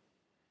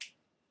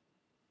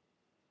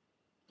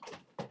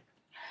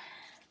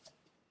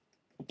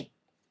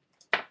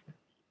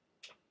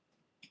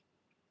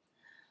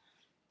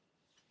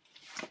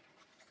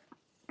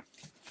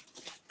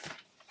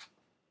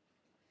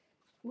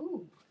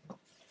 Ooh.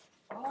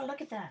 Oh, look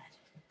at that.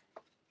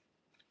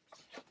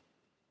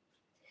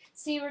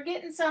 See, we're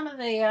getting some of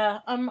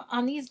the,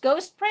 on these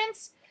ghost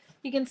prints,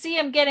 you can see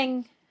I'm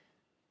getting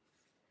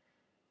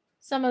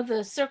some of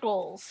the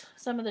circles,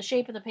 some of the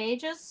shape of the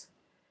pages.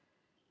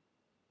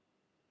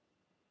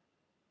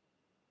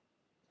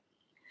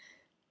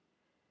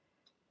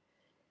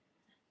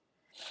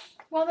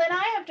 Well, then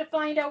I have to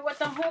find out what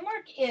the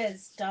homework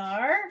is,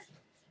 Dar.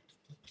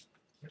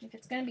 If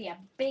it's going to be a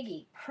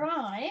biggie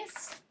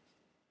prize,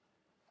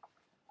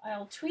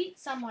 I'll tweet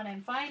someone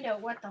and find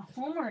out what the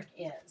homework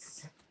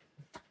is.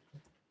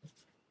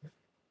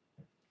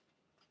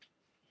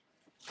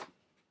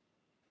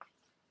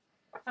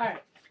 All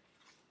right.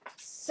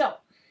 So,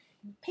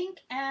 pink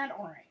and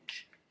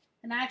orange.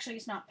 And actually,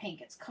 it's not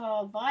pink. It's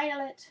called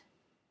violet,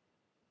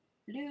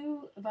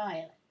 blue,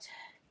 violet.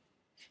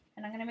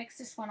 And I'm going to mix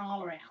this one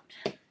all around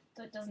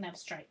so it doesn't have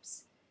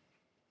stripes.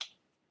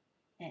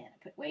 And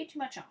I put way too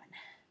much on.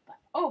 But,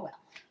 oh well.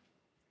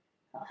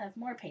 I'll have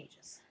more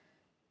pages.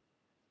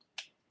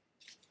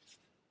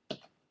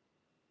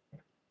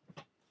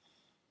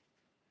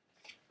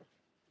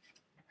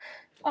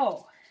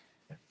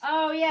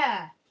 Oh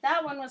yeah,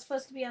 that one was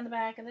supposed to be on the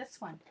back of this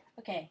one.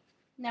 Okay,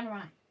 never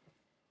mind.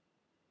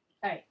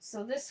 Alright,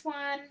 so this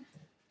one,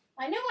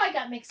 I knew I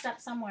got mixed up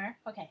somewhere.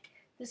 Okay,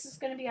 this is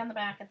going to be on the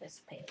back of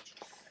this page.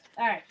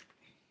 Alright.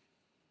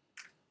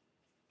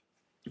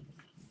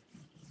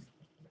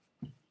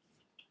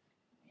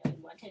 Really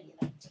want any of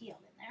that teal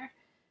in there.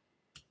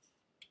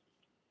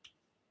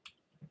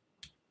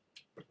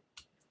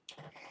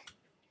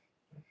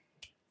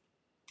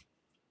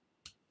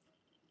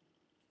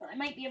 Well, I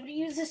might be able to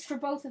use this for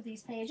both of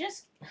these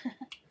pages.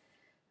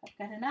 I've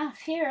got enough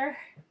here,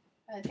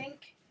 I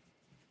think.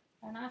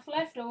 Enough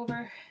left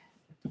over.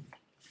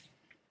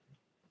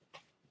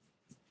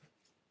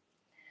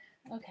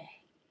 Okay.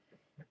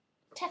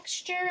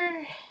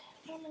 Texture.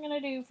 What am I going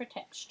to do for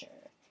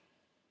texture?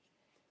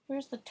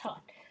 Where's the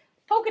top?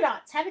 Polka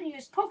dots. Haven't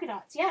used polka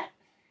dots yet.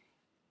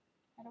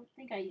 I don't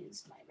think I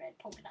used my red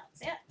polka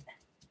dots yet.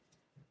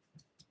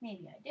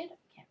 Maybe I did.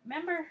 I can't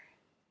remember.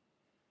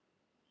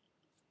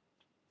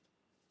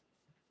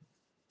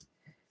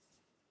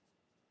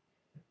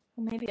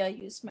 Well, maybe I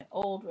used my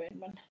old red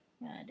one.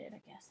 Yeah, I did,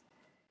 I guess.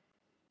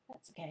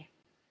 That's okay.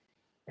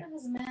 That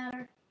doesn't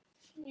matter.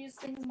 You can use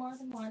things more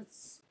than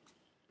once.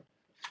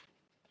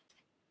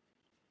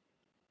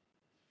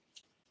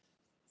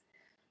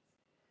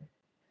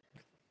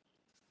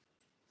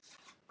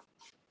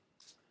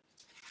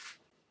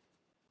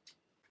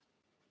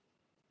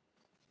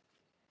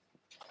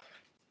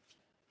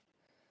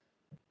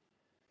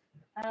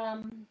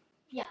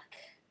 Yuck.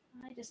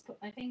 I just put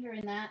my finger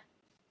in that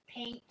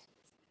paint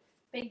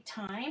big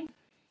time.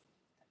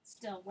 It's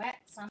still wet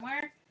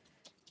somewhere.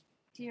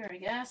 Here, I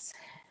guess.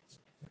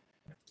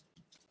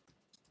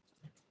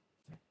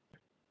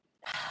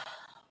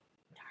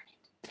 Darn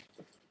it.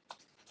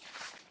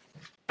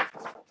 I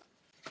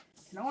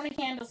can only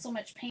handle so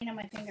much paint on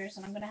my fingers,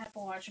 and I'm going to have to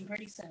wash them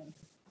pretty soon.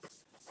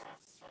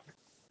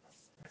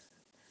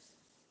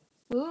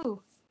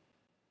 Ooh.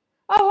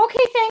 Oh,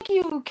 okay, thank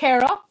you,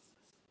 Carol.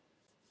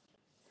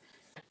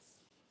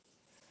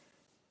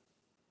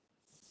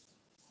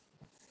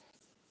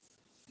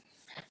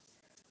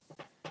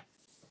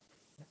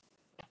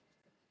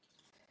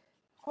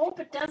 Hope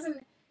it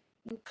doesn't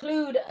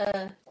include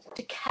a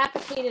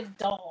decapitated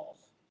doll.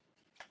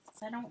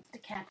 I don't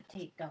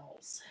decapitate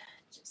dolls.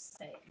 Just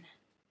saying.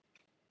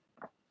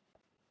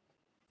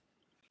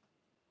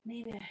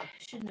 Maybe I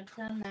shouldn't have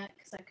done that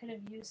because I could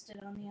have used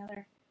it on the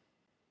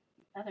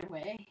other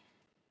way.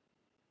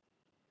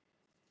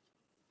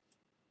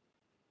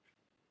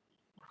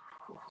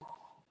 Ooh,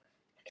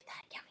 look at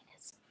that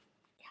yumminess.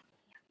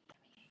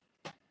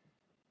 Yummy.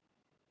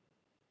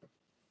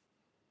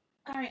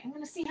 All right, I'm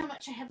going to see how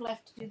much I have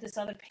left to do this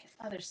other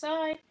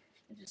side.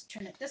 I'll just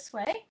turn it this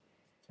way.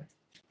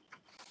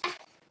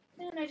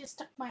 And I just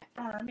stuck my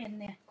arm in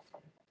there.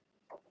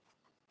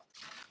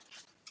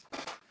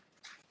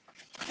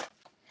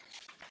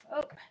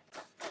 Oh,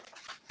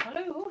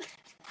 hello.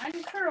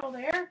 Uncurl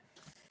there.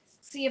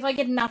 See if I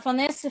get enough on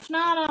this. If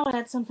not, I'll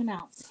add something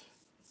else.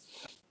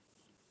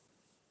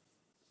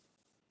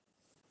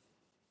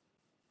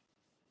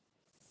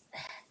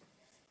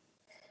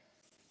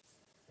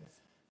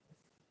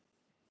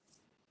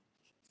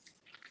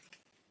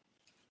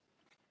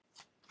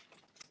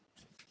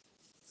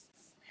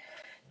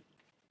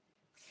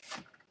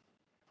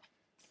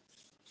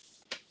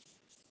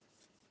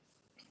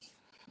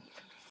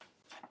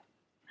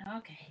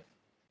 Okay.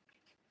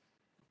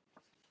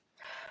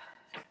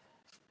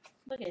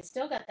 Look, I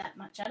still got that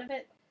much out of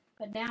it,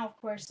 but now, of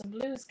course, some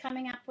blue's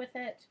coming up with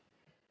it.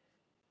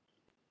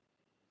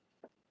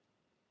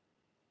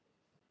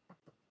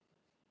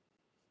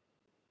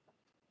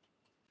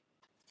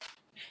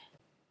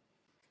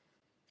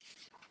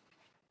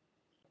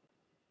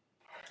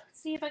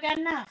 Let's see if I got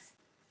enough.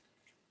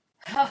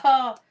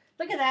 Oh,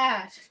 look at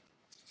that.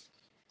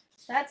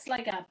 That's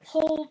like a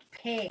pulled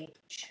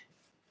page.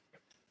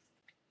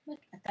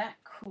 Look at that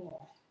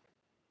cool.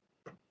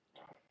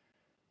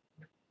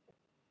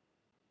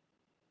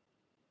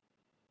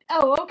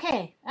 Oh,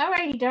 okay.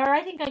 Alrighty, Dar.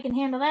 I think I can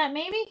handle that,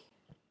 maybe.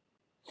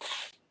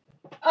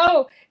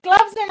 Oh,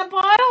 gloves in a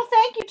bottle.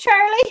 Thank you,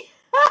 Charlie.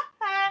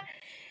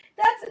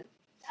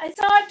 I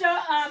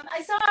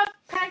saw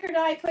Packard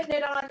Eye putting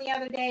it on the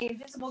other day,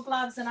 invisible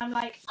gloves, and I'm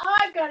like, oh,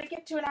 I've got to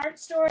get to an art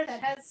store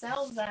that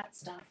sells that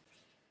stuff.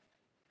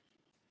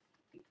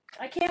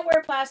 I can't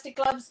wear plastic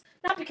gloves,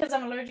 not because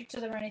I'm allergic to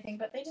them or anything,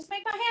 but they just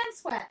make my hands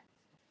sweat.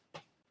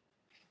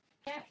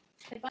 Yeah,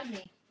 they bug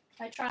me.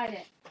 I tried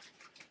it.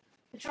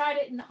 I tried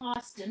it in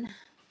Austin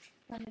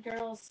when the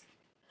girls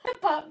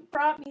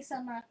brought me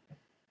some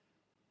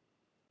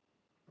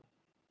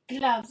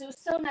gloves. It was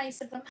so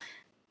nice of them.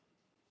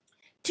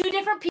 2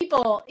 different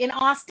people in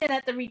Austin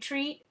at the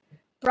retreat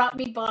brought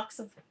me a box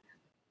of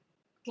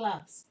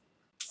gloves.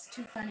 It's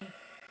too funny.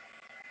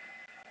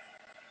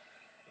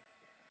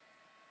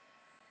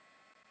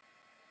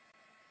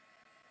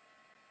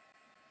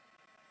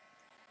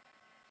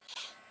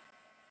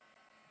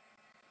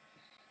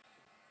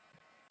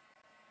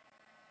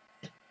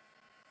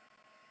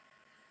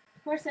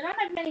 course, I don't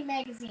have many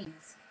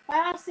magazines, but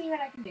I'll see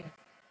what I can do.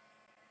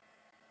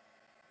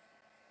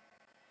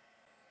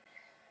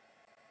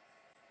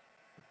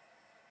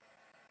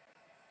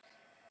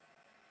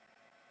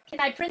 Can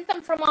I print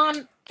them from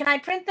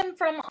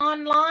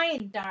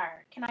online,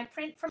 Dar? Can I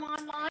print from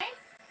online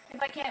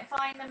if I can't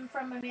find them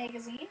from a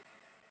magazine?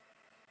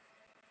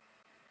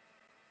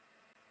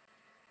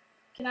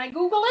 Can I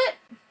Google it?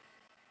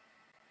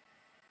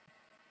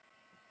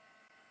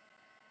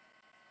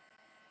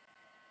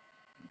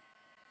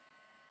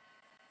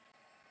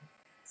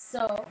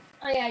 So,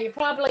 oh yeah, you're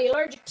probably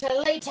allergic to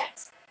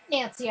latex,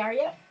 Nancy, are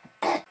you?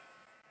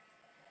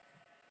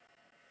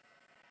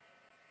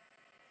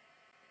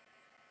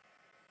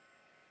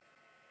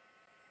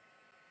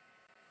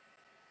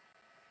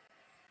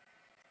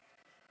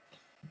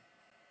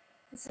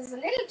 This is a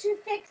little too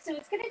thick, so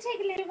it's going to take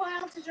a little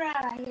while to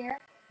dry here.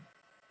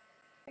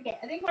 Okay,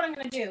 I think what I'm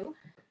going to do,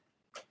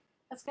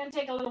 that's going to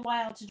take a little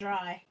while to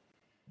dry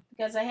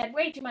because I had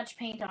way too much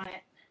paint on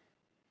it.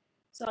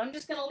 So I'm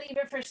just going to leave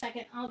it for a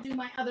second. I'll do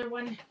my other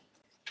one,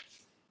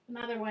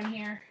 another one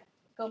here.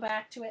 Go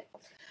back to it.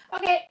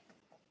 Okay,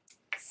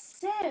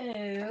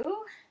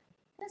 so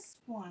this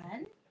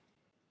one,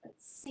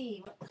 let's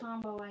see what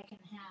combo I can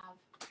have.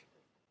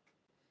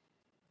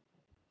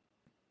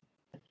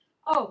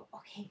 Oh,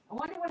 okay. I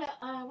wonder what,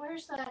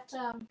 where's that,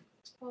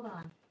 hold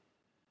on.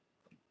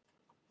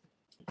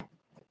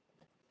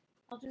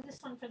 I'll do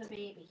this one for the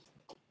baby.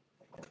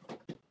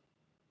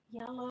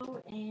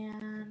 Yellow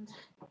and,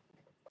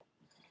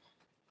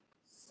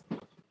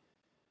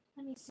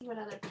 let me see what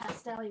other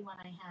pastel-y one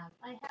I have.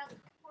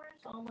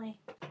 Where's all my,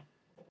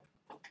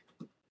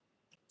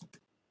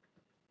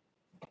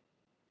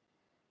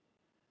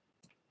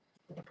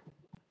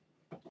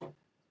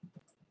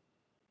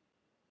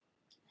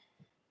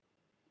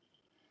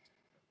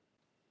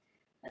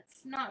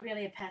 that's not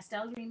really a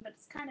pastel green, but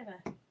it's kind of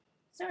a,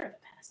 sort of a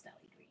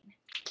pastel-y green.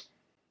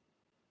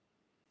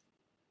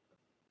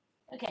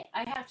 Okay,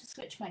 I have to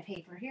switch my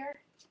paper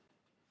here.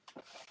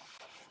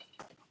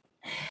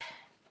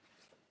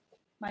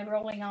 My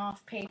rolling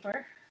off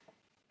paper,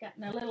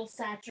 gotten a little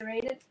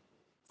saturated.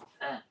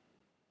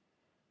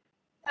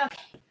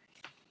 Okay.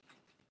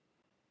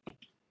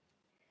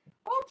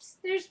 Oops,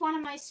 there's one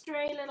of my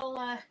stray little,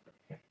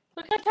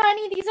 look how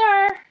tiny these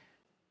are.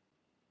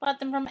 Bought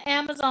them from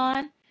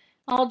Amazon.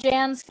 All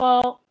Jan's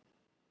fault.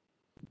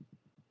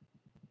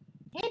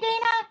 Hey,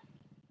 Dana.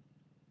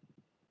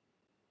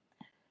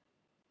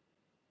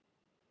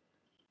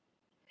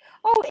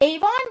 Oh,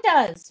 Avon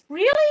does.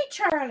 Really,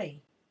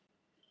 Charlie?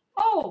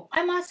 Oh,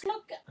 I must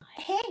look.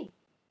 Hey,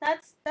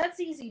 that's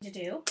easy to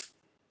do.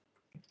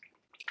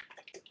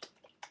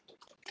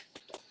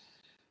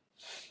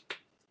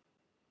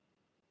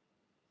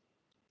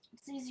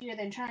 It's easier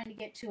than trying to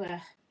get to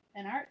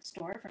an art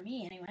store, for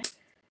me anyway.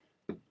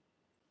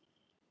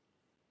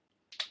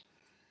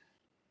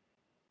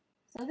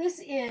 So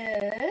this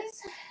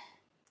is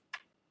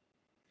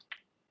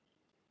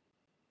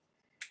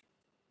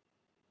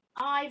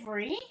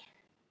ivory,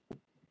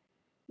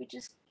 which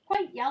is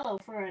quite yellow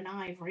for an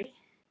ivory.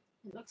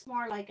 It looks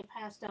more like a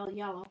pastel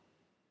yellow.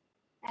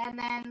 And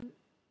then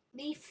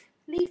leaf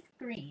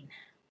green.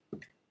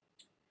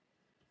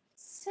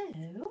 So,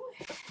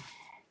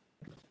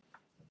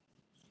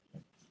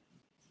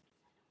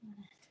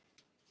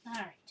 all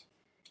right.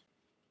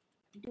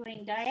 I'm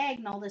doing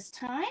diagonal this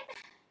time.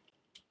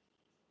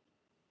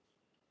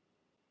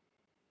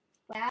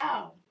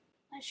 Wow,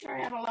 I sure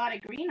have a lot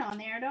of green on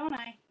there, don't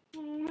I?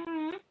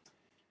 Mm-hmm.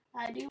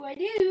 I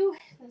do.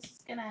 This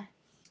is gonna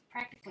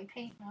practically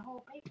paint my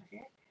whole paper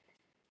here.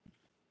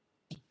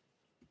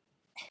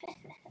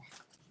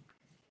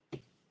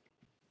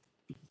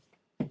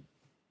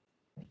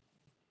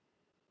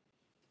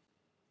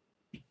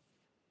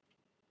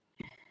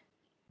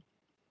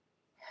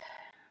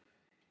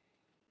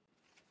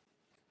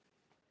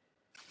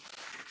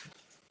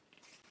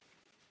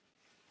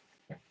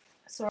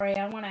 Sorry,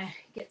 I want to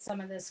get some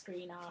of this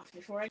green off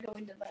before I go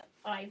into the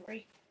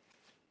ivory.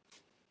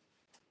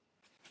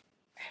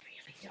 I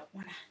really don't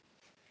want to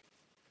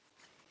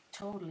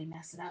totally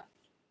mess it up.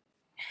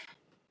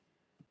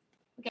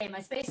 Okay, my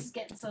space is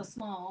getting so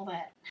small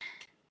that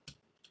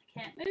I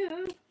can't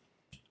move.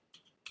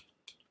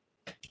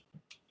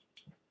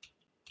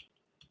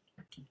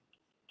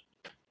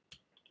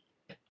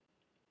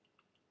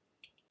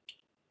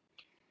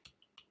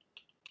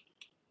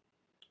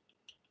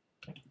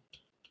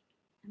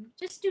 I'm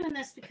just doing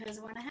this because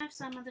I want to have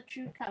some of the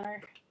true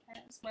color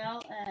as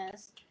well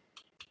as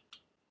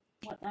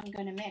what I'm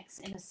going to mix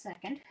in a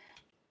second.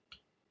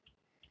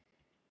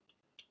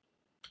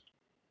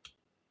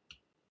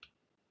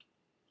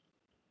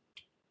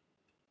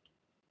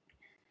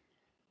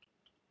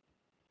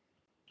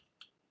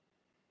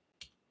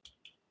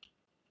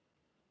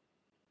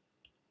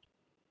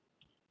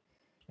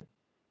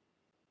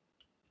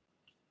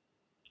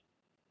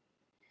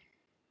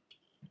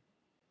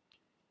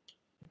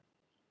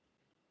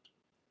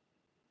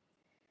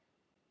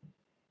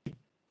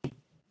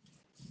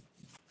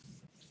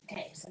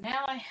 Okay, so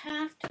now I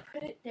have to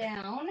put it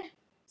down a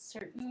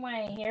certain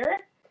way here.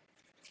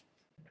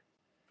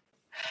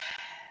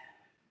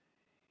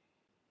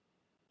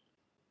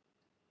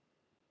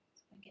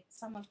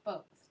 some of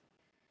both.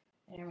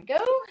 There we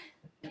go.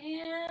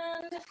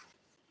 And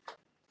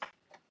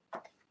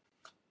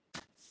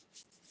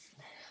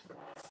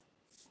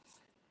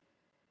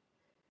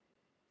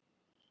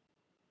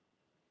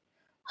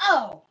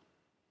oh,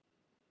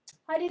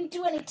 I didn't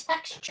do any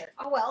texture.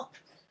 Oh well.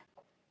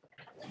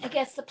 I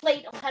guess the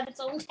plate will have its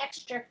own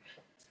texture.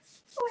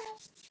 Oh well.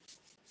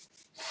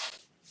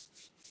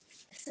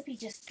 This will be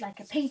just like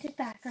a painted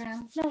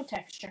background, no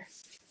texture.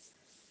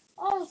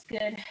 All's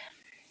good.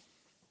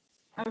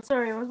 I'm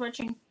sorry, I was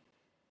watching.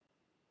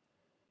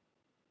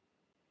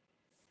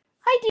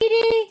 Hi, Dee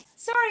Dee.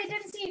 Sorry, I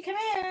didn't see you come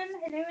in.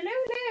 Hello, hello,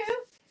 hello.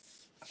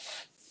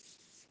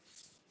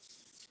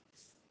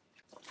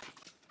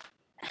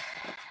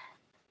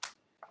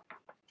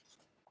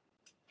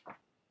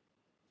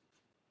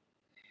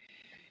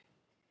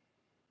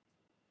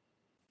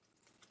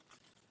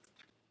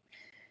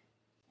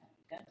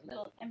 Got a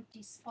little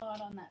empty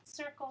spot on that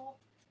circle.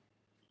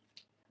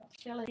 I'll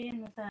fill it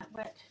in with that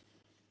wet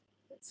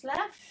that's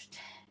left.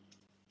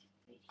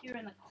 Right here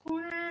in the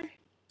corner.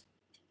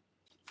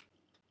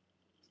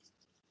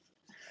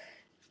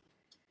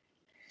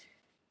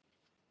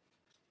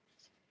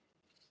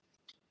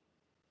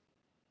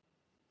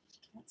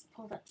 That's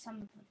pulled up some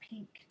of the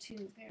pink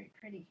too. Very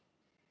pretty.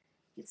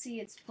 You can see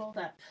it's pulled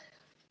up.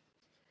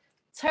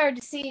 It's hard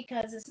to see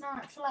because it's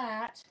not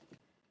flat.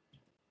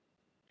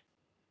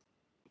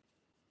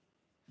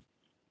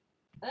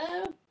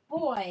 Oh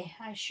boy,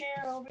 I sure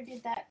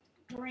overdid that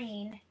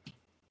green.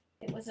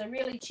 It was a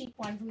really cheap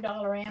one from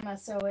Dollarama,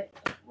 so it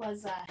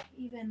was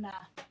even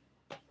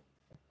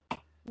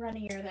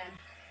runnier than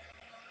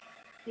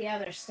the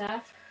other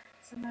stuff.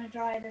 So I'm going to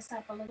dry this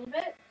up a little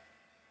bit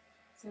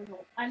so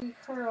it'll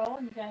uncurl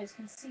and you guys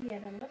can see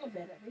it a little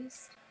bit at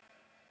least.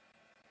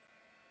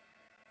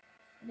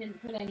 I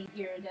didn't put any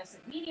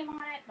iridescent medium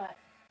on it, but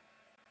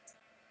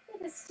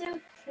it is still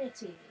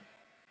pretty.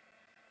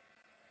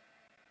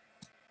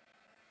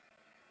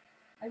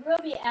 I will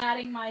be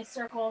adding my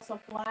circles of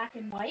black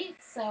and white,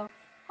 so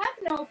have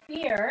no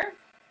fear.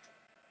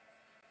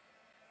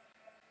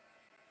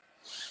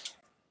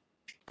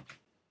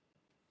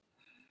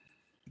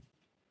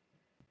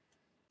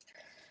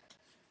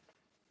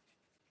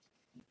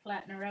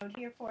 Flatten her out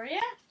here for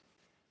you.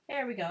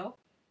 There we go.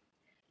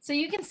 So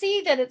you can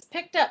see that it's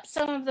picked up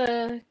some of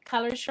the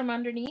colors from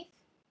underneath.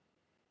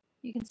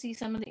 You can see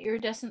some of the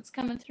iridescence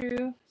coming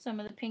through, some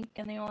of the pink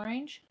and the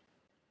orange.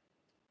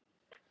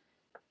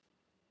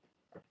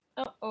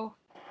 Uh-oh.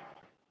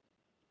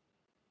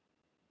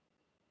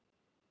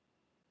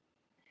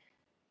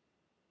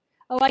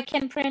 Oh, I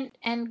can print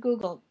and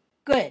Google.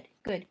 Good,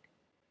 good.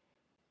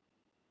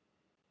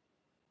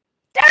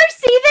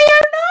 Darcy, they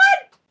are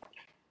not!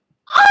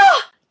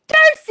 Oh,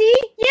 Darcy!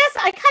 Yes,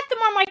 I cut them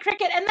on my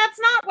Cricut, and that's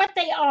not what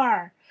they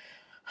are.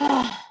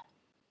 Bye.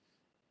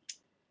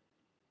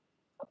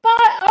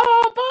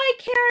 Oh, bye,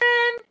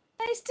 Karen.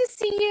 Nice to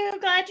see you.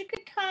 Glad you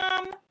could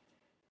come.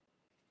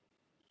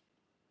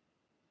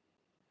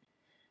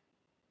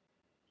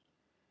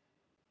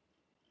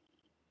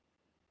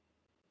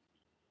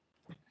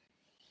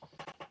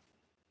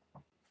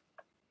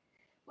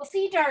 Well,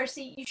 see,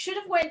 Darcy, you should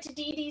have went to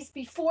Dee Dee's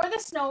before the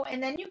snow,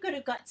 and then you could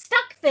have got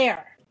stuck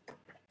there.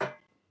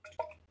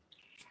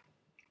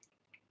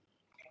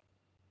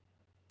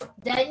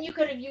 Then you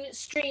could have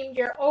streamed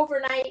your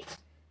overnight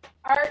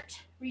art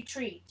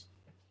retreat.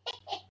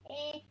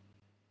 All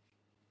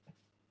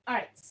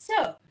right,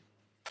 so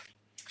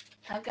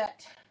I've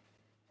got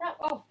that.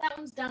 Oh, that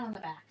one's done on the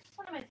back.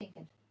 What am I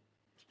thinking?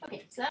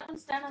 Okay, so that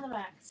one's done on the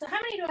back. So how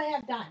many do I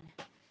have done?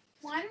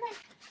 One,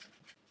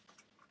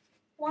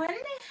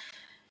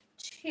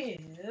 two,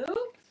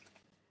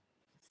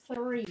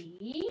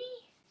 three,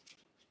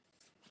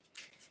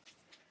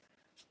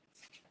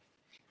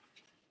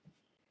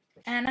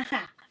 and a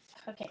half.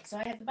 Okay, so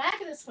I have the back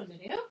of this one to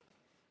do.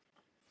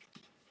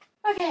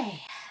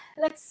 Okay,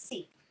 let's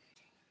see.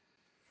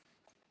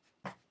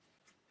 All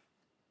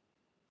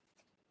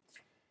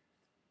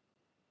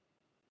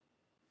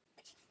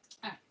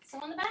right, so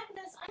on the back of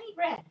this, I need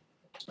red.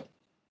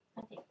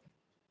 I think.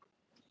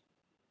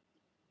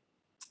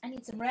 I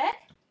need some red.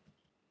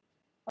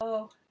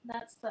 Oh,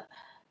 that's the...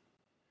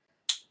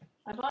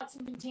 I bought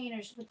some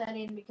containers to put that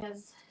in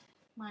because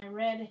my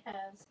red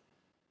has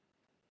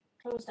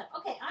closed up.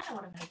 Okay, I know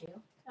what I'm going to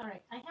do. All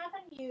right, I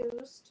haven't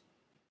used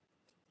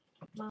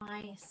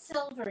my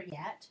silver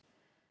yet.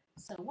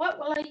 So what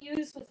will I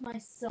use with my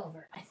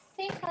silver? I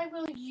think I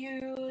will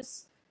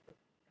use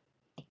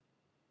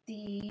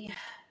the...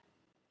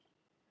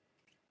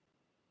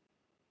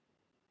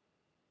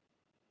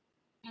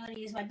 I'm going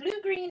to use my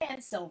blue, green,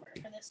 and silver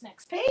for this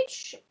next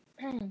page.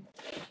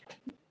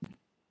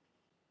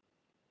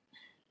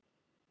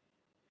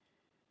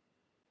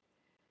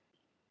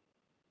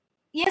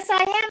 Yes,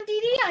 I am, Dee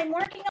Dee. I'm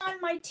working on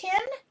my tin.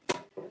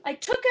 I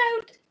took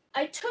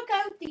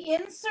out the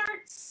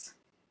inserts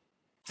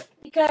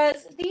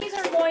because these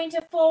are going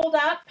to fold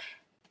up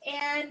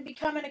and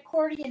become an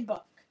accordion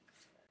book.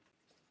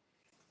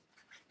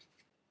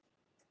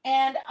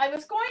 And I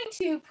was going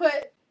to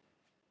put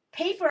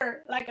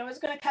paper, like I was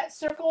going to cut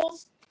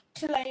circles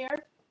to layer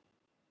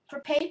for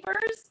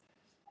papers,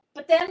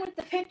 but then with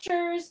the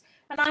pictures,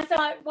 and I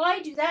thought,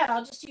 why do that?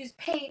 I'll just use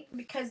paint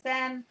because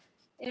then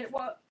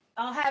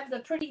I'll have the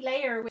pretty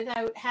layer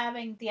without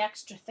having the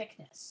extra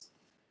thickness.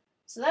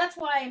 So that's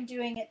why I'm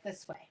doing it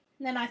this way.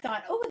 And then I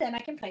thought, oh, then I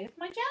can play with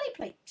my jelly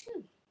plate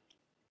too.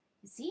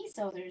 You see,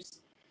 so there's,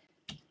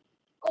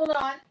 hold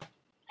on,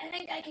 I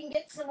think I can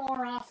get some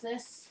more off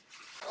this.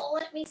 Oh,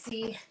 let me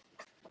see.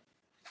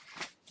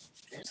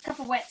 There's a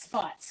couple wet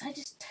spots.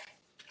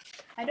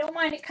 I don't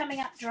mind it coming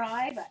up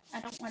dry, but I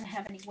don't want to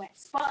have any wet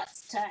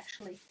spots to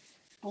actually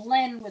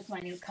blend with my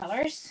new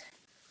colors.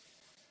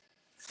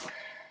 There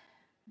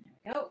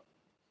we go.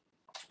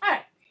 All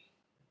right.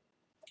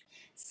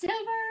 Silver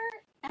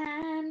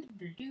and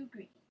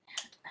blue-green.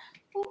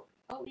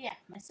 Oh yeah,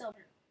 my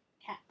silver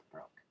cap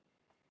broke.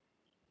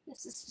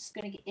 This is just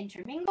going to get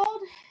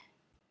intermingled.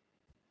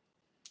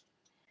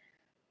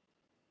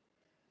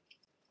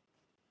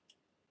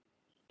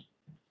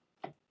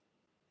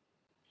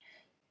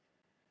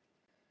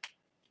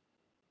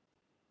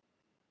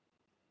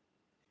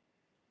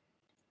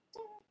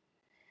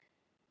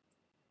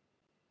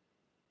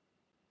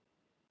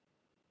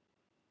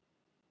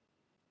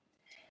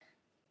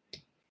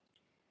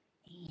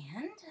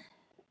 And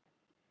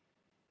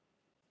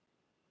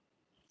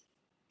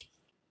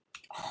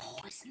oh,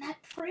 isn't that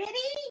pretty?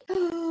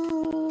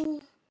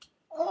 Oh,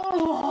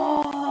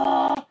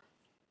 I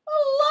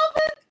love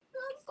it.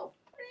 That's so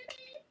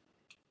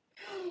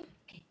pretty.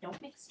 Okay,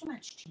 don't mix too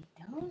much, Jean.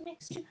 Don't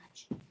mix too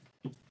much.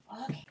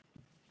 Okay.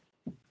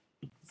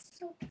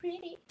 So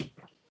pretty.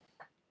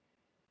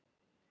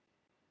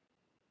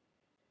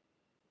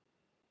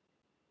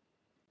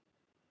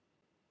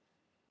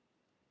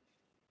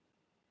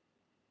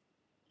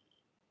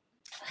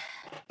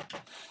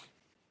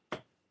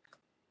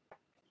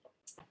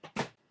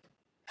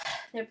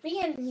 They're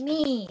being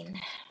mean.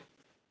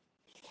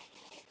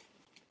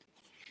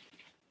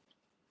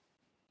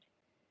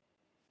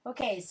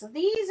 Okay, so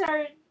these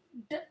are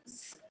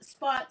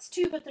spots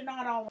too, but they're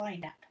not all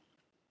lined up.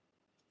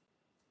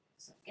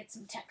 So get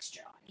some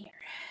texture on here.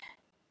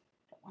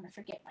 Don't want to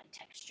forget my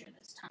texture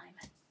this time.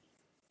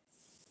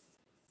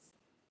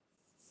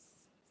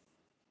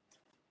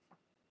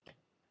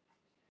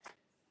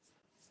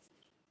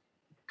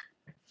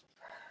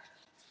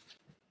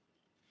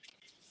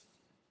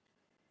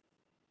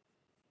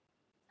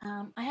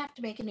 I have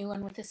to make a new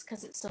one with this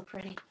because it's so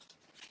pretty.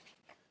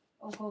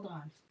 Oh, hold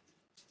on.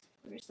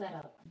 Where's that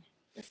other one?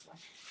 This one.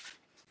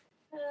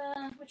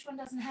 Which one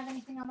doesn't have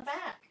anything on the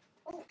back?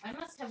 Oh, I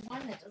must have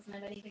one that doesn't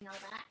have anything on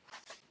the back.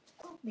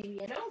 Oh,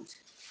 maybe I don't.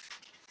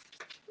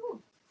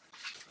 Ooh.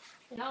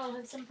 They all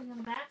have something on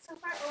the back so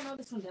far? Oh, no,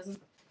 this one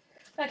doesn't.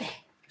 Okay.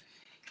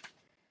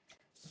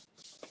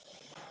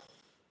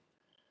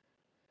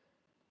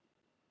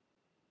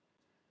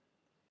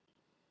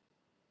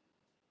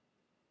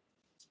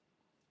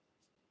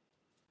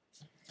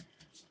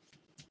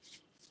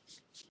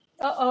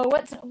 Uh-oh,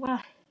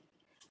 what?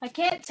 I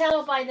can't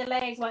tell by the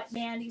leg what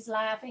Mandy's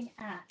laughing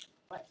at.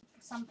 But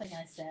something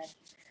I said.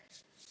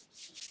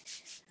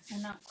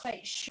 I'm not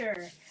quite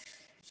sure.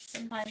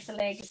 Sometimes the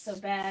leg is so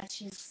bad,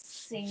 she's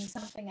seeing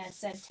something I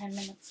said 10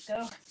 minutes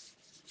ago.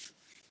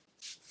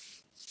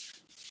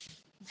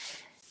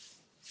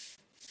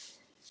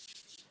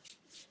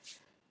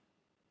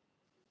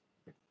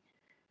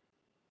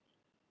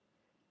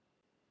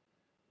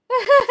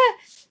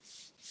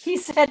 He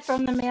said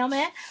from the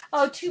mailman.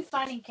 Oh, too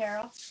funny,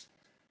 Carol.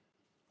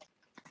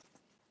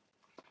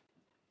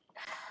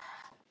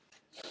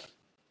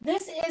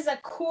 This is a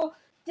cool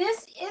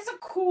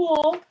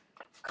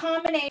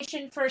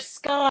combination for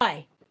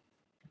sky.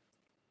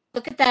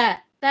 Look at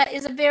that. That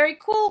is a very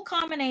cool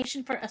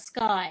combination for a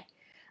sky.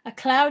 A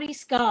cloudy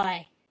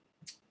sky.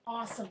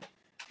 Awesome.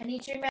 I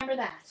need to remember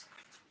that.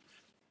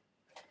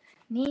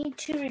 Need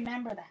to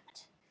remember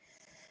that.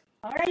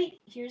 All right,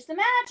 here's the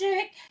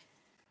magic.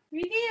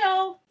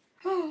 Reveal.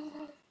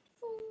 Oh,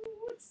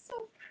 it's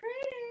so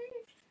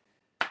pretty.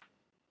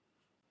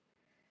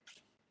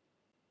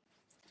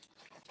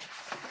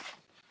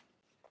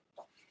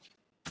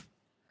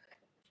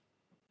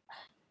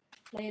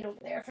 Lay it over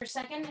there for a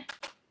second.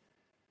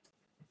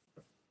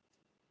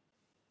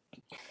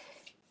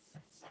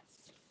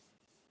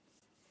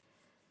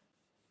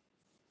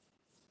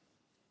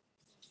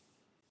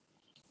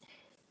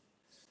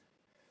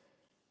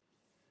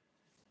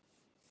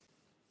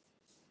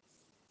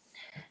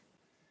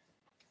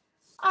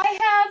 I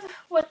have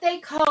what they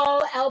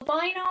call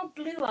albino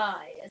blue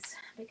eyes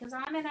because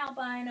I'm an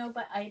albino,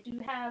 but I do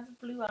have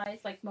blue eyes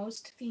like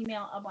most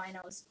female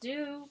albinos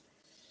do,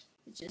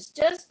 which is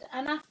just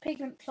enough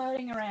pigment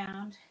floating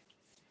around,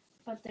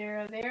 but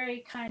they're a very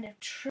kind of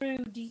true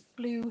deep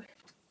blue.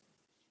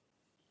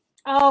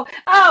 Oh,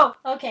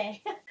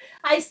 okay.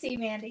 I see,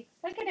 Mandy.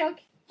 Okay.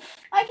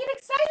 I get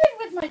excited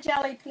with my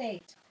jelly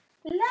plate.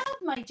 Love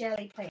my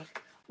jelly plate.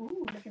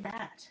 Ooh, look at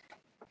that.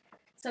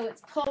 So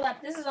it's pulled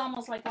up. This is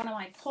almost like one of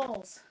my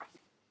pulls.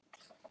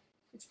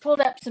 It's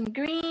pulled up some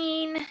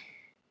green.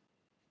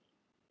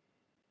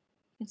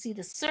 You can see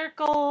the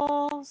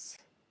circles.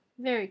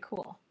 Very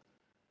cool.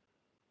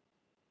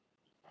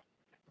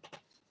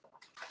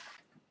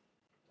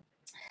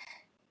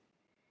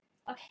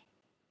 Okay.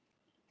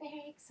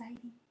 Very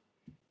exciting.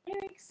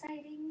 Very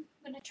exciting.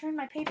 I'm going to turn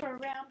my paper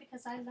around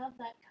because I love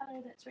that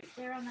color that's right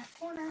there on that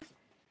corner.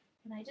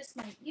 And I just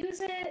might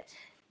use it.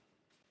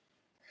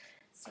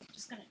 So I'm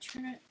just going to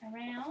turn it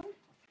around.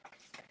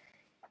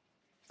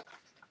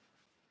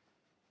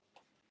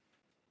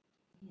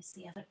 Use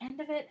the other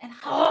end of it. And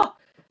oh,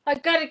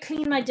 I've got to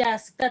clean my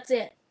desk. That's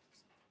it.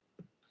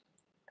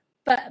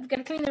 But I've got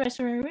to clean the rest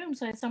of my room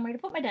so I have somewhere to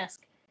put my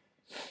desk.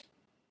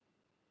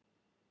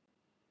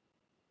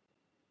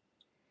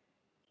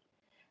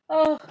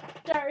 Oh,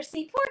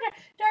 Darcy, poor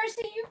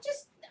Darcy,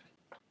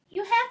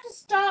 you have to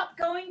stop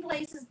going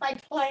places by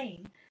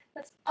plane.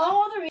 That's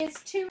all there is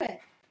to it.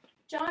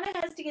 Jonna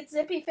has to get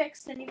Zippy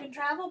fixed, and you can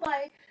travel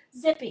by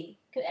Zippy.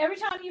 Because every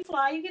time you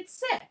fly, you get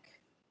sick.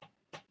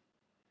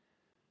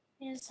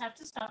 You just have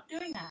to stop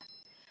doing that.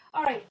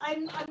 All right,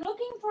 I'm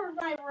looking for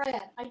my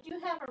red. I do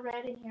have a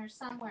red in here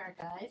somewhere,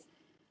 guys.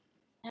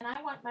 And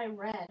I want my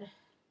red.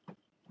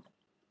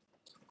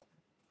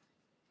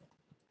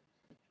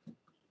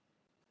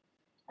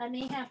 I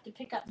may have to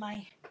pick up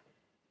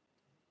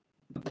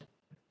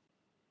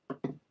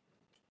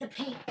the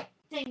paint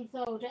thing,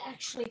 though, to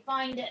actually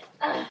find it.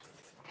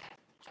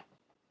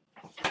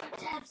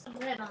 To have some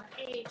red on the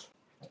page.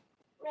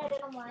 Red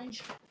and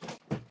orange.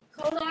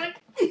 Hold on.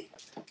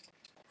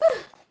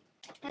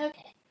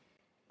 Okay.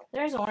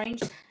 There's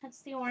orange.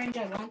 That's the orange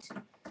I want.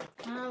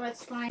 Now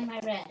let's find my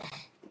red.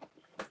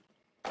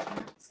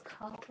 That's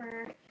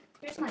copper.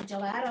 Here's my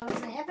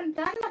gelatos. I haven't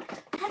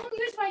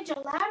used my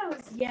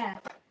gelatos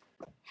yet.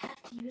 I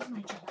have to use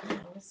my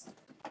gelatos.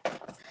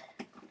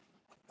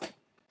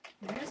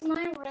 There's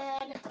my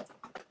red.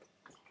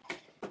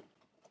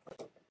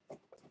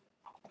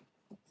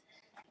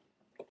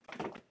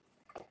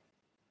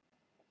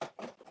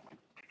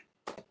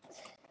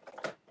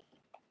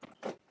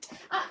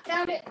 Ah,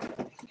 found it.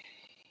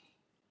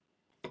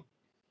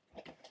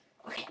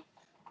 Okay.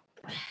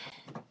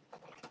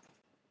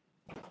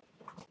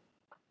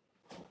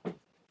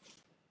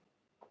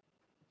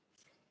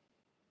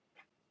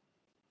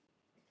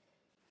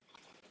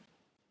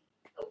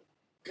 Oh,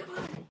 come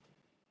on.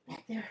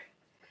 Back there.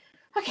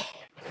 Okay.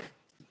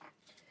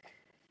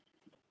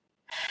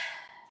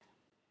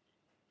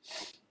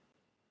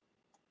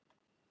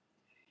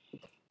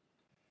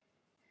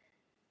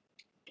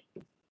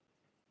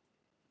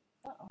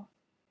 Uh-oh.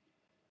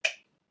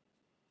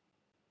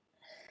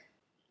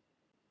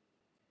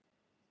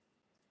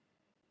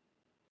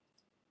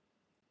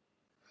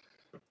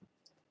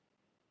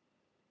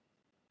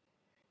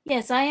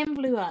 Yes, I am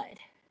blue-eyed.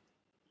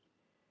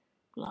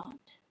 Blonde.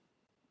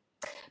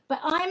 But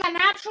I'm a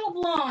natural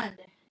blonde.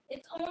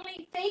 It's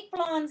only fake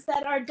blondes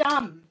that are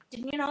dumb.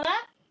 Didn't you know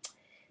that?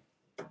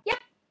 Yep.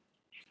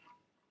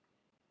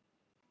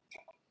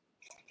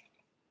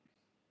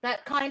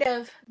 That kind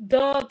of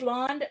the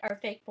blonde are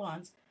fake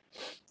blondes.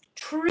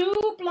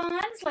 True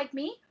blondes like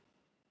me,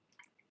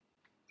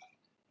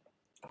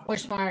 we're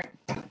smart.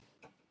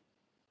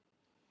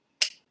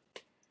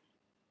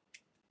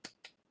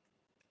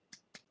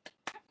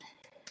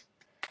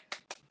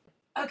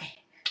 Okay.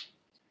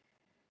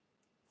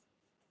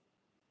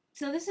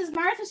 So this is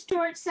Martha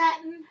Stewart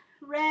satin,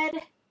 red,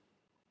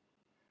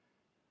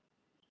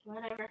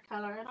 whatever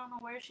color. I don't know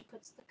where she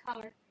puts the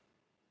color.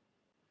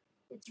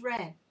 It's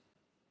red.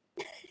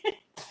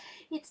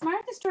 It's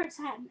Martha Stewart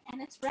satin,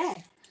 and it's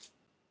red.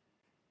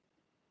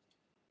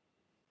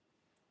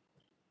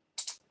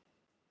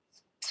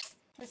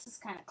 This is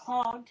kind of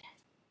clogged.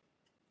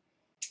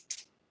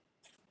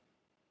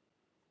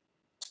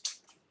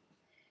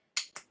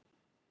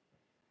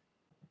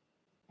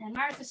 And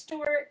Martha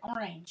Stewart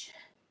orange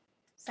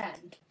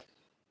satin.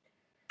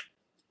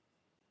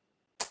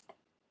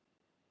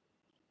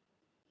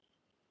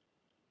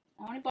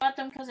 I only bought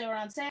them because they were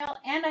on sale,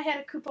 and I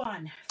had a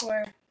coupon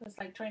for, it was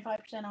like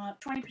 25% off,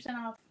 20%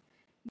 off,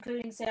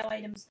 including sale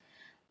items.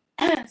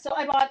 So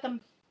I bought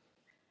them.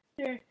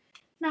 They're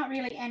not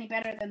really any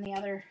better than the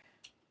other.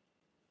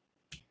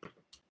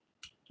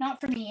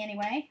 Not for me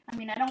anyway. I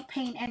mean, I don't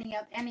paint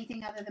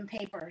anything other than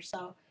paper,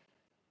 so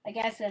I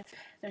guess if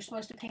they're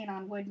supposed to paint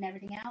on wood and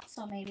everything else,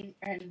 so maybe,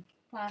 or in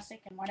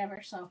plastic and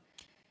whatever, so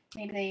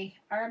maybe they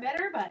are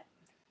better, but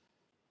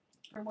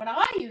for what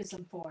I use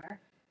them for,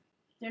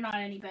 they're not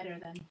any better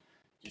than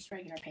just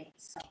regular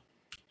paints. So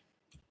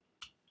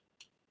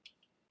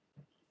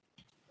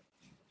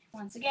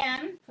once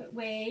again, put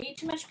way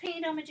too much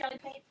paint on my jelly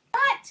plate,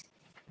 but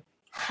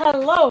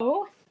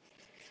hello,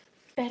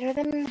 better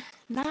than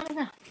not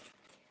enough,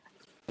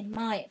 in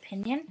my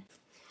opinion.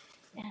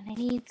 And I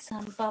need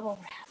some bubble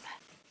wrap.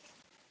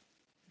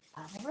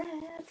 Bubble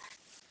wrap.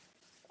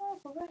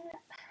 Bubble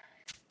wrap.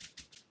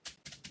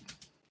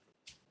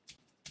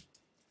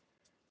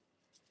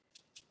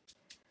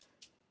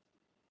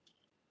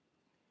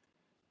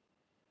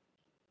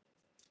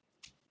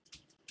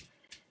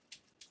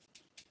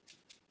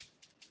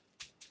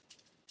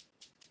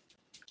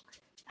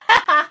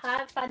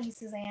 Funny,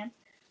 Suzanne.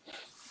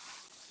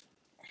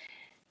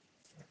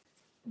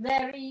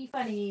 Very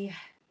funny.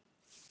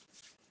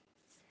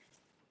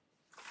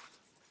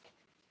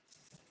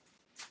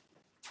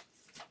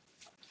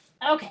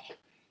 Okay.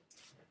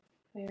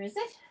 Where is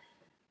it?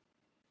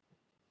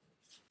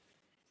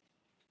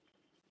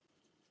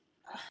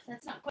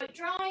 That's not quite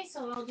dry,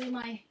 so I'll do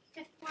my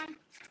fifth one.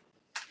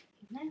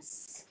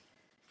 This.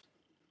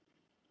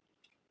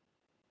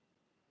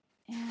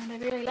 And I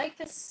really like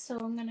this, so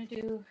I'm going to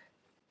do...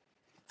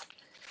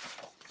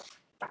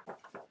 I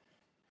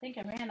think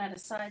I ran out of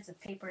sides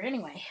of paper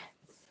anyway.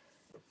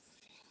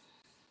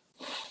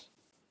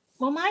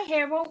 Well, my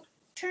hair won't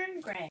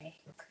turn gray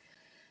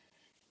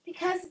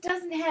because it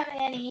doesn't have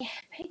any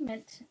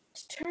pigment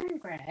to turn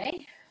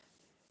gray.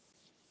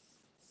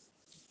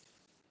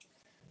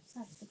 So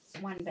that's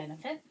one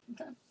benefit.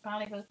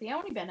 Probably was the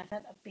only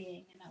benefit of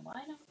being an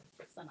albino.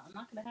 So I'm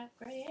not going to have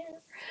gray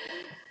hair.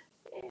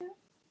 Yeah.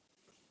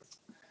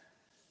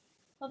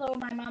 Although on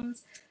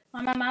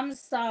my mom's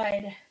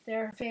side,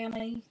 their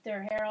family,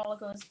 their hair all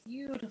goes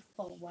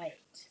beautiful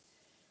white.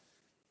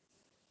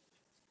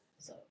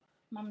 So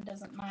mom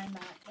doesn't mind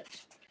that, but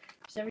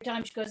every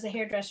time she goes to the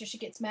hairdresser, she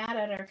gets mad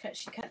at her because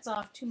she cuts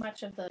off too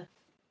much of the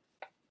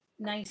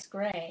nice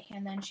gray,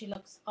 and then she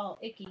looks all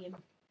icky. And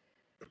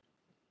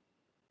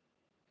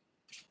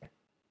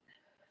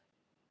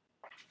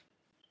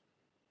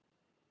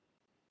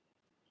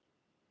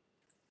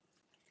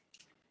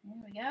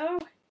there we go.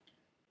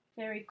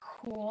 Very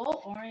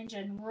cool, orange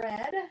and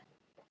red.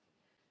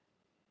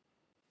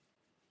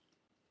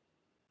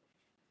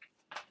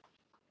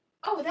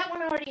 Oh, that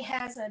one already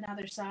has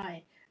another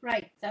side.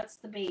 Right, that's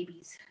the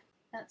baby's.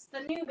 That's the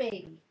new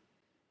baby.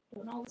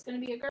 Don't know if it's going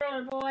to be a girl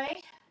or boy.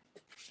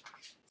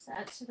 So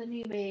that's the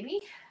new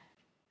baby.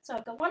 So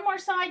I've got one more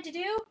side to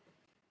do,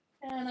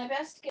 and I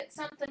best get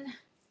something.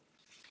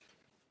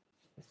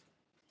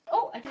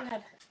 Oh, I do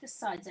have this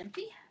side's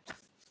empty.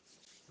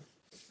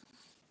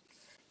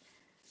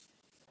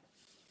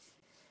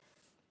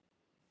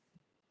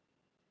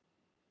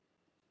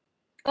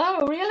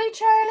 Oh, really,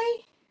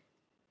 Charlie?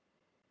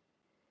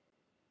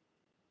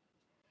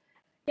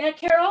 Yeah,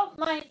 Carol,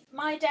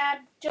 my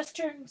dad just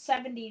turned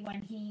 70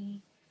 when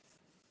he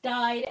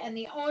died, and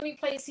the only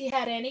place he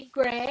had any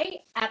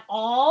gray at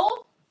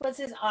all was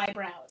his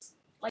eyebrows.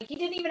 Like, he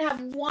didn't even have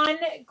one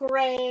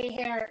gray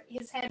hair.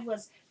 His hair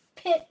was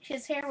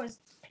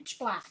pitch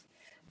black.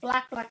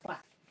 Black, black,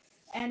 black.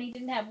 And he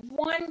didn't have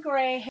one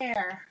gray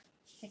hair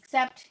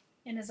except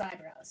in his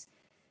eyebrows.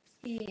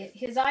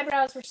 His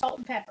eyebrows were salt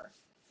and pepper.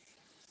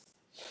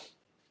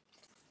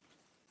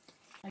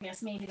 I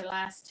guess maybe the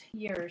last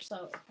year or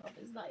so of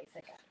his life, I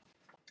guess.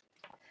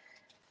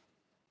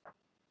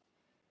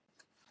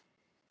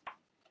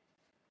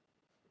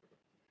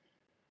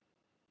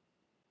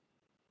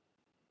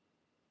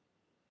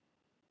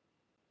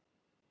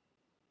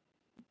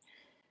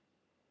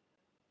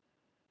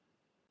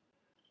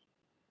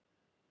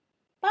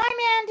 Bye,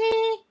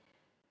 Mandy.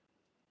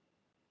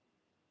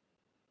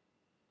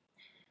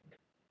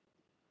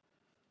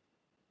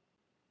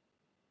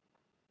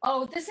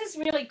 Oh, this is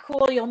really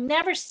cool. You'll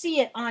never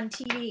see it on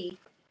TV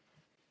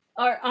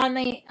or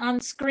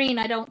on screen,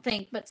 I don't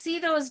think. But see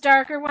those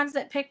darker ones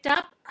that picked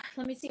up?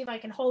 Let me see if I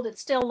can hold it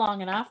still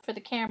long enough for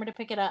the camera to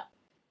pick it up.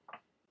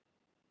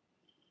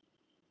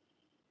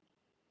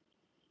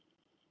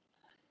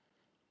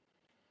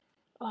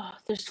 Oh,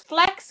 there's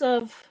flecks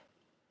of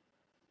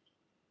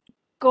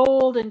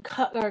gold and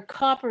or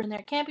copper in there.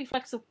 It can't be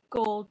flecks of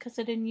gold because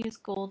I didn't use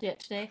gold yet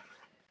today,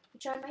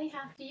 which I may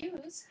have to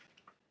use.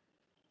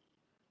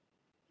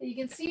 You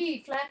can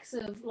see flecks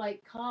of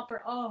like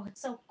copper. Oh,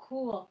 it's so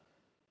cool.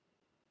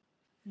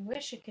 I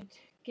wish I could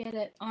get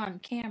it on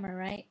camera,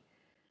 right?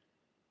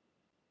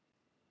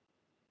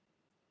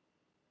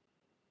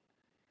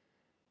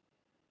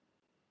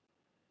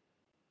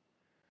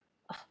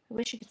 Oh, I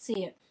wish you could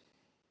see it.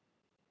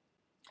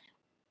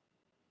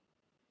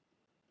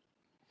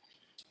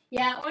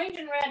 Yeah, orange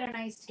and red are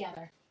nice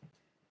together.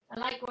 I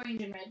like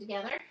orange and red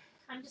together.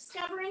 I'm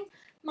discovering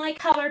my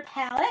color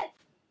palette.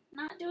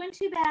 Not doing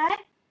too bad.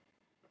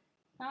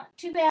 Not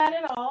too bad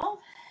at all.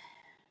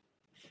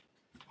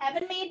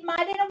 Haven't made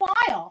mud in a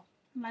while,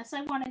 unless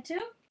I wanted to.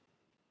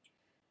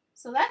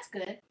 So that's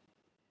good.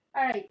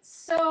 All right,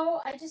 so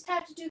I just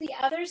have to do the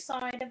other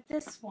side of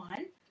this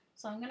one.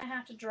 So I'm going to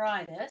have to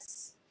dry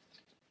this.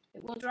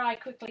 It will dry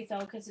quickly, though,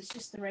 because it's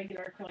just the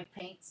regular acrylic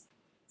paints.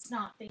 It's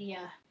not the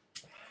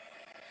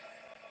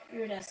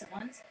iridescent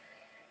ones.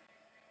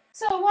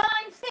 So while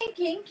I'm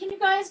thinking, can you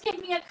guys give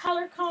me a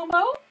color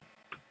combo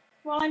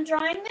while I'm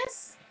drying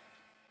this?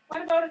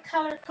 What about a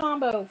color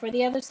combo for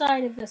the other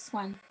side of this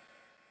one?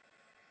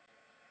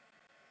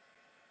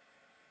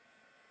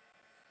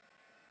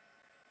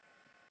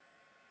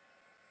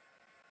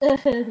 So,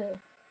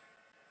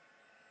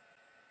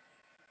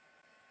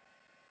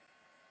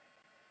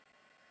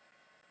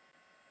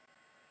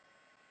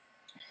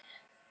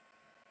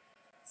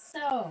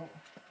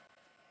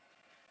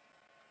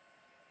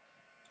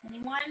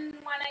 anyone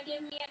want to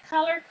give me a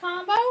color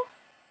combo?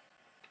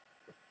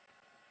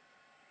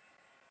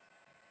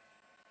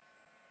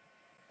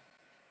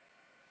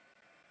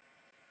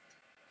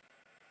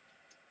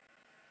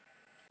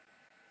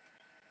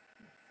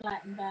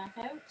 flatten back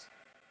out.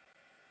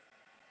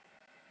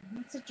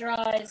 Once it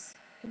dries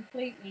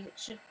completely, it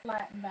should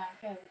flatten back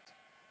out.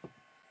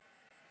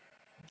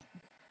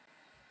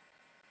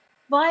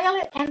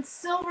 Violet and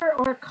silver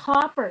or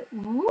copper.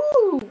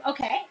 Ooh,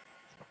 okay.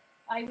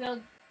 I will,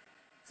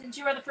 since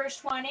you are the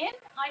first one in,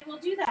 I will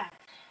do that.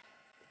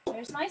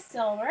 There's my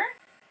silver,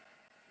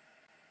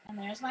 and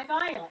there's my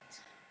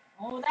violet.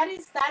 Oh, that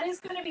is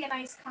going to be a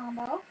nice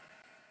combo.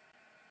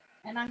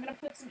 And I'm going to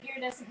put some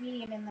iridescent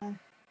medium in the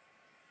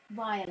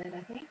violet,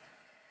 I think.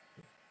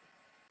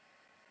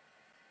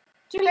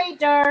 Too late,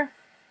 Dar.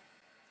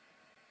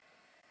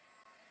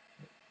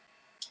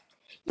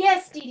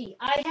 Yes, Dee Dee,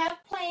 I have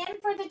planned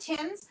for the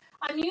tins.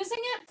 I'm using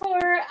it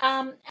for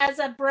as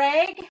a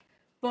brag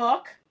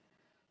book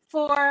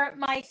for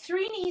my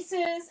 3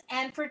 nieces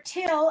and for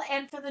Till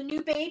and for the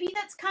new baby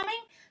that's coming.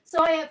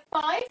 So I have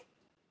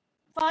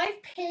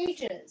five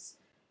pages.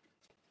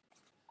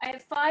 I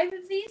have 5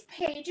 of these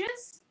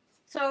pages,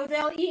 so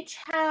they'll each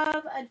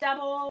have a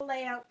double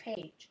layout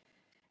page.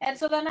 And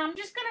so then I'm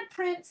just going to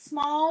print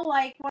small,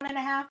 like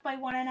 1.5 by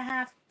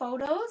 1.5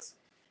 photos,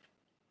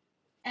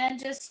 and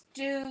just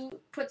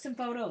put some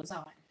photos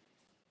on.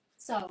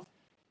 So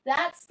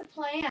that's the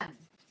plan.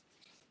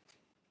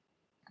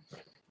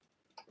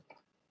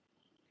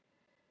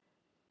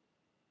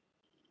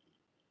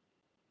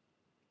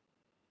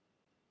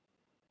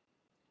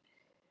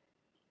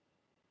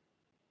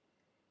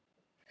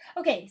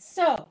 Okay,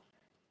 so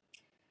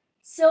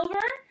silver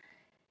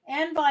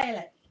and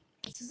violet.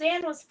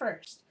 Suzanne was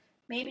first.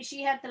 Maybe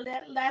she had the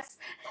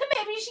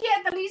maybe she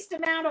had the least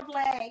amount of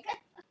leg.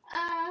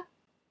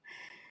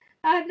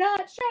 I'm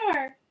not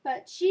sure,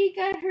 but she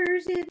got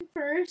hers in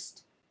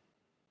first.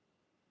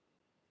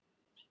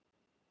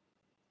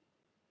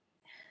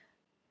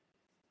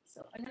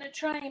 So I'm going to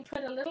try and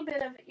put a little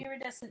bit of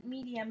iridescent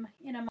medium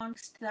in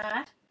amongst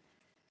that.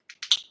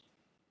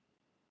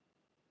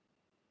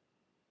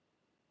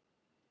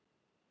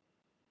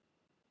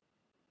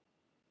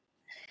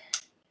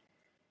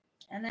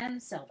 And then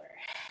silver.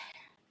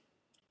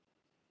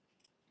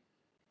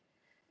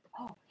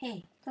 Oh,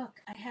 hey,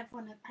 look, I have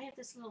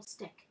this little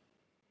stick.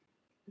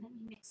 Let me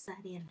mix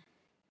that in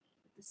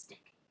with the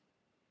stick.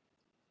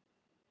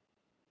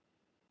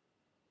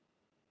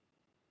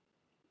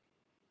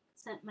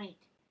 So that might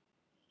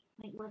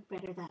work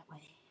better that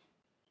way.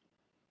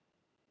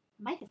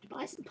 I might have to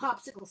buy some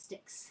popsicle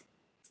sticks.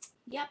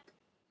 Yep,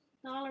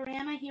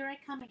 Dollarama, here I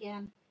come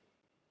again.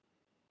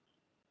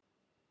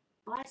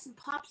 Buy some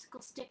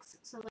popsicle sticks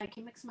so that I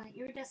can mix my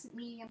iridescent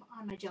medium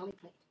on my jelly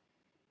plate.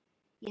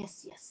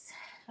 Yes, yes.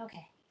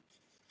 Okay.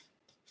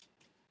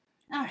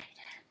 All right.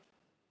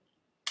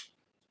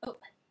 Oh.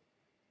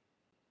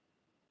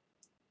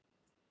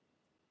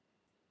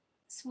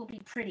 This will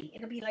be pretty.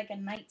 It'll be like a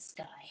night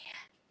sky.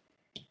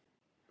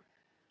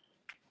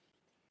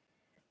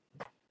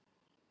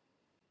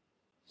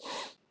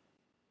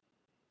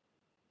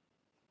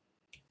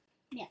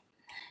 Yeah.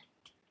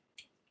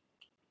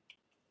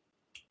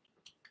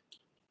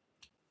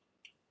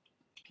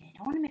 Okay, I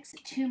don't want to mix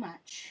it too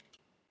much.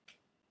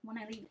 I want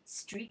to leave it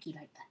streaky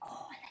like that.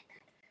 Oh, I like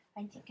that.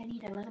 I think I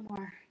need a little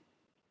more.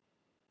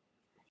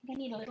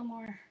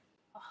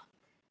 Oh,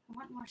 I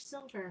want more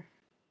silver.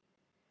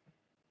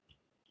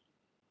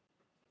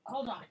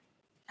 Hold on.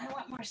 I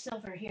want more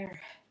silver here.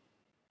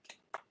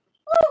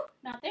 Woo!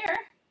 Not there.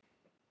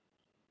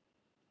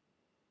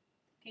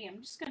 Okay,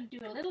 I'm just going to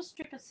do a little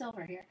strip of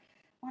silver here.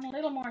 I want a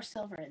little more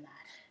silver in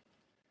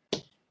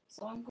that.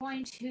 So I'm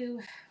going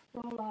to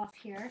roll off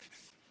here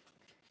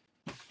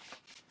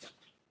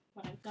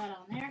what I've got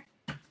on there.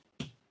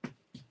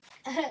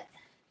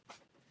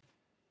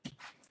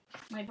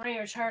 My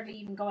brayer's hardly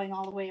even going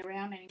all the way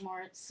around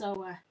anymore. It's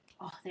so,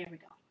 oh, there we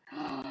go.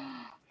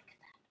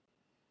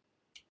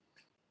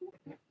 Look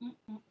at that.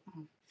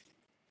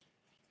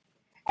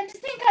 And to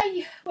think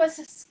I was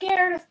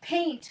scared of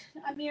paint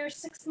a mere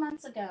 6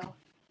 months ago.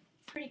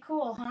 Pretty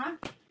cool, huh?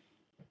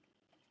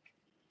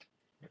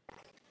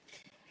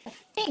 I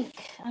think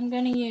I'm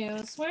going to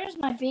use, where's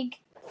my big,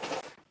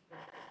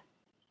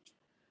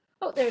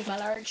 oh, there's my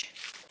large.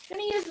 I'm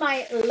going to use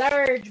my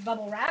large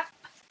bubble wrap.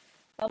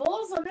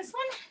 Bubbles on this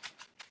one.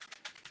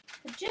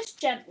 But just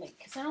gently,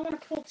 because I don't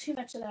want to pull too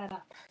much of that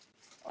up.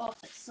 Oh,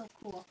 that's so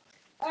cool.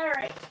 All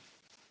right.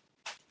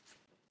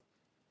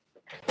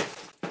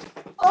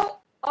 Oh,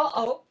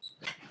 uh-oh.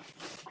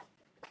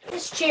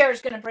 This chair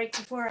is going to break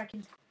before I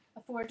can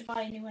afford to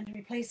buy a new one to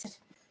replace it.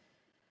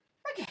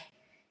 Okay.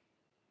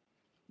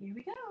 Here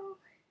we go.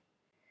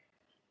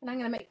 And I'm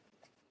going to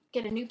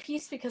get a new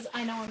piece because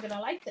I know I'm going to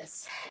like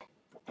this.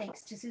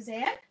 Thanks to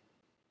Suzanne.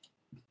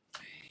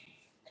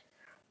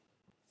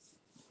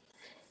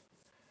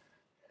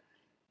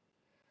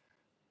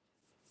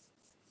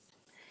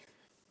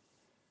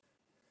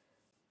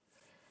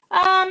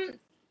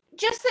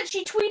 Just that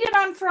she tweeted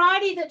on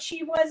Friday that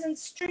she wasn't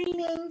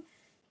streaming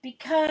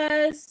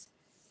because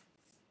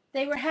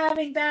they were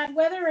having bad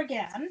weather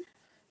again.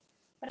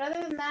 But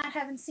other than that,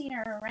 haven't seen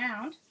her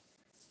around.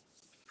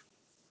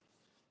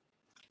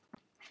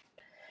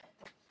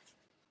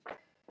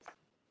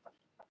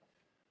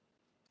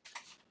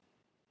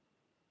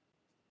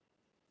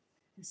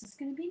 This is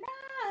going to be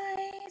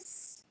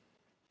nice.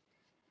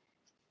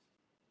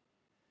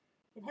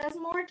 It has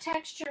more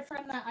texture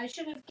from that. I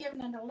should have given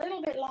it a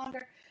little bit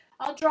longer.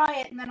 I'll dry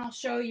it and then I'll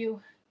show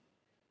you.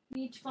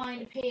 Need to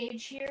find a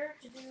page here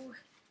to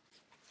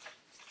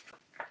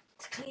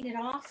clean it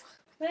off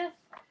with.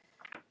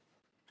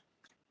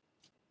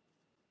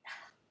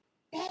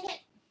 Dang it.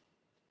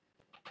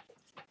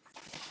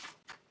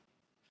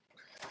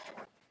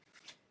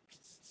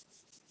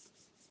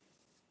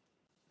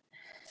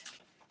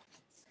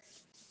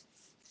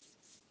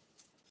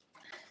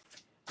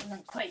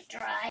 Isn't quite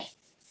dry.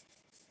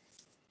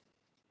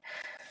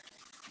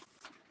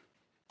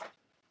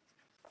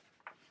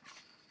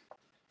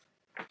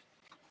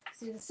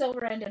 See, the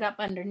silver ended up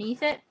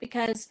underneath it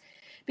because,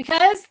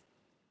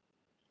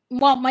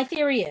 well, my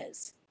theory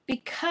is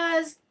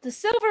because the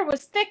silver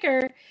was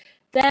thicker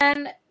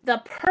than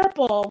the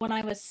purple when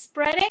I was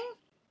spreading,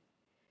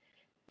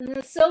 and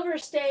the silver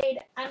stayed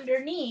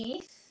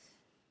underneath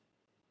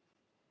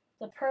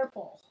the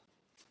purple.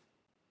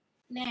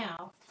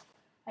 Now,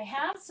 I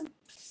have some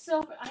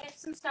silver, I have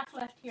some stuff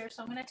left here,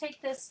 so I'm going to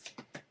take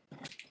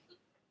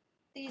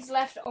these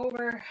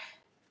leftover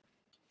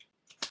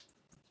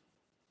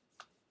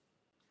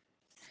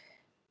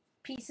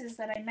pieces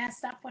that I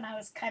messed up when I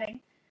was cutting.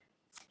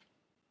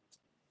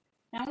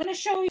 Now I'm going to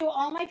show you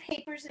all my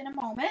papers in a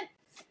moment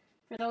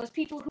for those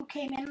people who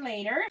came in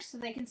later so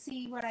they can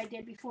see what I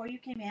did before you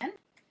came in.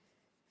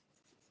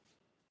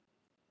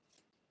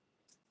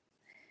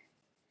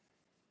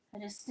 I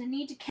just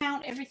need to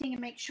count everything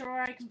and make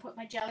sure I can put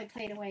my jelly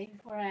plate away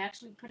before I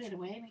actually put it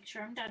away. Make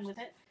sure I'm done with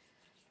it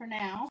for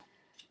now.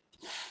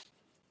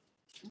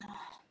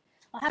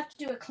 I'll have to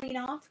do a clean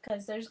off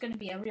because there's going to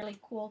be a really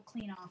cool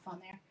clean off on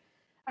there.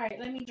 All right,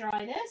 let me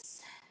dry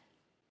this.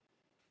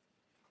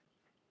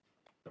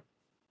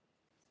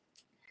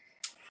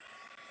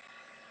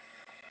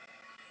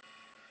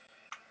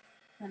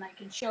 Then I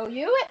can show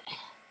you it.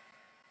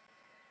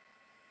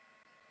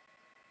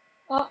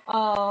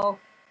 Uh-oh.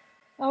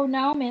 Oh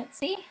no,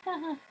 Mitzi.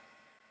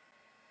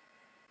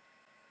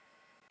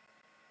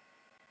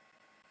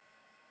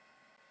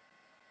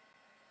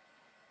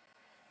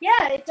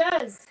 Yeah, it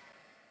does.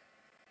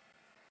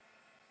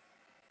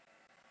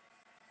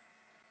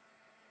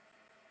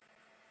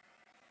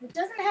 It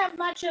doesn't have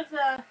much of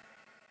the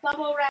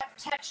bubble wrap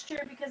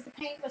texture because the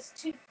paint was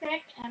too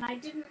thick and I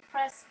didn't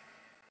press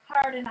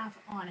hard enough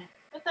on it,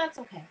 but that's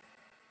okay.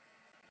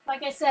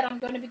 Like I said, I'm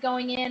going to be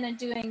going in and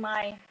doing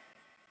my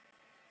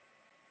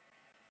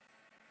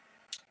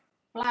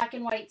black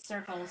and white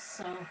circles,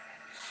 so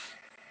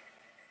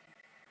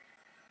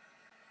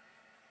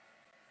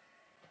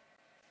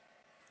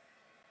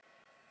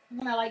I'm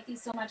going to like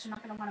these so much I'm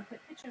not going to want to put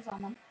pictures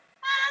on them.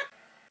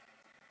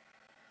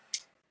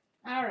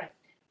 All right.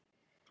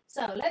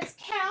 So let's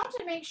count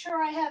and make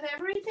sure I have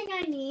everything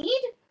I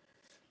need.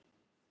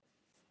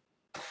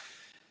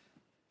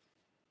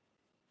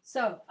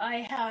 So I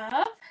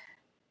have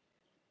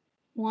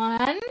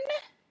 1.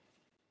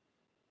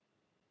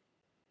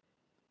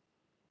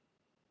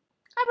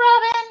 Hi,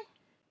 Robin.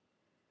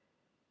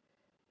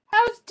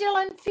 How's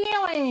Dylan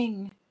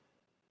feeling?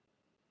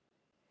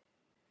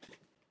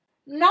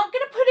 Not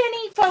going to put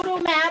any photo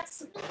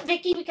mats,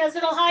 Vicki, because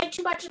it'll hide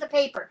too much of the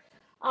paper.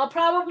 I'll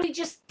probably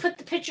just put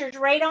the pictures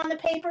right on the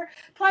paper.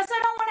 Plus,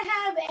 I don't want to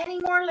have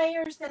any more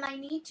layers than I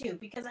need to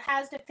because it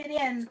has to fit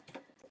in.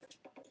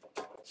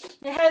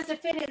 It has to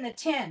fit in the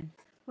tin,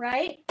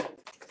 right?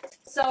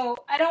 So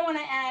I don't want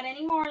to add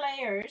any more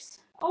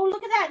layers. Oh,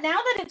 look at that. Now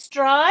that it's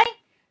dry,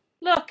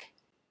 look.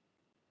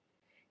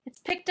 It's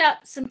picked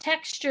up some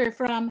texture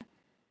from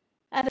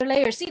other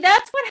layers. See,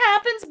 that's what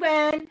happens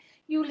when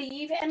you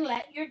leave and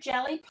let your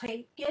jelly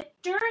plate get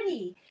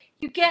dirty.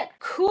 You get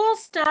cool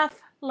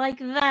stuff like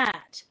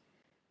that.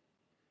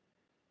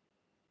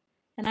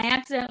 And I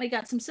accidentally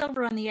got some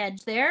silver on the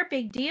edge there.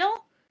 Big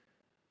deal.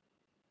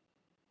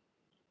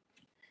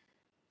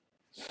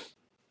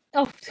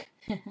 Oh.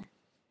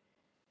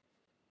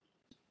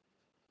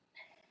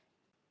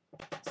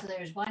 So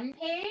there's one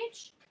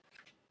page.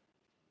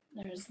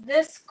 There's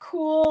this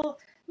cool,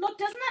 look,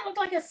 doesn't that look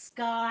like a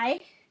sky?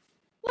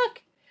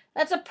 Look,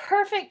 that's a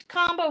perfect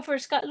combo for a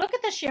sky. Look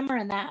at the shimmer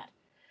in that.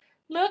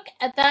 Look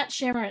at that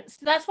shimmer.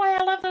 That's why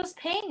I love those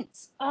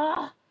paints.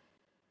 Ah.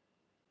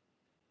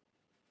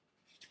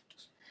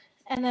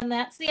 And then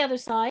that's the other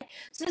side.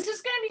 So this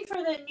is going to be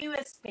for the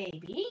newest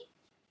baby.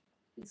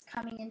 He's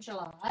coming in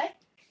July.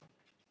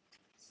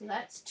 So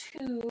that's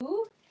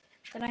 2.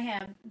 Then I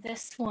have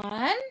this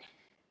one.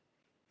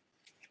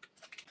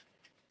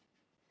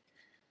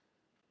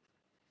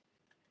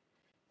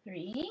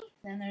 3.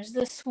 Then there's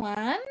this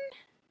one.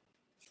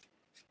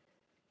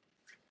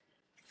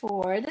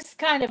 4. This is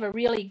kind of a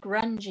really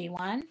grungy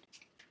one.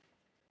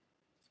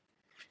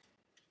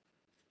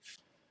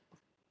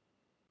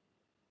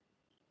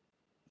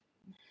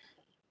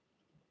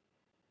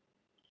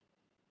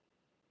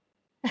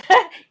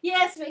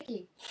 Yes,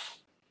 Vicki.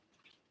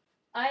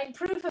 I'm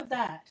proof of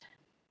that.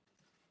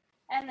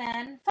 And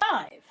then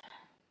 5.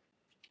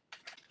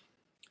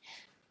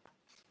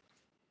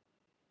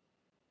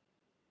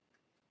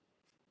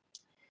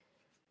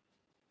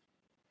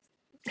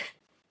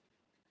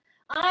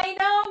 I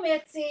know,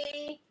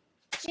 Mitzi.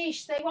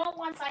 Sheesh, they won't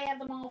once I have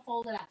them all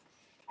folded up.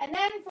 And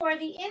then for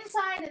the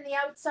inside and the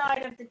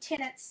outside of the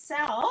tin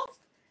itself,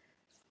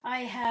 I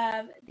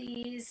have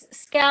these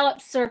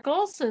scallop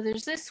circles. So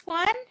there's this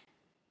one.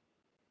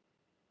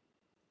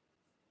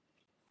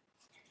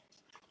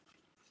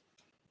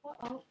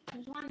 Uh-oh,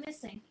 there's one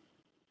missing.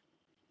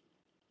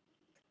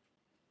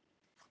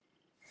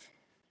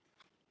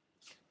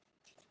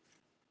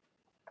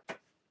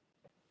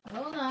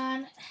 Hold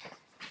on.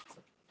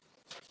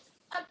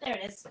 Oh, there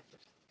it is.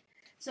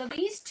 So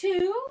these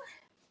two,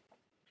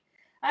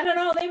 I don't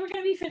know, they were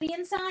going to be for the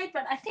inside,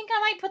 but I think I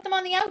might put them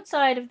on the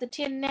outside of the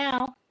tin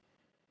now.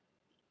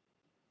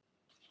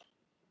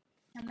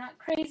 I'm not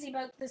crazy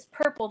about this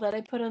purple that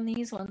I put on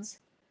these ones.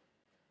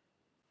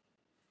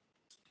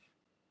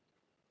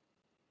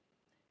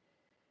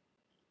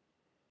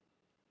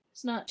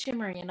 It's not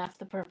shimmery enough,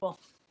 the purple.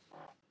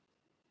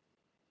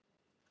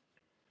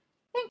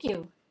 Thank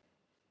you.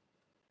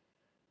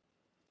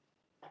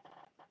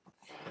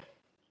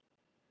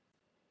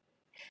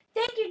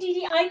 Thank you, Dee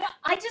Dee.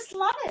 I just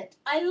love it.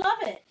 I love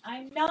it.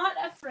 I'm not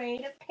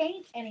afraid of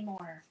paint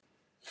anymore.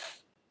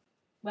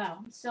 Well,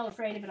 I'm still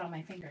afraid of it on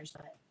my fingers,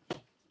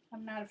 but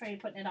I'm not afraid of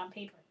putting it on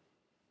paper.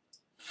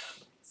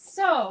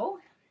 So,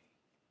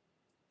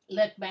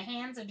 look, my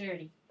hands are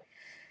dirty.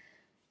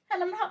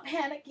 And I'm not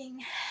panicking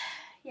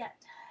yet.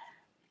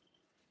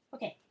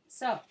 Okay,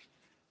 so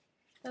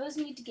those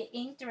need to get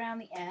inked around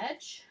the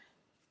edge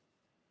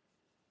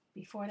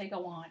before they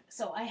go on.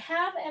 So I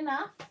have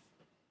enough.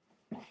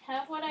 I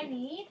have what I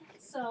need.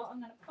 So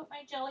I'm going to put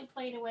my jelly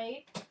plate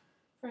away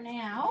for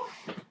now.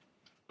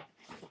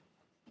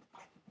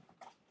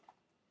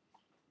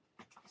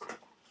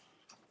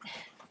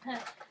 I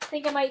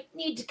think I might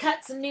need to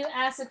cut some new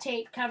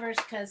acetate covers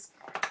because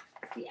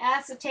the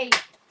acetate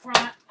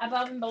from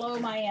above and below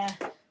my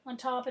on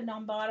top and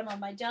on bottom of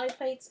my jelly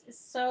plates is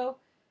so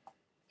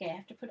okay. I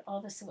have to put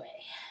all this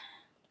away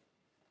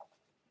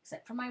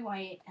except for my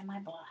white and my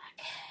black.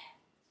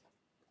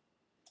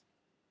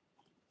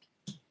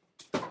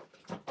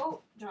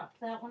 Oh,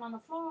 dropped that one on the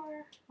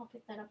floor. I'll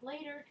pick that up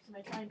later because if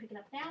I try and pick it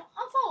up now,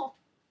 I'll fall,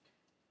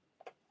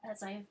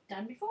 as I have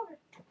done before.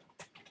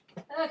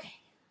 Okay.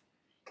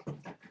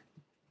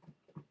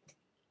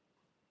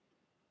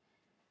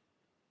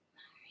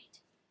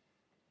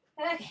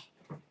 Okay.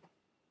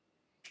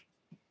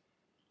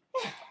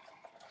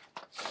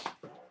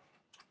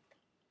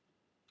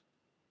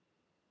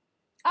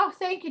 Oh,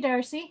 thank you,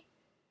 Darcy.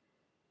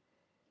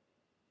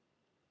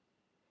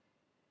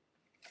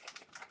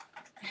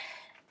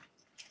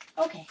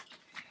 Okay.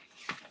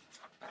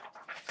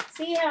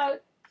 See how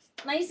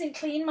nice and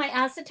clean my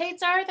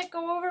acetates are that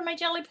go over my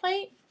jelly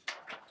plate?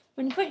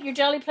 When you put your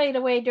jelly plate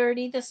away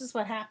dirty, this is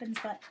what happens,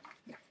 but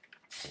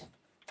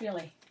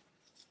really,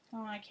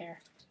 oh, I care.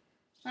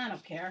 I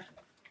don't care.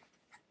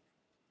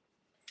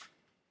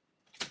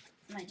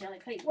 My jelly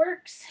plate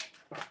works.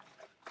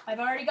 I've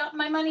already got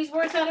my money's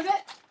worth out of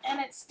it, and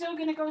it's still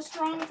going to go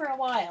strong for a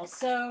while.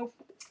 So,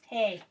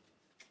 hey,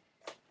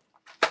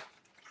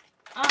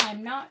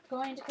 I'm not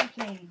going to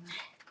complain.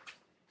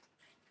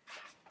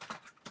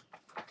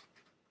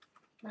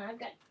 Now I've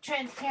got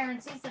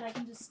transparencies that I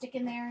can just stick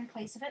in there in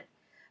place of it.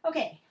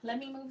 Okay, let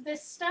me move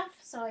this stuff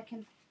so I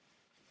can...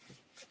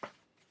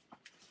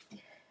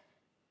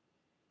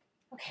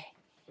 Okay.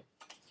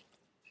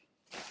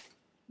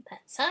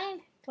 That side.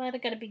 Glad I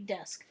got a big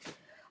desk.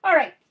 All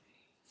right.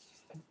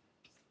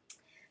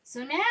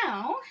 So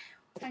now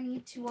I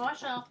need to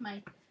wipe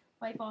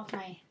off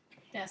my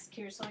desk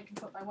here so I can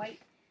put my white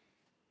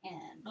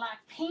and black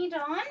paint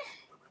on.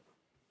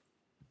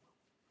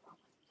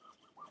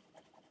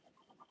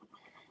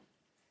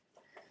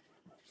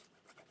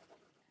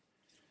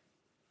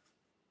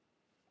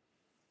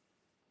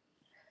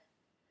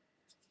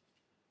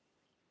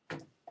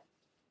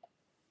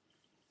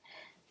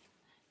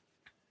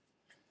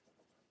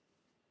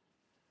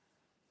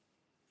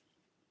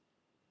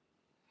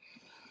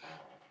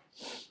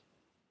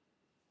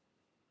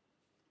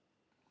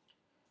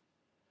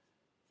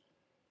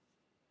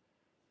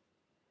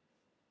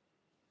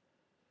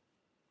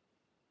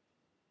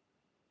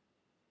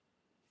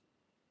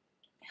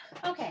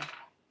 Okay.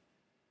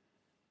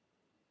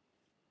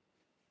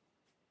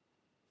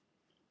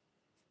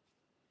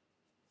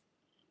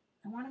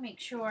 I want to make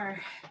sure,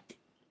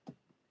 I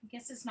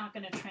guess it's not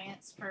going to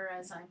transfer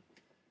as I'm,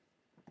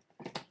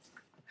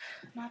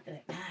 not that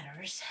it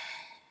matters.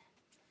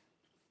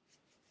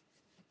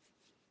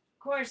 Of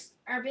course,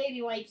 our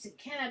baby wipes in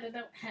Canada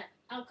don't have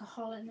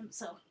alcohol in them,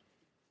 so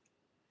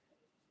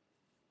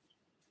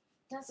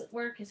it doesn't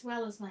work as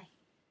well as my,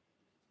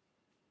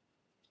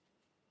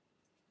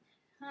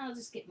 I'll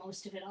just get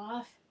most of it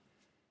off.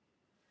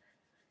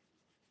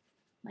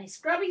 My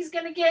scrubby's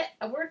going to get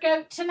a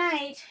workout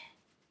tonight.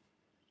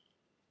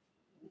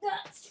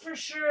 That's for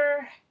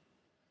sure.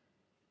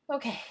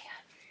 Okay.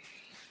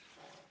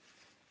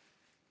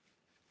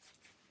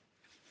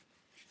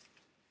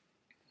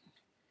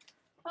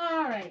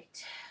 All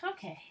right.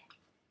 Okay.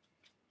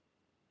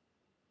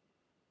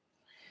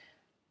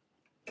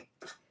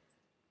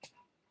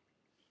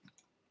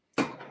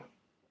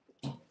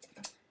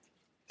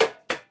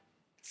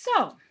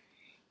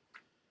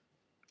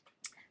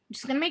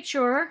 just gonna make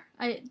sure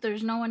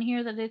there's no one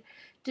here that it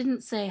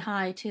didn't say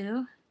hi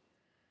to.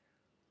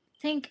 I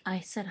think I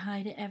said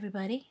hi to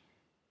everybody.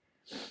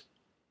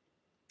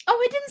 Oh,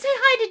 I didn't say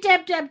hi to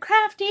Deb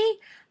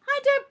Crafty.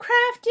 Hi, Deb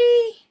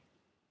Crafty.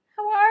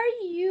 How are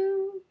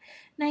you?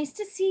 Nice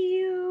to see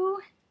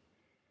you.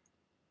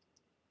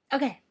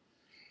 Okay.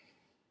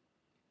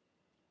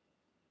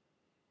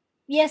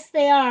 Yes,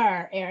 they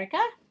are,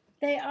 Erica.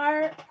 They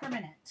are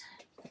permanent.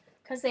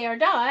 Because they are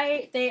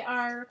dye, they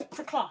are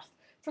for cloth.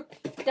 For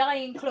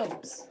dyeing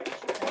clothes.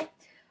 Okay.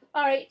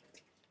 Alright.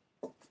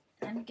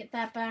 Let me get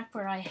that back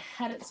where I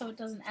had it so it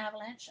doesn't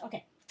avalanche.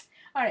 Okay.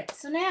 Alright,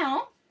 so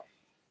now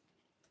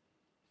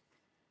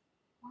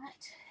what?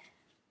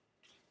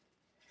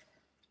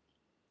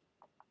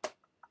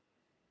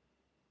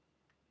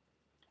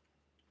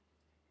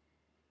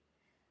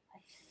 I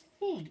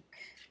think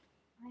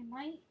I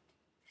might,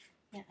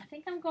 yeah, I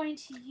think I'm going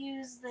to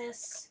use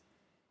this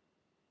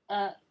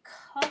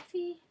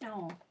coffee,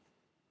 no.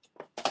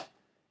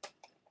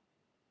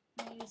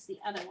 I'm going to use the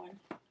other one.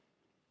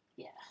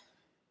 Yeah,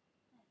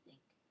 I think.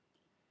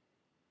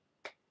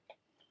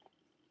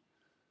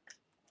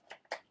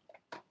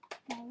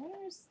 Now,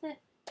 where's the, okay.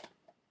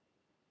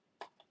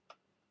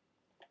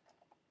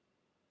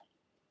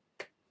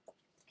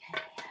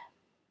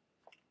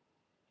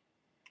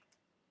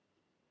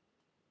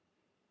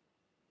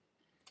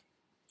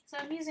 So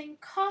I'm using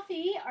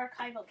Coffee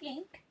Archival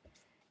ink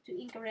to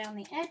ink around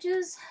the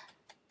edges.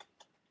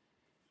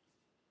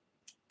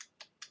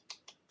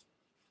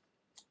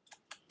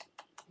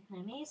 And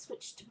I may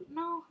switch to,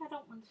 no, I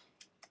don't want,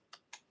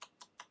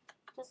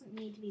 it doesn't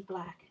need to be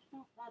black.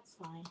 No, that's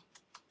fine.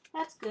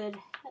 That's good.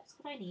 That's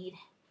what I need.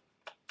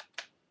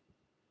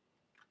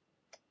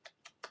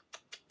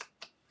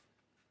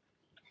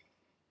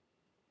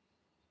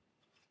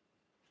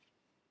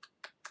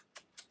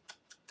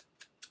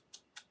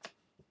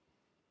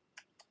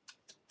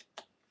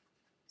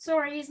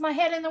 Sorry, is my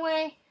head in the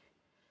way?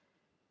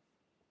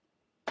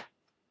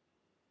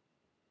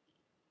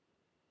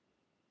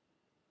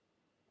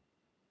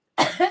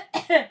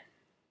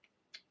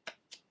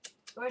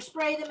 Or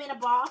spray them in a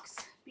box.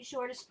 Be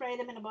sure to spray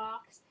them in a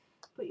box.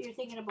 Put your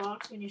thing in a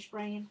box when you're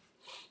spraying.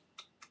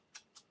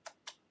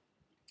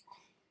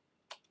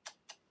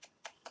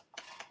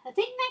 I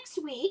think next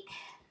week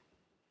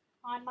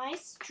on my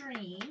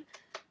stream,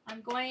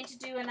 I'm going to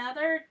do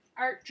another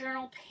art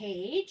journal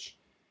page.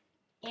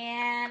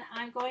 And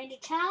I'm going to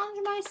challenge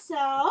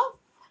myself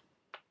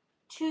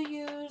to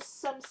use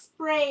some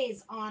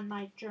sprays on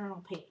my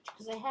journal page.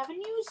 Because I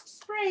haven't used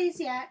sprays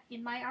yet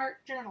in my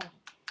art journaling.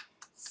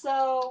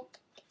 So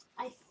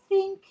I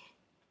think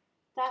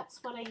that's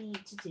what I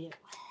need to do.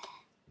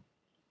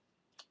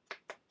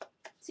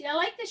 See, I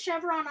like the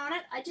chevron on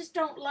it. I just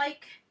don't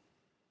like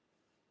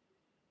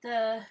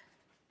the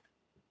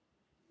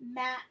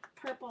matte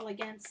purple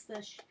against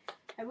the,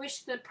 I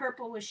wish the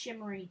purple was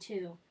shimmery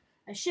too.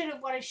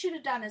 What I should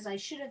have done is I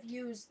should have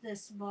used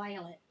this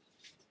violet.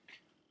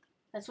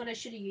 That's what I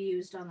should have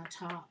used on the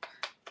top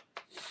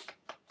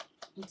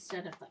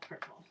instead of the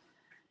purple.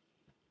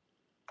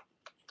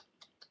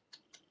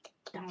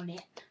 Darn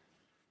it.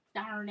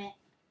 Darn it.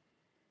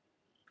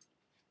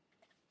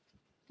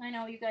 I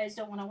know you guys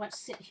don't want to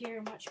sit here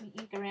and watch me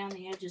ink around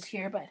the edges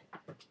here, but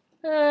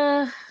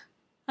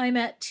I'm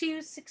at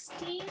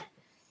 2:16.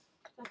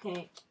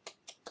 Okay.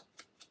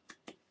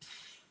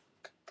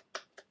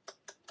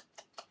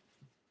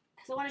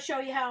 So I want to show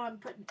you how I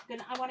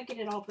want to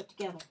get it all put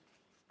together.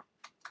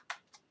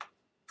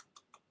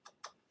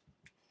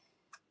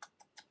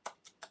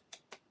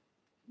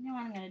 You know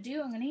what I'm going to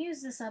do? I'm going to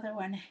use this other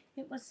one.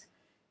 It was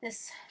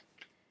this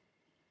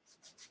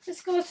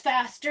goes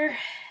faster.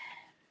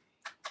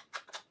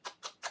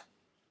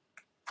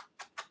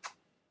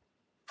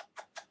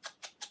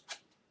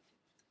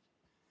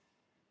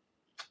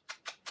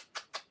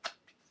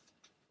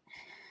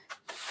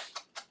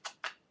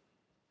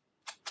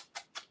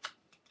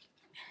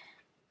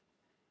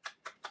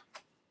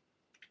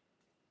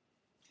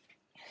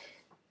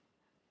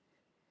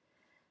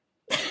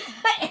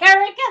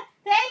 Erica,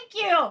 thank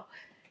you.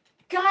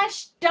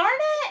 Gosh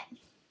darn it.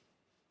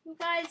 You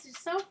guys are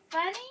so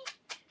funny.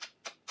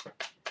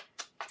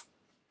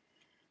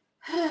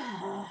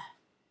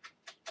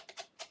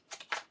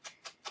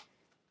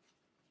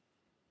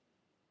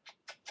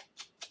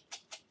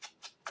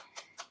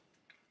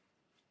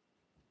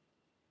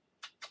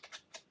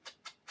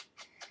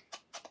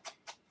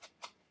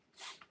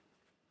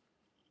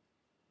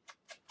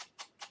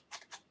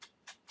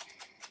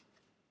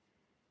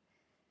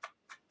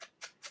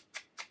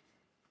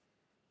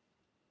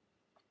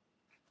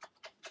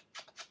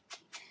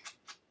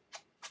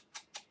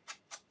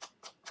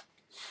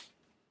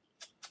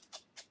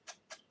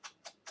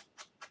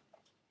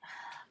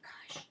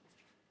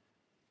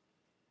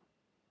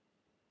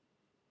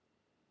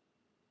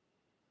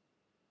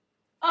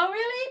 Oh,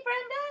 really,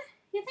 Brenda?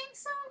 You think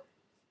so?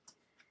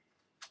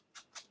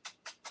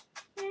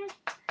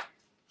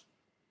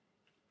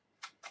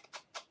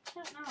 I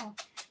don't know.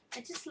 I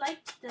just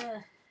liked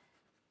the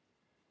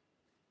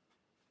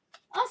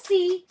I'll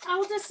see.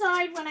 I'll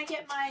decide when I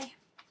get my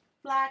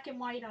black and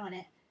white on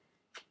it.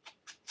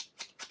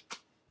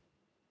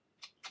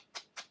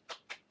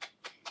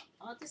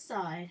 I'll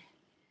decide.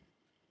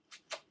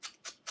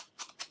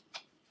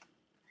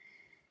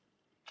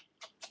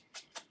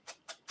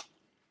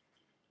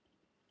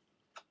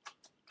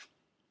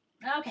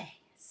 Okay,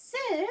 so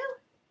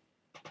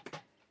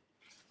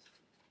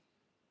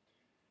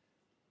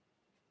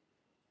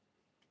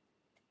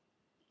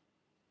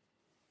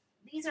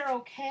these are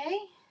okay.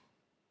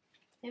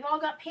 They've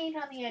all got paint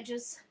on the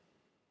edges,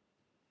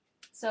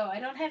 so I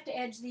don't have to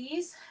edge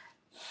these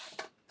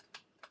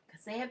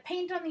because they have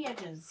paint on the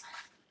edges.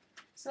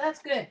 So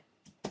that's good.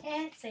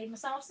 And save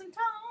myself some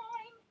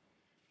time.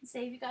 And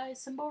save you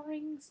guys some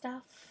boring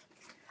stuff.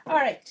 All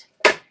right.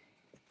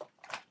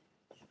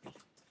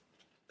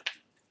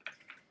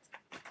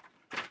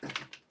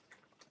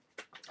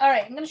 All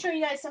right, I'm going to show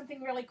you guys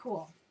something really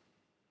cool.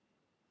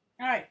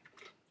 All right.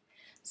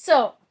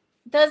 So,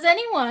 does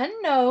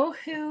anyone know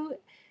who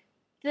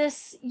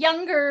this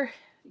young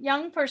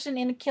person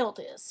in a kilt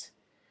is?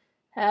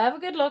 Have a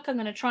good look. I'm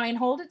going to try and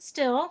hold it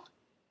still.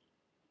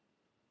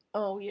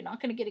 Oh, you're not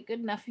going to get a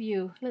good enough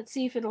view. Let's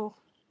see if it'll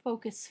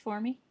focus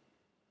for me.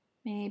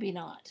 Maybe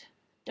not.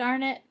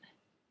 Darn it.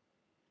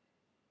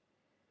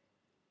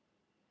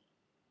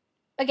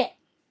 Okay.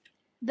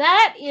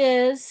 That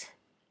is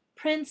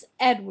Prince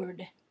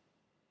Edward,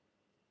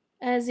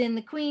 as in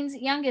the Queen's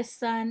youngest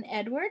son,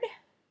 Edward.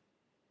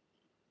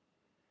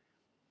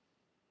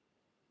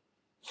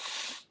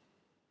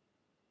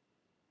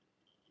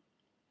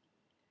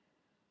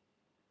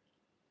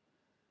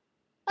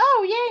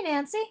 Oh, yay,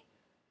 Nancy.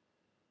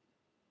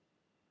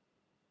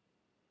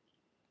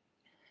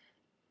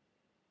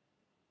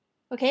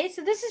 Okay,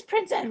 so this is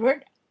Prince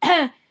Edward.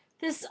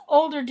 This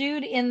older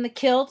dude in the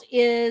kilt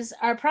is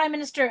our Prime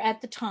Minister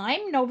at the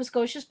time, Nova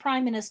Scotia's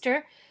Prime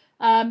Minister,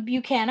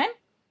 Buchanan.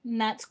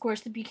 And that's, of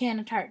course, the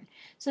Buchanan tartan.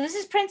 So this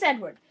is Prince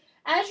Edward.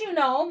 As you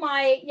know,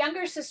 my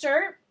younger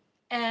sister,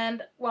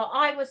 and, well,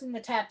 I was in the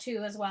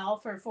tattoo as well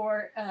for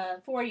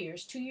 4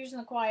 years. 2 years in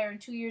the choir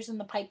and 2 years in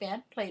the pipe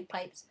band, played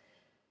pipes.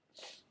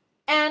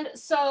 And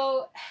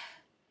so,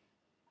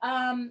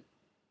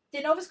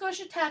 the Nova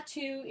Scotia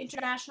Tattoo,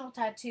 International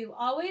Tattoo,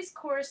 always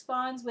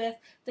corresponds with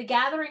the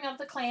gathering of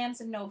the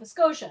clans in Nova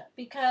Scotia,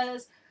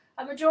 because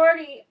a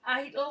majority,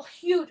 I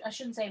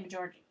shouldn't say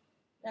majority,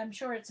 I'm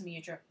sure it's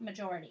a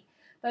majority,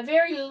 but a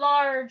very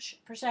large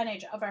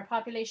percentage of our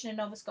population in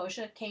Nova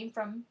Scotia came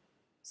from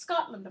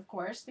Scotland, of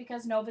course,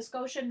 because Nova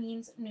Scotia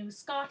means New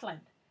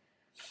Scotland.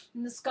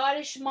 And the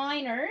Scottish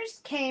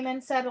miners came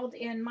and settled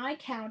in my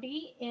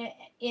county,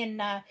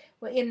 in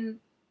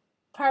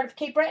part of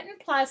Cape Breton,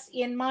 plus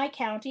in my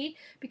county,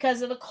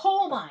 because of the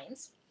coal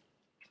mines.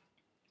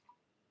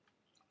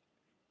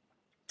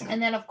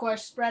 And then, of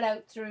course, spread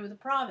out through the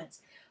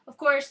province. Of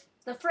course,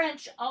 the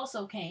French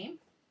also came,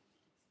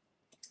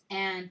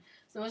 and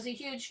there was a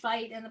huge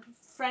fight, and the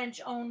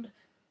French owned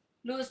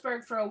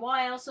Louisbourg for a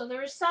while, so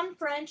there is some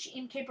French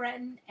in Cape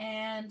Breton,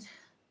 and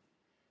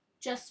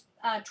just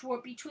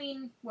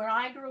between where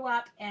I grew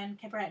up and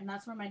Cape Breton.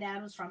 That's where my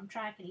dad was from,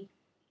 Tracadie.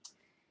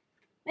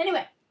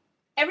 Anyway,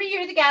 every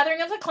year the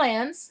gathering of the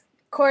clans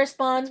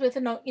corresponds with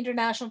an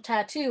international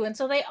tattoo, and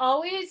so they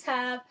always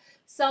have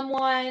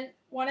someone,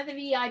 one of the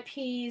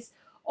VIPs,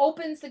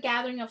 opens the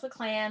gathering of the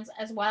clans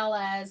as well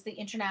as the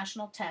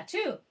international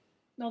tattoo.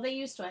 No, they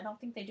used to. I don't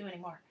think they do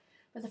anymore.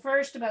 But the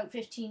first about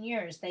 15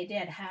 years, they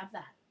did have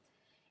that.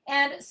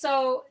 And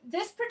so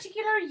this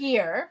particular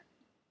year,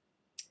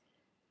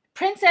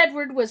 Prince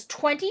Edward was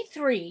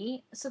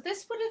 23, so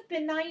this would have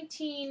been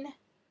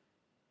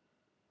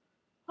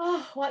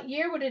what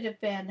year would it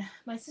have been?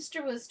 My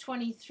sister was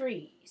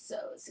 23, so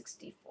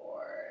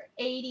 64,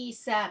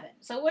 87.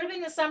 So it would have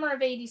been the summer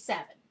of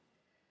 87.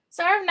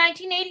 Summer of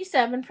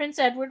 1987, Prince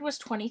Edward was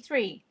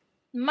 23.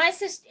 My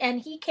sister, and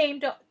he came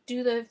to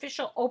do the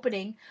official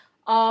opening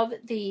of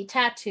the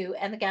tattoo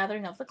and the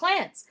gathering of the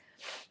clans.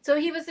 So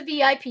he was the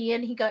VIP,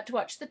 and he got to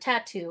watch the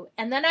tattoo.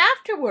 And then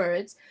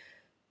afterwards,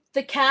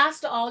 the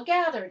cast all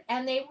gathered,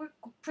 and they were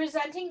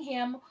presenting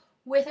him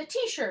with a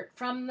t-shirt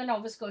from the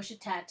Nova Scotia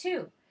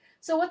Tattoo.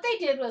 So what they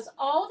did was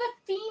all the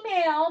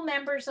female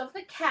members of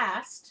the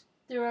cast,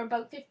 there were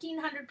about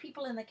 1,500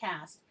 people in the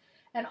cast,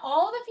 and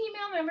all the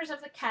female members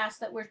of the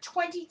cast that were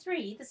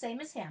 23, the same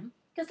as him,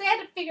 because they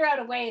had to figure out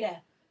a way to,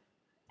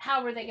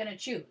 how were they going to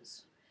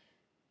choose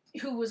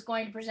who was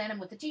going to present him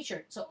with the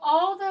t-shirt. So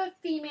all the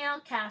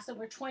female cast that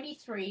were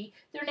 23,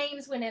 their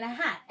names went in a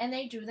hat, and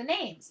they drew the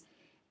names.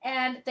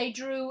 And they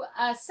drew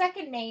a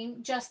second name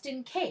just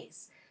in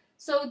case.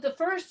 So the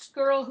first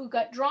girl who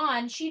got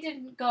drawn, she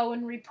didn't go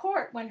and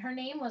report when her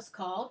name was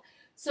called.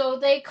 So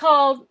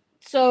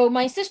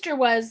my sister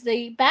was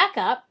the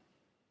backup.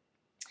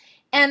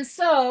 And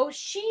so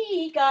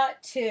she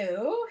got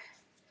to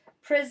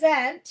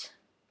present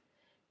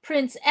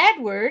Prince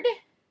Edward.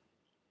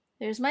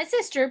 There's my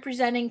sister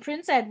presenting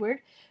Prince Edward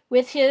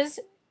with his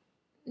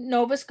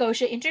Nova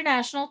Scotia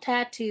International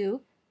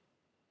Tattoo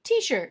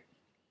t-shirt.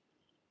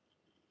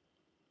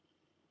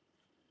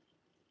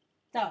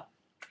 So,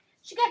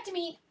 she got to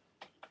meet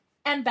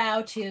and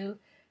bow to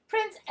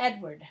Prince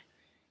Edward.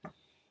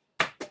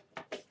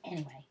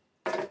 Anyway,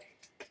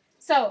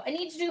 so I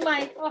need to do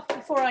my, I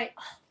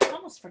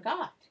almost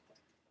forgot.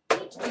 I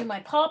need to do my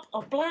pop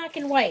of black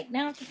and white.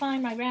 Now I have to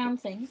find my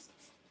round things.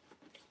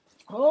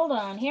 Hold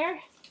on here.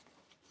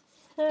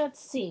 Let's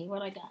see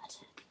what I got.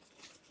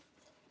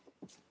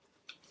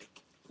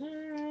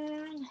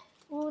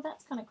 Oh,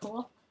 that's kind of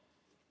cool.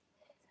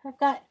 I've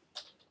got,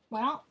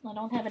 well, I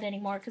don't have it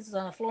anymore because it's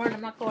on the floor and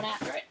I'm not going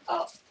after it.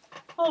 Oh,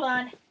 hold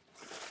on.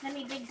 Let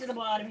me dig to the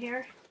bottom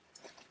here.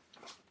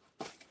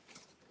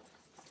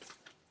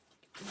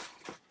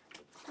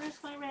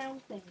 Where's my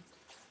round thing?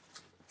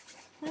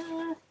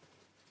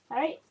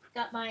 Alright,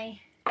 got my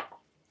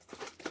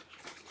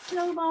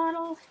pill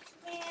bottle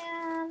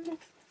and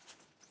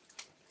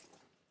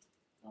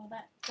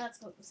that's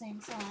about the same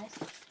size.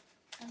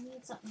 I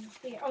need something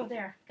bigger. Oh,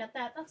 there, got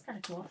that. That's kind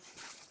of cool.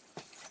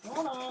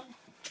 Hold on.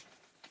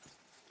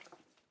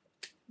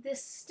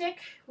 This stick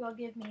will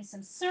give me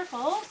some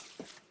circles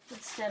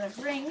instead of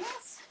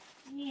rings,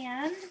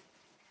 and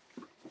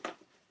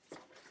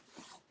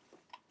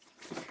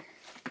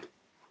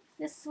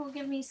this will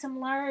give me some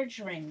large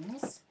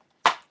rings.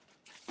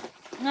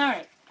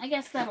 Alright, I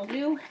guess that'll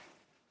do.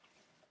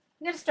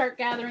 I'm going to start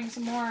gathering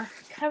some more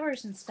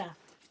covers and stuff.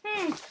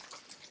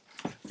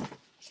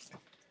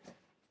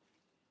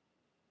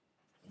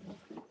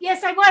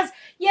 Yes, I was.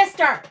 Yes,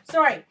 Dar.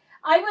 Sorry.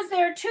 I was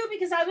there too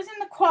because I was in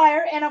the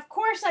choir, and of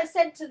course I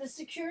said to the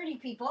security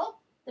people,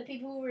 the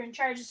people who were in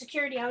charge of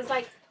security, I was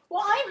like,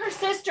 well, I'm her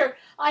sister.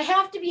 I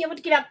have to be able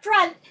to get up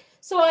front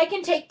so I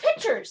can take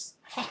pictures.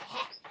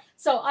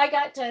 So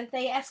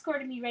they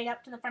escorted me right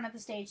up to the front of the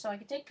stage so I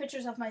could take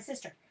pictures of my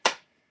sister.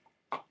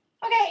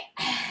 Okay,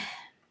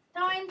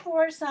 time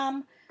for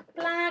some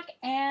black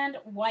and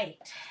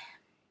white.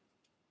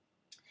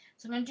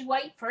 So I'm going to do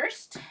white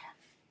first.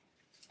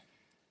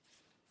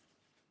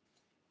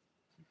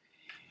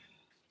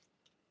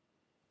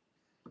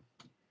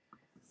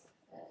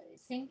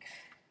 I think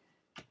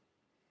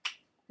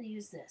I'll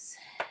use this.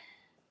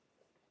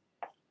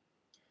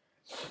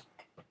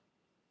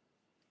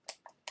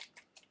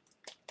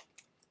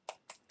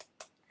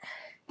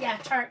 Yeah,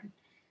 tartan.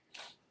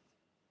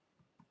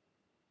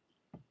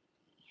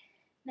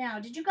 Now,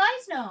 did you guys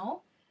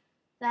know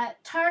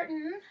that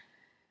tartan,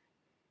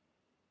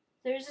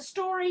 there's a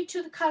story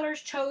to the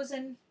colors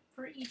chosen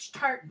for each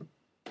tartan?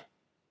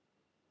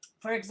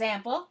 For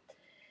example,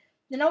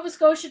 the Nova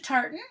Scotia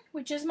tartan,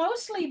 which is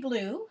mostly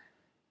blue,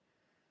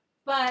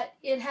 but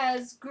it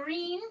has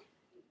green,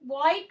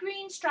 wide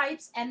green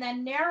stripes, and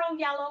then narrow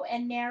yellow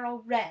and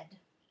narrow red.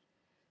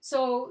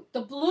 So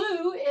the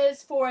blue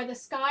is for the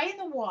sky and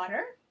the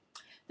water.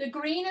 The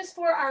green is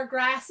for our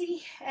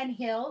grassy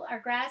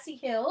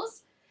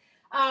hills.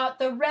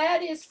 The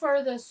red is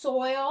for the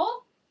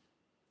soil,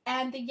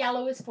 and the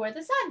yellow is for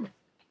the sun.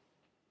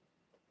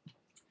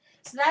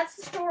 So that's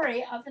the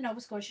story of the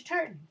Nova Scotia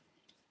tartan.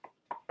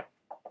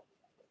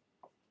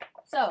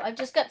 So I've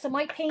just got some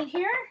white paint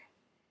here.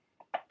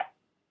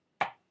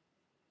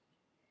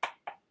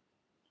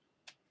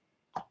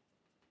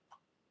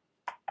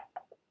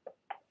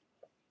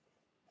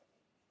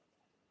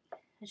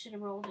 I should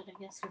have rolled it,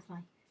 I guess, with my...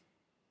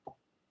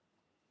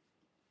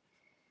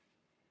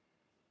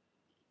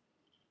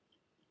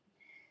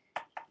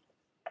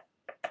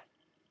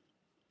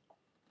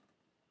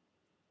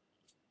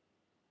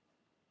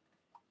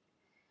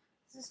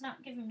 This is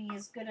not giving me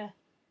as good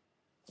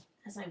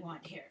as I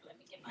want here. Let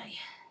me get my...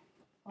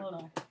 Hold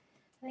on.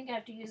 I think I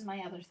have to use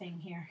my other thing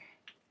here.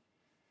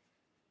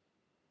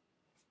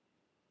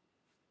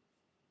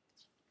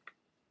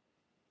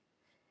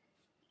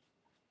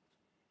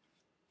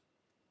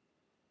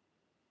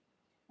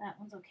 That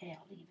one's okay.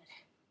 I'll leave it.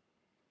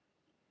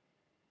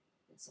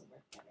 This will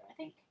work better, I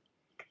think.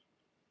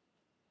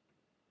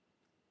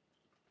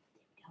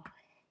 There we go.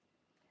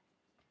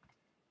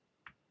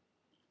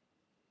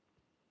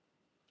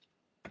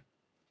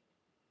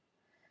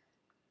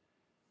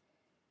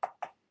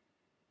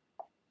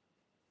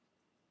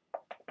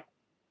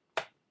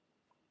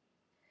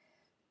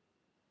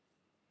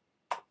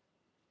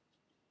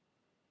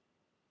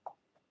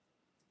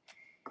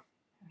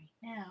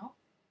 Now,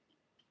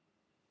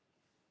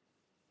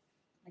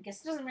 I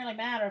guess it doesn't really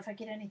matter if I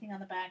get anything on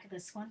the back of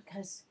this one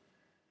because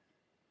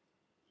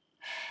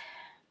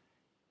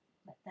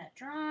let that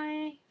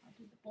dry. I'll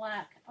do the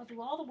black. I'll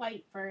do all the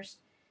white first.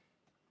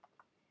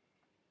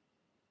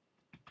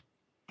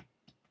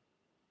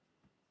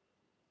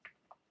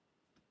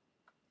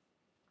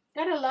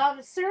 Gotta love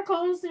the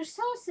circles. They're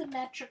so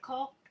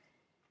symmetrical.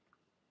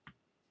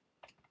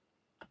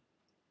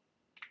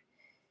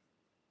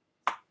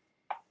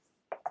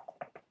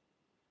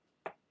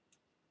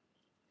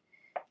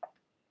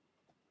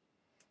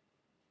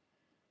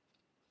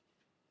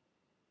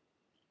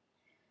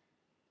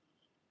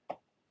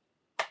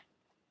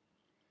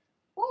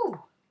 Ooh,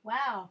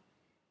 wow.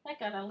 That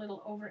got a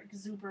little over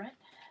exuberant.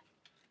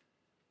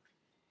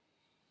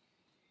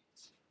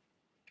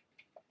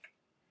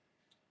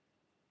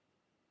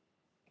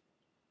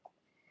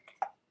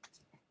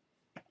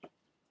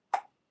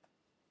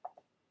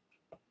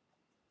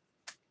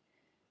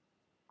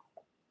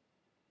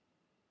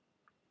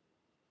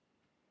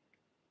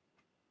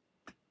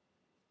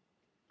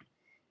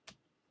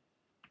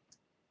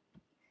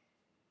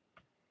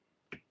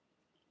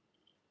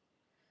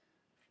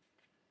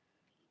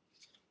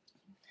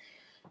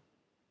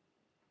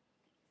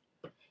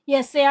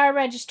 Yes, they are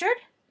registered.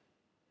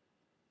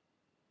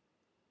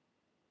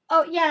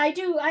 Oh, yeah, I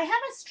do. I have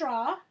a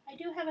straw. I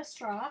do have a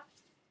straw.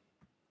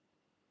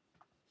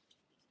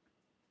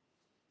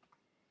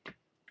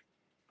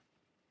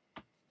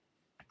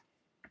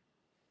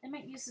 I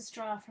might use the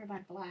straw for my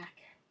black.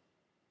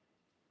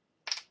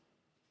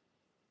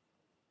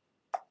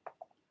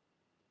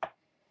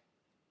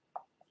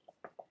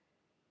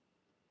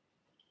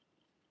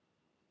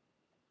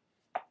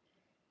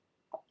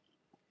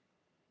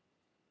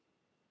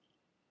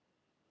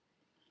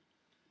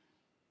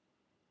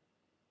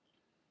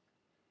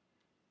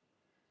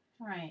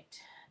 Right.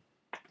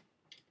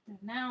 And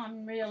now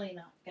I'm really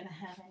not going to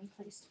have any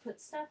place to put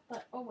stuff,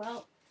 but oh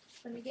well.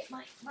 Let me get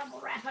my bubble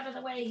wrap out of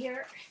the way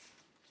here.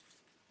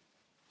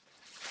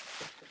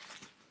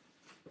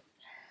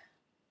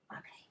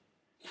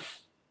 Okay.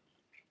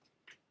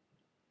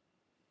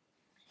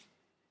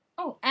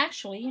 Oh,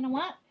 actually, you know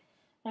what?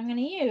 I'm going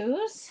to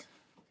use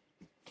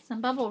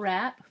some bubble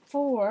wrap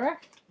for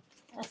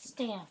a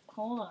stamp.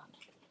 Hold on.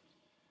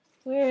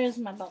 Where is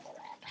my bubble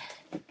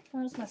wrap?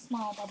 Where's my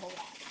small bubble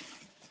wrap?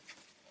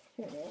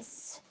 Here it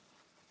is.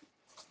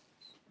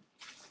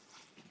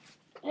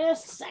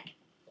 Just a second.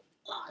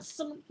 Lost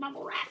some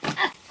bubble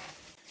wrap.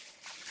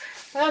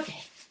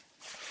 Okay.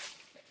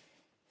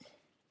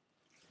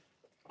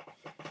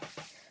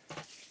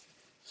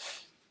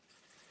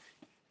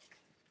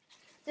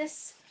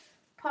 This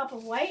pop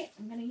of white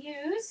I'm going to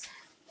use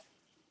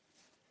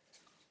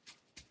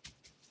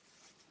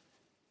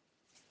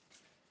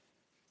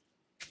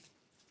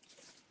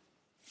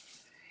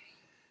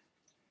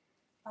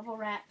bubble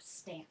wrap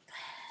stamp.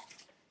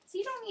 So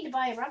you don't need to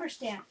buy a rubber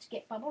stamp to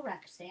get bubble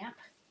wrap stamp.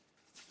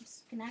 You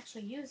can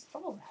actually use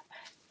bubble wrap.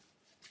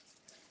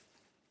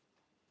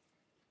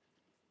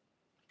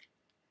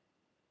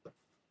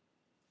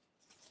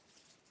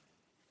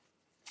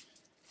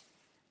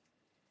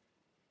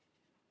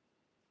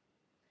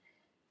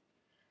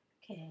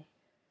 Okay.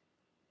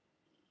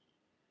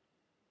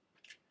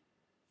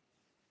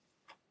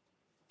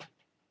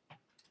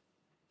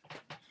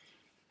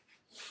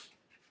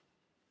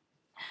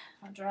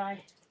 I'll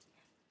dry.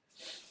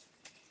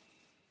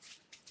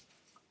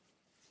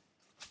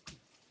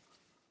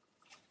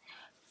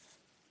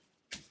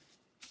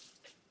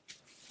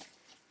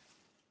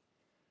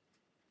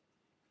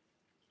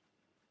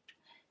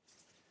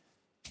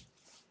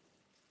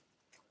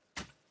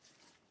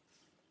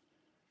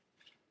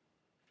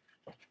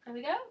 There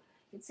we go. You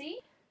can see.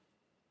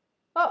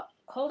 Oh,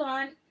 hold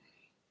on.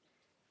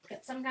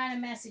 Got some kind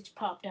of message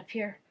popped up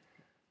here.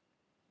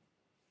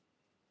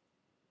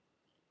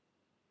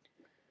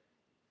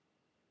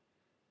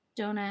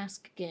 Don't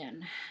ask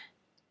again.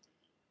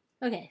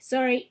 Okay,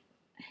 sorry.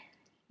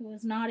 It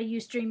was not a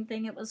Ustream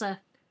thing. It was a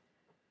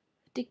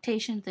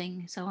dictation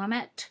thing. So I'm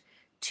at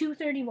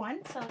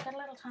 2:31, so I've got a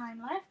little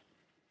time left.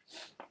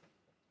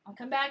 I'll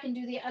come back and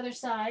do the other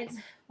sides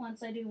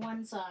once I do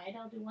one side.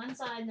 I'll do one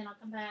side, and then I'll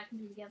come back and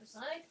do the other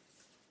side.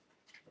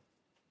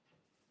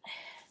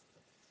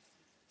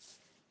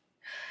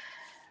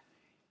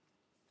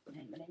 I'm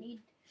going to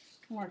need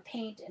more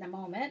paint in a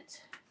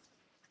moment.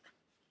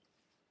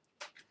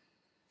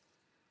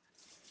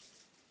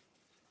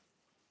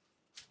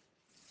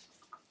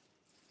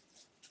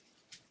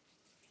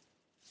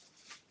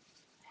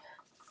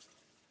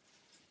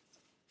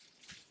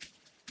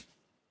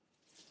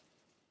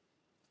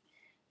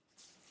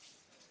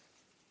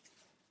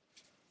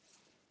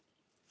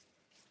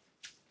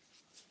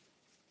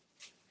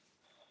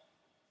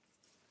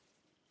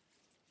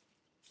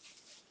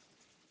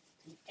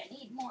 I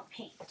need more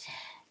paint.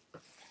 I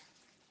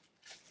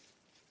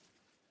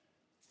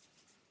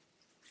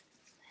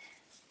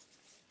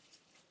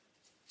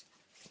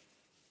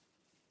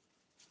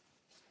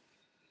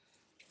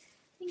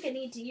think I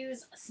need to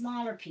use a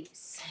smaller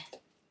piece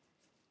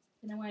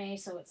in a way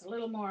so it's a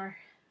little more.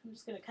 I'm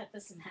just going to cut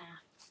this in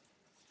half.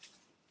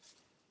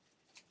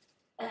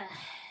 A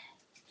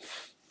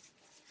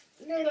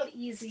little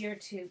easier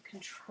to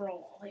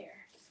control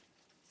here.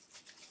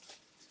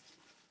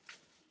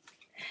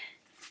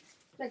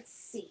 Let's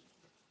see.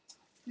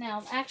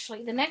 Now,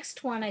 actually, the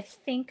next one I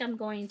think I'm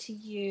going to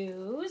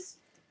use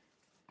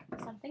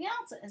something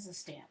else as a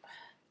stamp.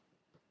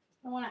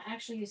 I want to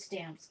actually use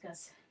stamps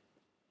because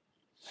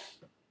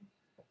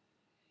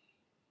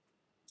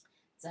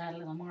let's add a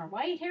little more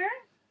white here.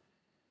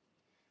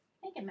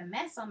 Making a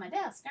mess on my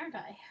desk, aren't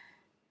I?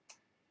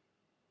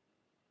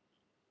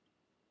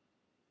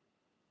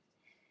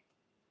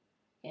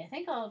 Okay, I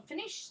think I'll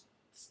finish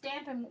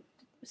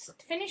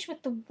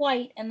with the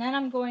white, and then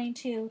I'm going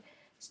to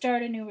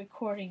start a new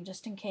recording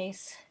just in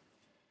case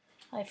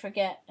I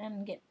forget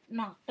and get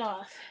knocked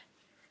off.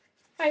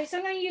 Alright, so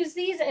I'm going to use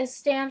these as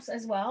stamps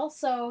as well.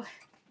 So,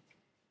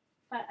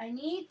 but I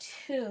need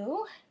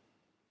to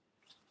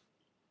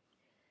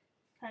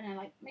kind of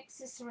like mix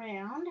this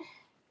around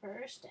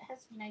first. It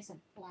has to be nice and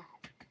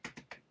flat.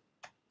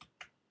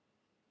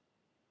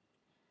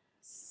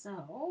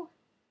 So,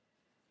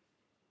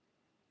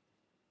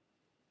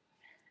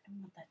 I don't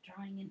want that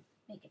drawing in,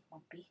 make it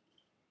bumpy.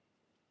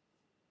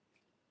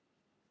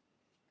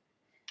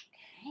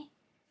 Okay.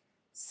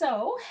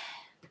 So,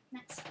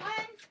 next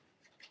one.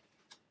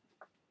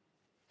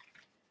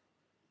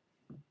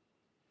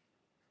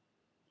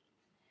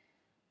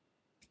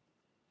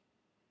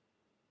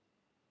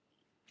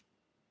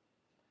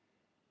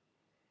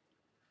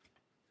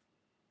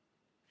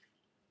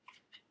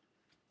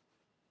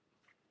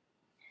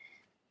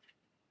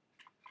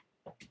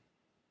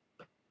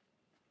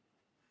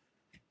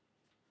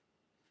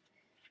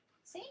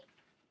 See?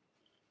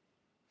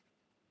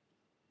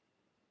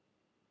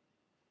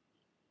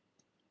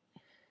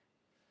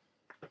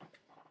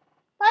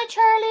 Bye,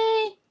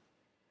 Charlie.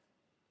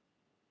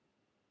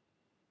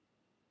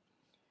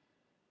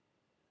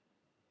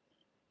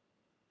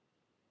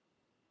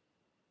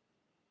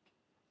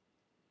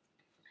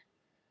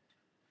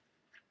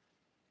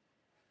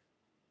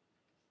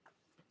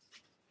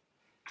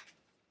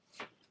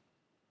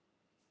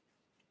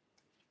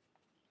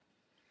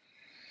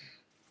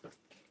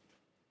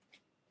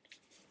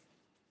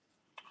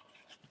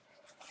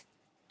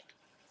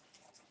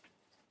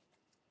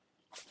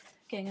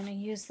 Okay, I'm going to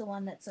use the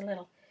one that's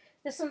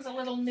this one's a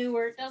little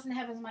newer. It doesn't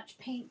have as much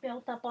paint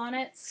built up on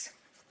it.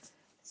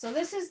 So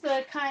this is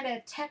the kind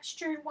of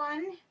textured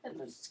one that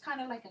looks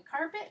kind of like a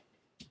carpet.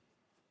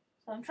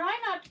 So I'm trying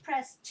not to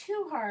press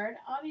too hard.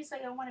 Obviously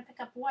I want to pick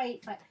up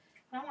white, but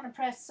I don't want to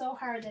press so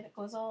hard that it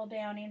goes all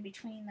down in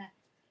between the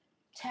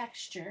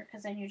texture,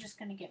 because then you're just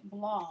going to get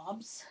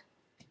blobs.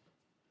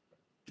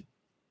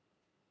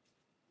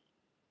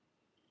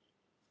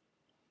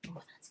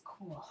 Oh, that's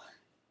cool.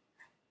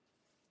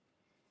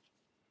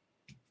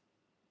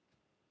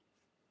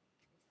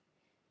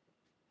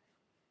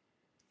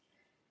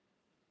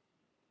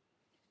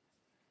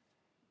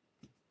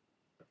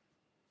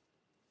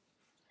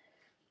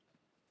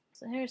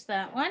 So here's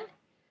that one.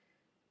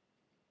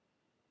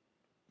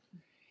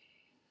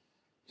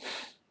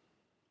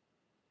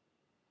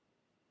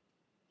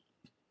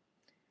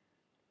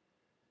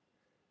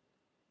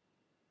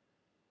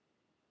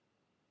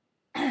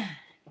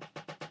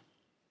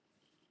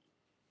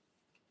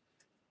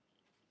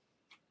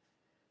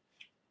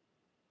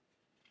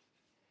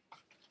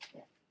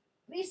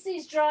 At least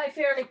these dry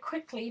fairly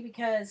quickly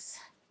because,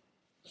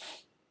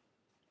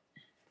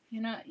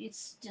 you know,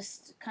 it's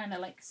just kind of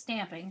like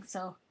stamping.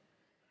 So,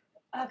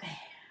 okay.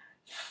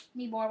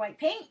 Need more white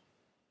paint.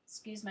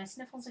 Excuse my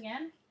sniffles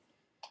again.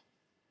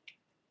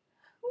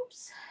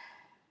 Oops.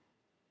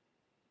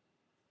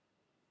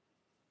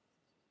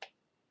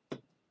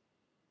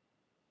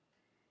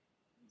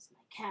 Use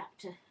my cap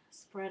to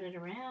spread it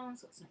around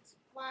so it's nice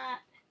and flat.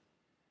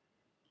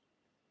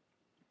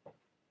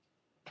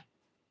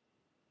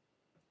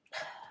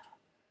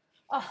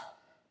 Oh.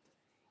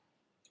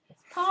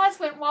 Paz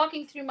went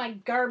walking through my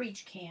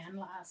garbage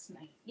can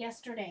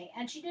yesterday,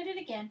 and she did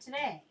it again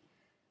today.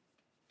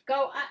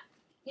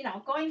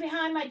 Going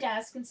behind my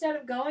desk, instead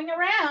of going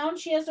around,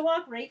 she has to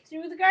walk right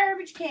through the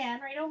garbage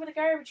can, right over the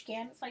garbage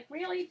can. It's like,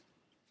 really?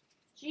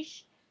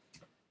 Sheesh.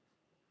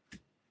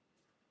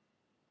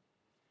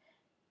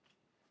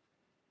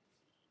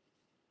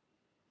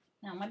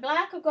 Now, my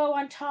black will go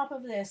on top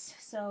of this,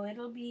 so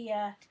it'll be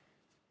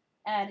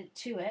added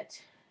to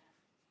it.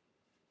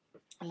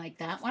 I like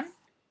that one.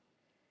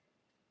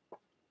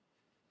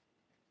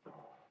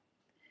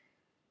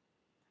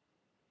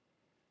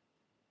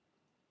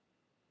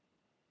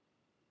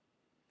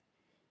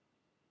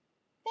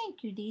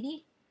 Thank you, Dee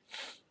Dee.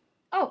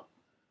 Oh.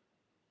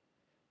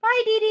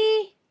 Bye, Dee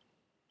Dee.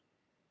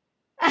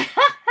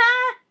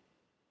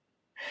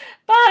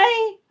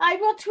 Bye. I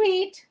will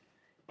tweet.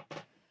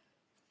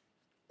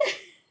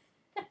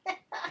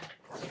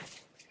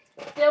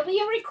 There'll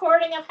be a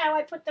recording of how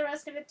I put the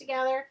rest of it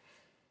together.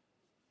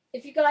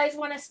 If you guys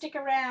want to stick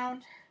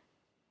around.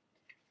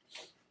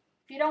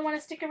 If you don't want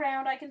to stick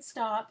around, I can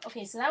stop.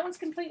 Okay, so that one's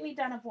completely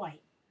done of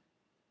white.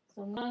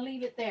 So I'm going to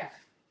leave it there.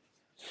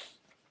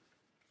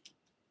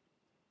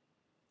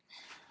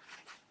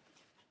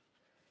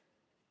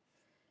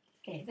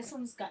 Okay, this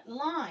one's got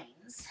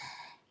lines.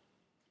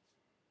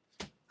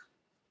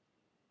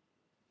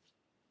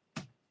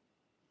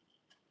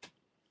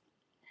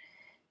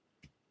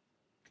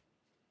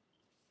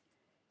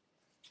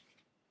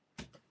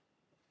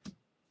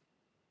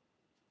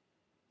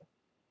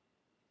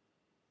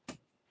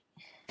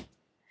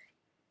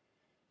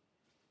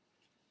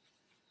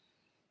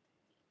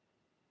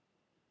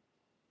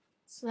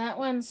 So that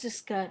one's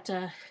just got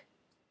of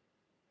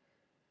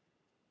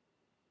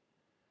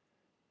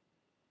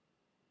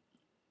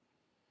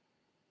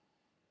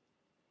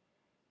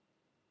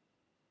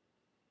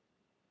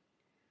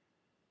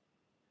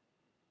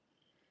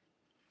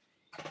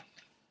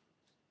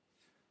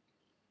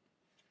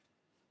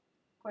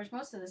course,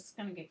 most of this is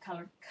going to get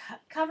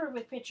covered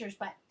with pictures,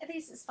 but at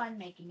least it's fun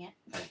making it.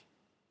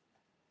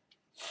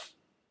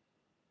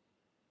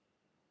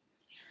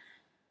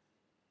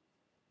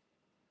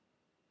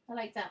 I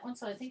like that one,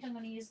 so I think I'm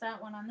going to use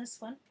that one on this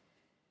one.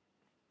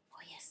 Oh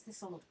yes,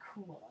 this will look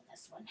cool on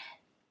this one.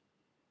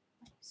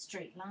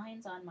 Straight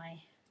lines on my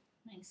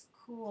nice,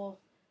 cool,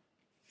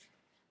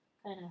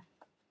 kind of,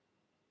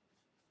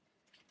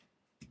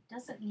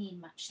 doesn't need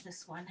much,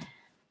 this one.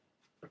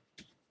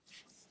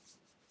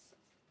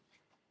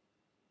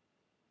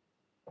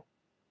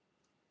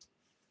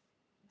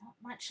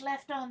 much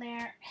left on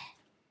there.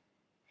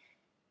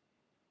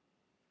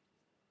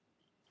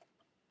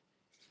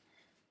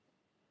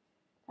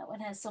 That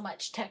one has so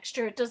much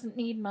texture, it doesn't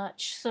need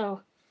much,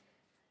 so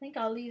I think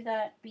I'll leave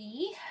that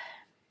be.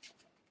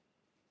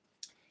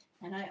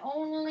 And I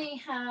only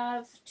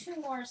have 2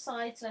 more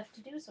sides left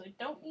to do, so I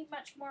don't need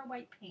much more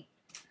white paint,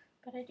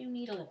 but I do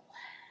need a little.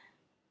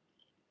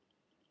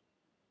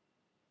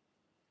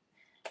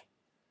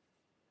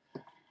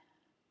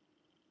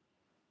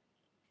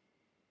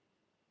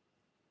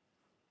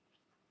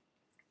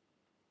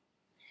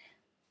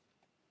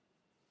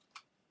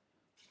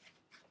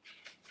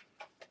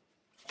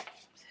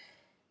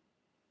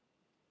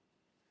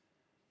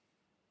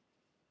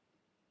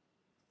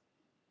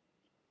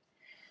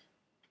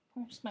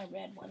 Where's my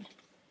red one?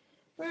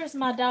 Where's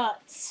my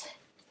dots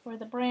for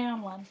the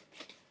brown one?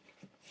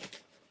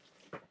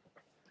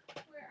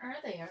 Where are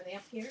they? Are they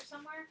up here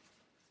somewhere?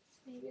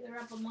 Maybe they're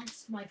up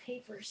amongst my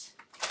papers.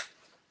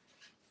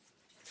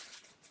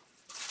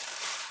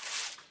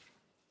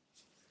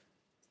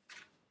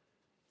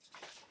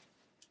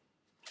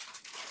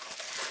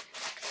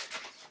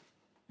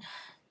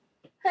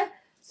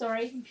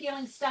 Sorry, I'm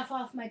peeling stuff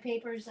off my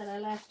papers that I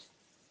left.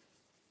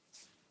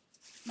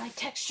 My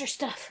texture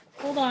stuff.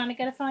 Hold on, I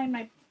gotta find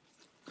my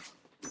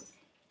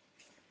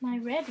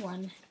red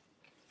one.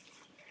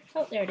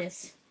 Oh, there it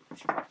is.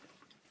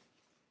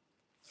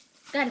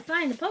 Gotta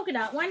find the polka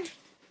dot one.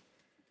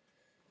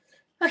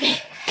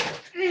 Okay.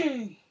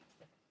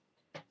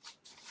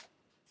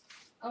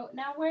 Oh,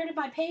 now where did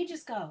my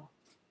pages go?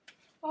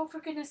 Oh, for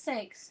goodness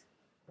sakes.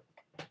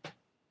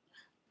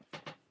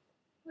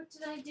 What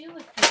did I do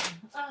with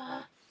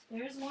them?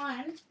 There's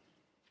one.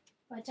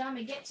 By the time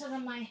I get to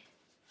them,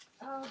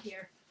 oh,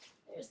 here.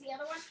 There's the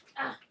other one.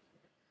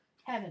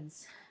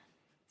 Heavens.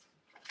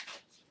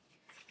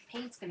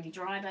 Paint's going to be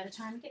dry by the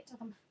time I get to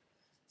them.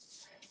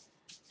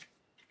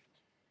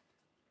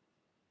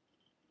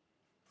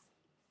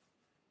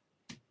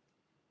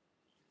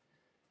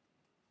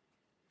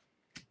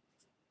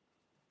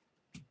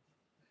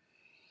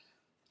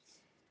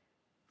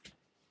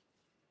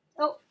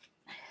 Oh,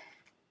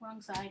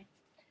 wrong side.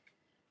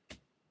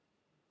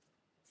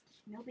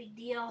 No big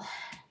deal.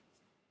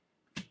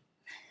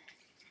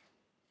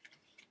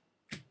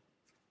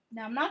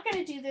 Now, I'm not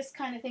going to do this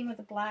kind of thing with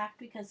the black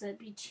because it'd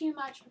be too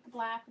much with the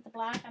black. With the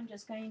black, I'm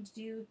just going to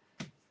do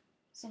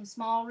some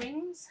small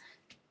rings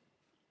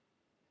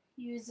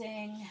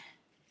using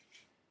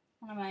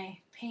one of my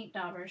paint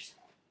daubers,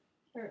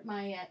 or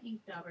my ink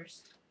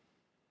daubers.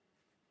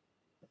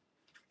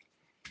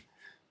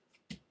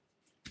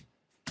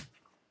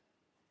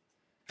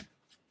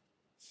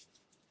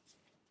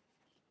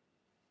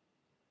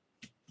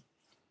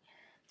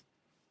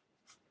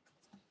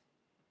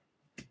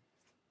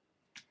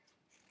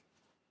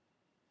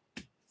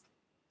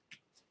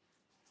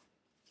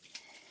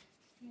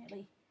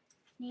 Really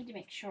need to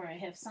make sure I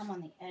have some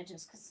on the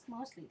edges because it's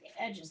mostly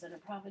the edges that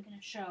are probably going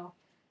to show.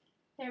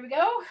 There we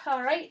go.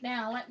 All right,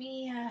 now let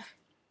me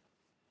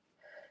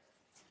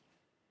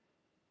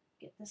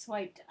get this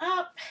wiped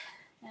up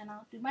and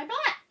I'll do my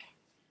black.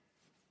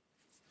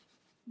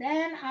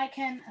 Then I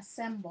can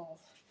assemble.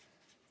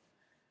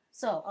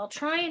 So I'll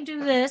try and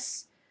do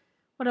this.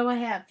 What do I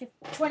have?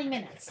 20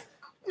 minutes.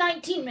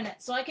 19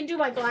 minutes. So I can do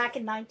my black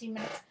in 19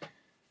 minutes.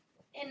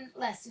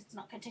 Unless it's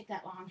not going to take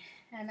that long.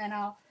 And then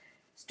I'll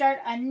start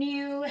a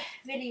new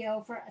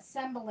video for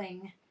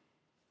assembling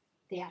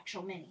the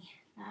actual mini.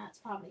 That's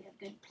probably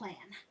a good plan.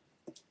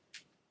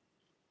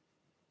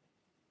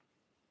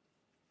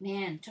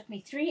 Man, it took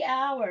me 3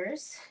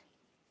 hours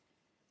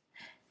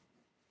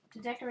to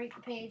decorate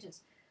the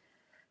pages.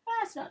 Well,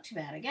 that's not too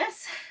bad, I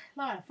guess. A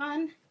lot of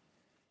fun.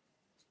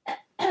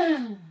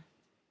 All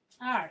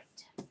right.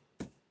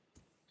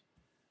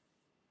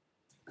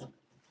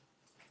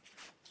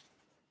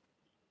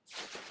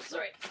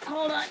 Sorry,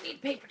 hold on,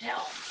 need paper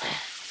towel.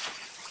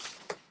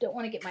 Don't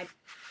want to get my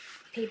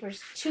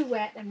papers too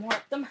wet and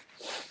warp them.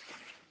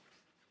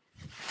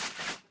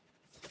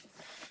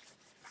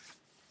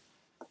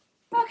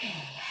 Okay.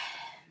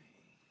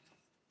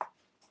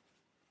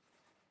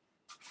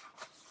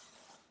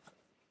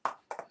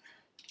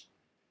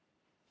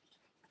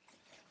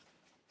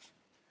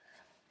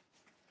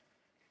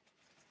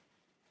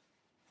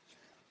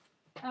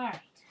 All right.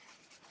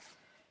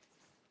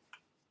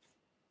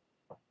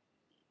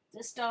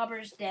 This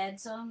dauber's dead,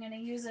 so I'm going to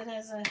use it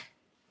as a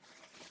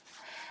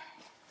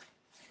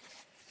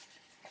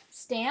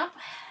stamp.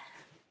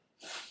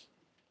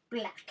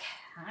 Black.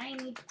 I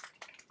need...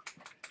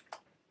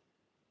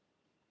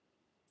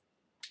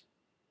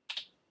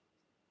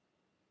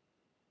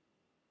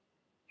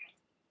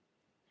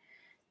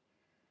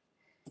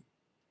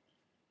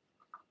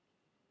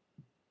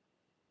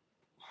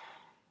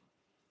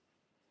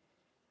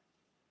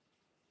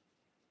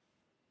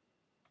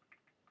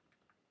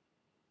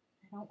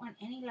 I don't want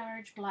any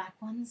large black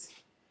ones,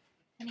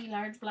 any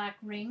large black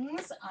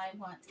rings. I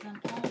want them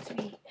all to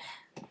be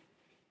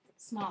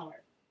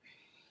smaller,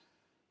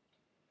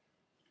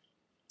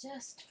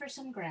 just for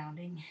some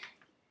grounding.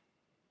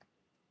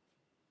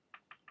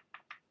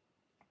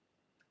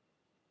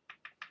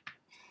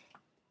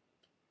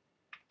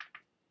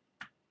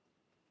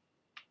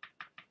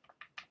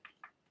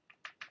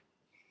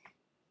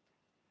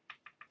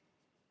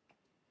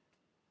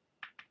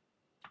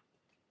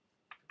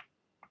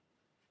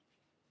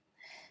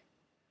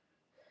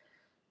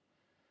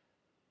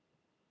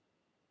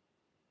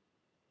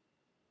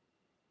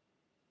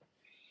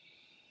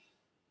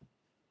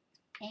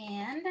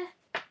 And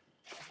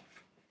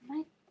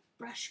my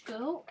brush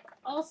go.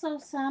 Also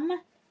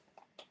some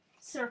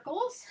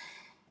circles.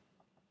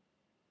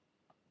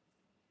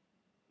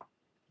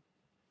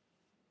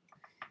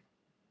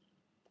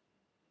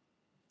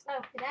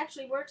 Oh, it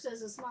actually works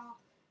as a small,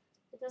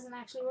 it doesn't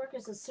actually work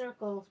as a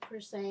circle per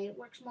se. It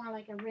works more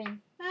like a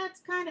ring. That's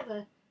kind of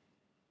a,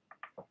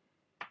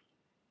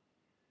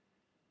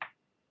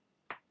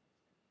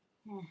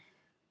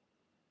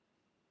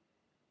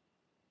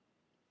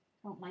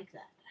 don't like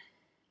that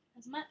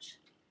as much.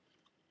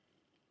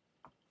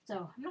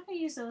 So I'm not going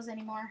to use those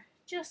anymore.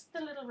 Just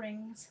the little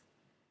rings.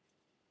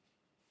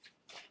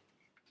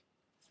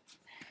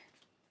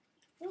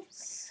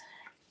 Oops.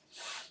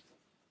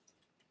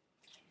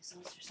 Use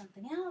those for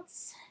something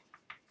else.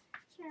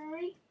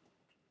 Sorry.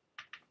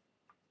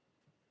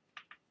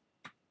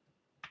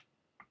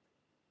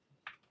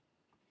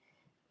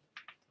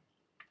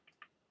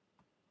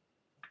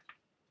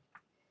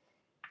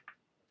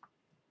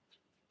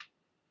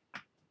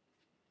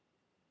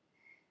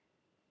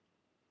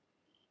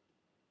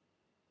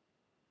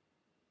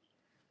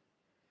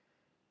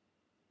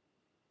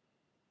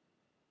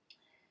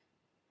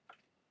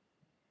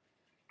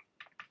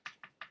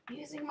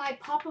 Using my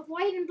pop of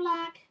white and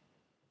black.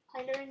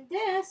 I learned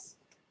this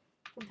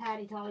from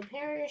Patty Tolly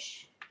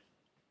Parrish.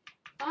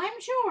 I'm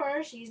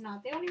sure she's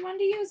not the only one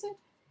to use it.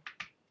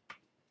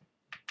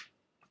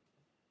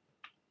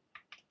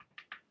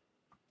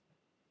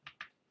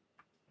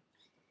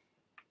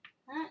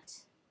 That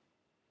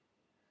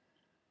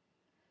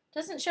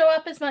doesn't show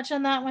up as much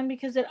on that one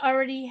because it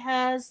already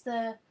has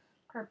the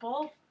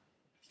purple,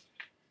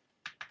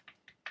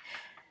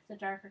 the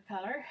darker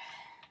color.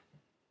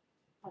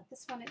 But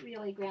this one, it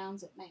really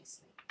grounds it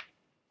nicely.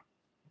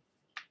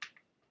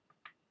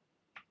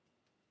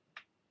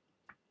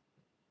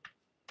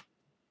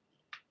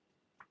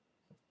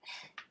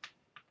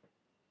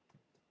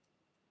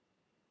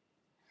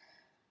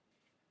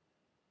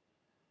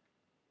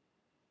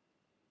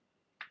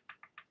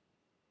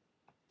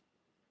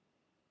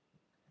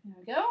 There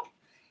we go.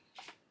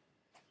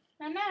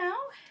 And now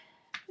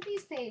for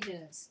these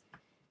pages.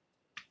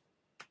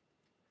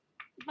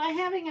 By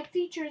having a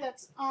feature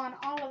that's on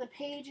all of the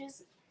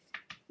pages,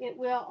 it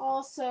will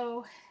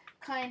also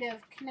kind of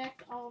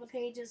connect all the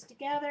pages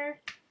together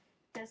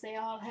because they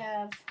all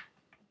have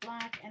a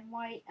black and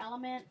white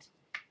element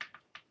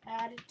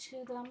added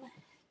to them.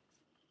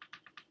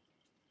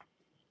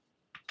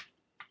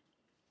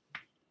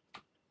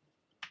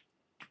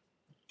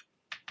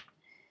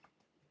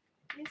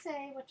 They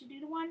say what you do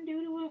to one,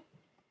 do to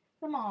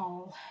them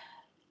all.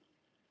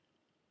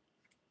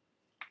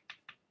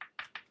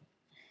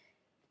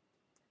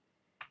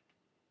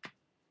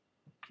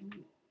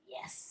 Ooh,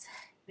 yes,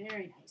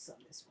 very nice on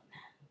this one.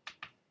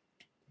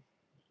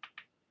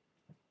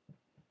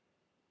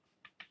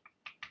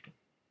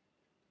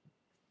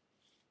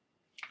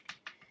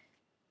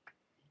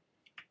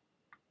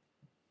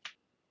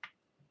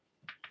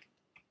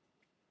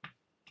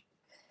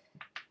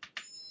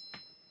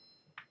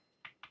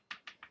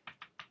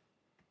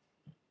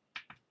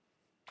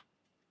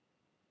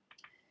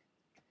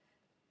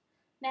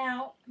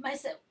 Now,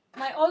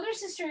 my older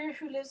sister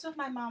who lives with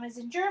my mom is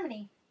in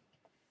Germany.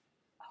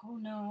 Oh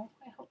no,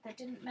 I hope that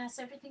didn't mess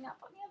everything up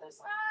on the other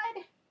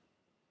side.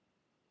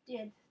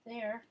 Did,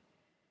 there.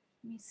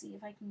 Let me see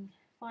if I can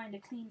find a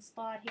clean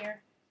spot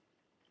here.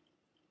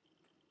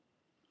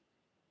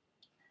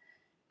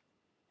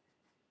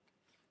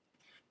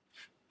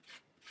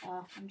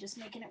 Oh, I'm just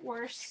making it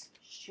worse.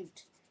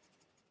 Shoot.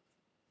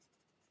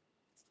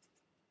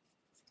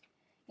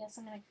 Guess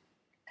I'm going to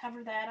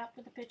cover that up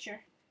with a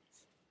picture.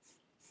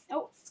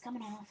 Oh, it's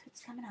coming off.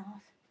 It's coming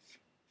off.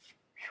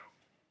 Whew.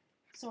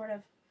 Sort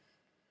of.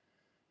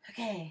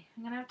 Okay,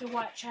 I'm going to have to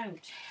watch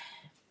out.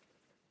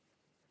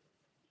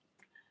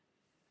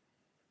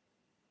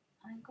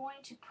 I'm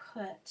going to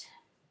put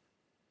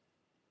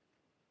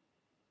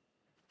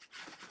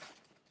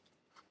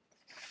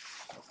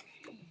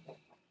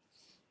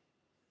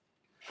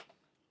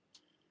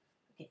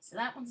okay, so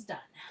that one's done.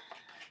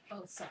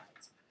 Both sides.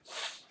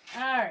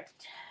 Alright.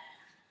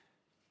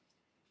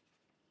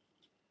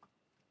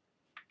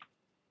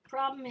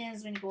 Problem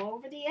is when you go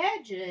over the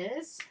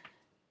edges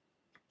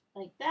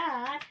like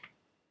that,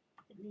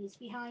 it leaves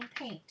behind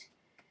paint.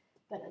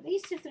 But at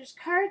least if there's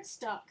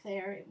cardstock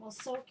there, it will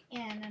soak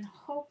in and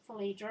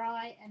hopefully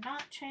dry and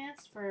not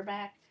transfer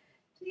back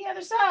to the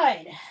other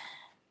side.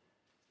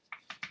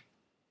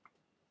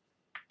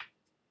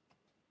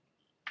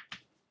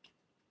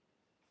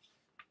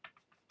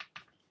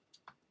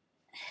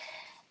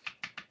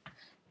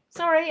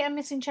 Sorry, I'm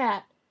missing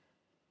chat.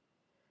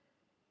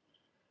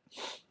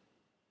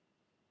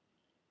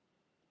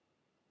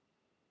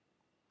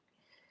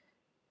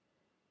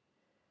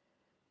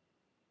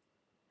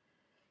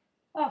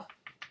 Oh,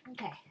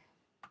 okay.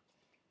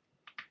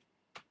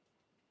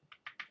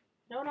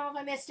 Don't know if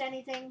I missed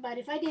anything, but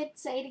if I did,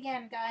 say it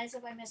again, guys,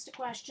 if I missed a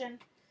question.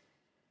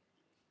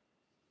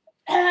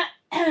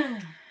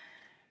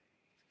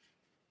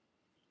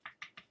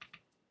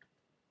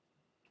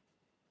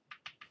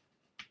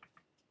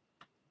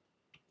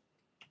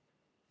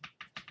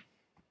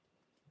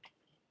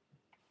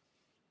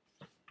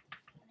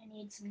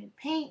 need some new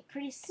paint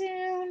pretty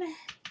soon.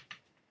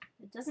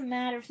 It doesn't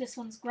matter if this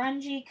one's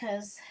grungy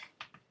because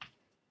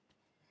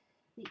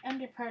the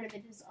under part of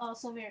it is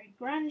also very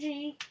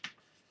grungy.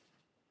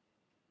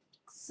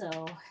 So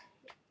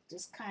it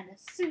just kind of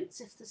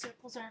suits if the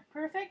circles aren't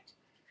perfect.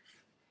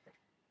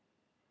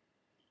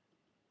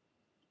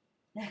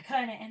 That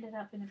kind of ended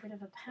up in a bit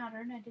of a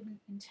pattern. I didn't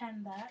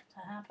intend that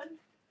to happen.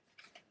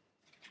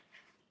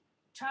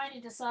 Trying to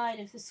decide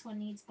if this one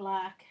needs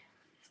black.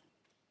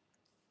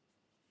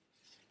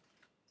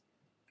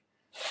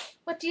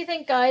 What do you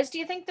think, guys? Do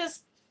you think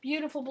this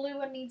beautiful blue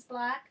one needs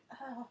black?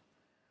 Oh,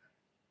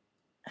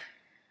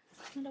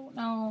 I don't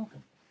know.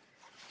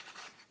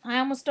 I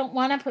almost don't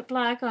want to put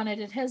black on it.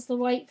 It has the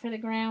white for the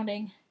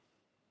grounding.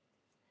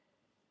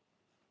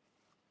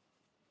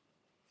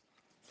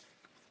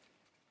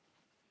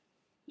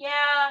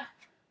 Yeah,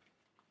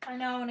 I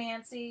know,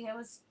 Nancy. I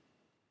was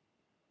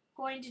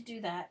going to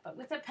do that, but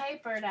with the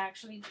paper, it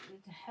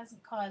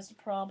hasn't caused a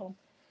problem.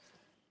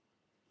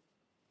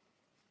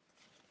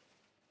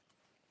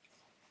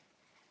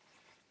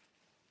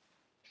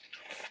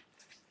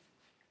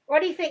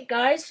 What do you think,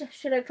 guys?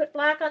 Should I put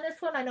black on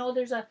this one? I know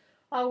there's a...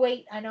 Oh,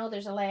 wait. I know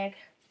there's a leg.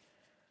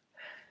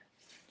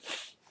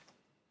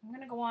 I'm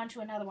going to go on to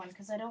another one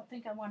because I don't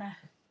think I want to...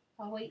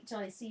 I'll wait until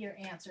I see your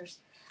answers.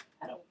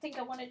 I don't think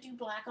I want to do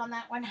black on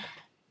that one.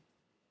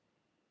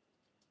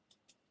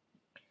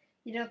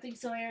 You don't think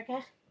so, Erica? I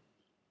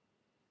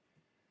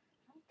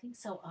don't think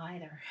so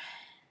either.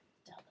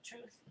 To tell the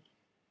truth.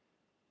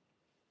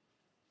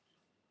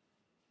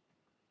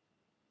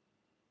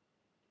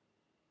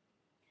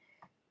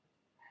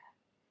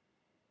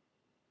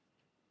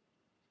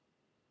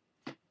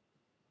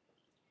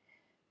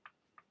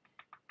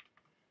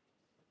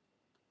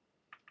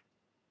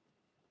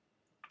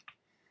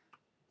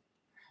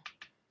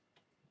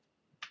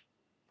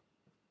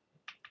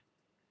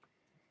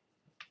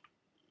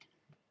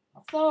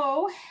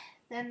 Although,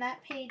 then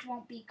that page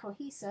won't be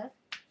cohesive.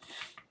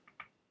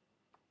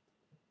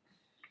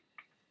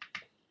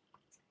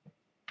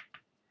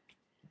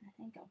 I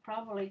think I'll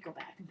probably go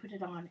back and put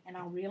it on, and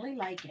I'll really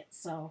like it,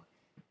 so.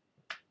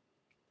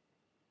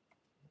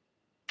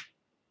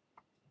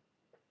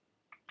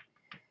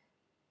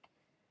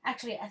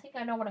 Actually, I think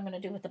I know what I'm going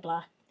to do with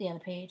the other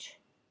page.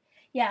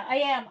 Yeah, I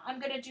am. I'm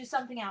going to do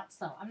something else,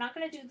 though. I'm not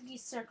going to do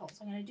these circles.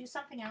 I'm going to do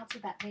something else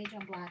with that page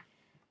on black.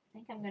 I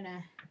think I'm going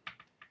to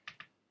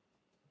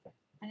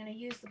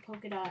use the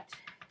polka dot.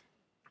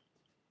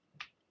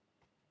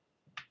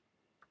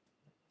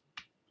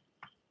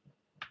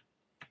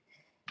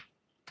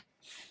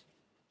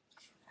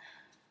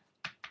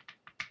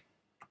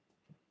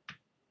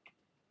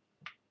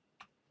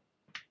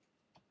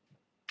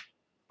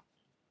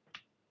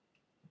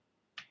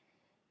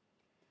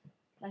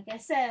 Like I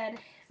said, if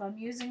I'm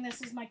using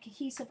this as my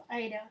cohesive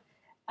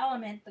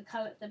element, the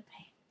color, the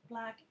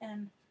black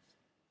and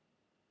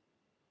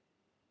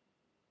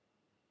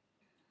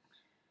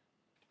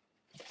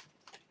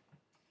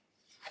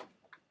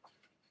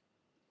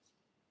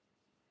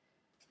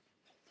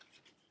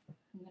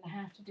I'm going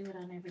to have to do it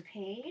on every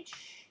page.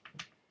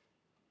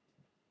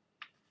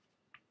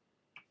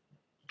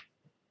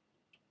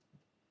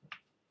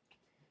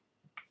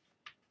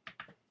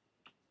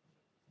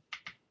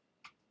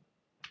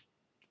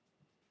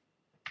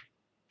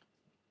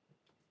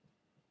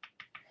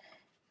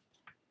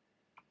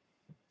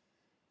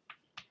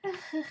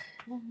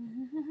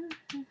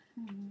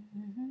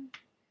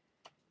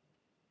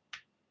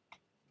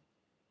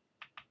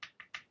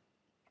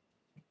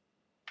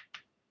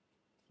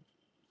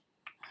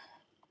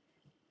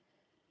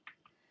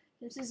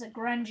 This is a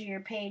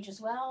grungier page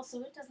as well,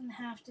 so it doesn't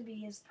have to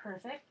be as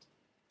perfect.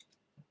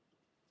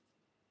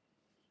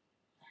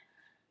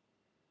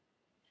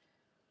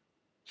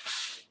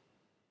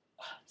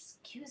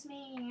 Excuse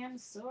me, I'm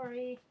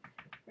sorry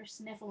for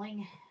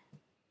sniffling.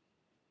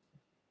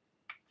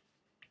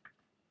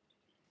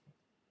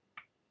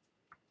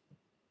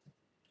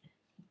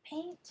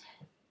 Paint.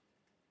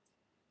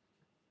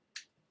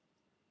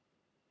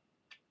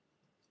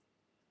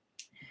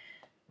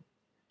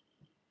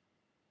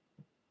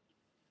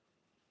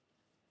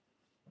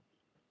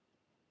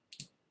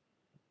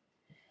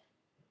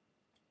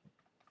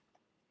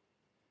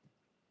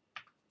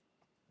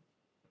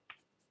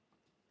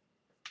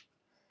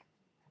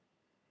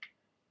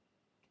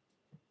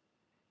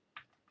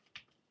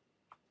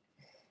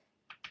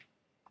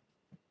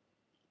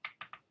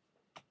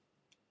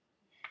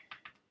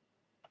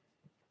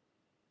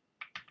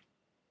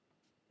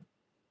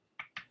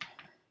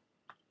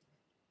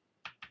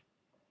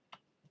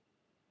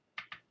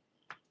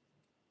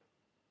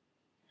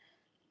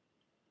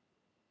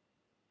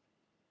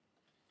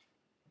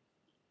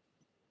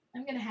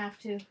 I'm going to have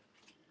to,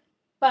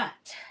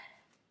 but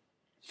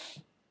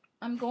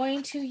I'm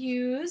going to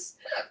use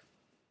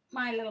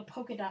my little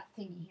polka dot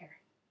thingy here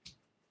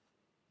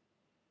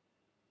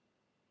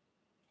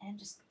and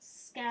just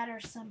scatter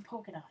some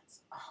polka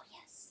dots. Oh,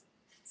 yes.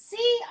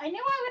 See, I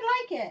knew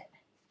I would like it.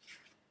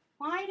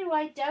 Why do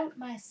I doubt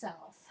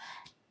myself?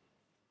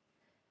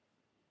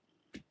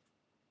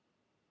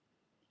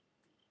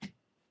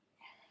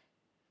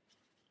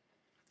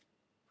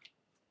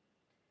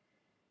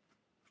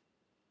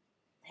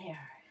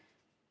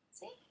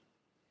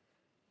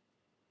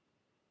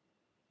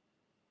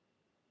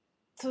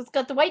 So it's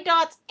got the white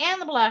dots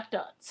and the black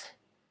dots.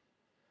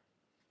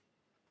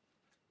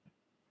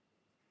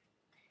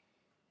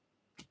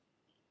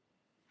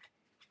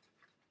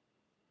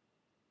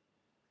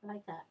 I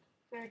like that.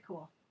 Very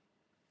cool.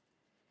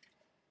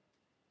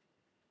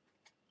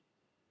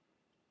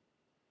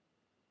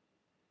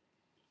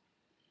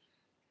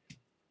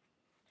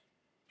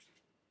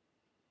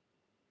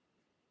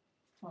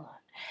 Hold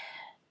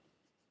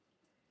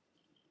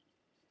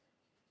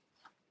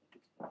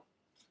on.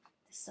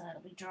 This side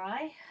will be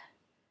dry.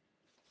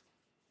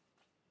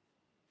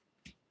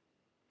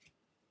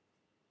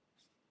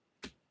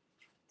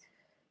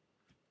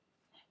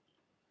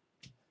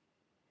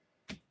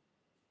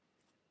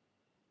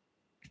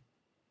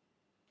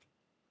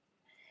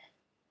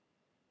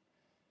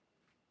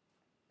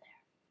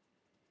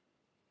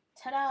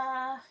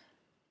 Ta-da!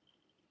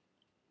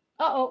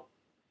 Uh-oh.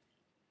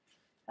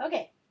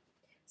 Okay.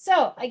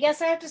 So, I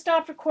guess I have to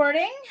stop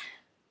recording.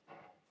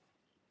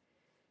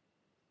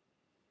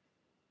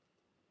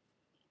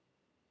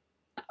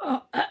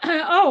 Oh,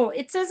 oh,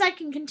 it says I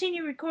can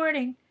continue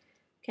recording.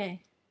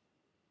 Okay.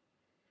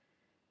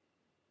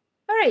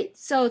 All right,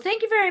 so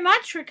thank you very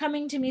much for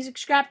coming to Music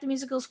Scrap, the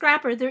Musical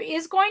Scrapper. There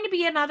is going to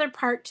be another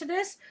part to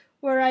this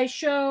where I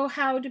show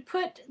how to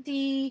put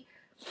the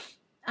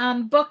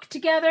book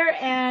together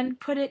and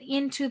put it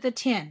into the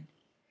tin.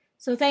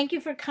 So thank you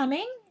for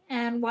coming,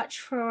 and watch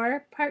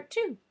for part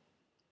 2.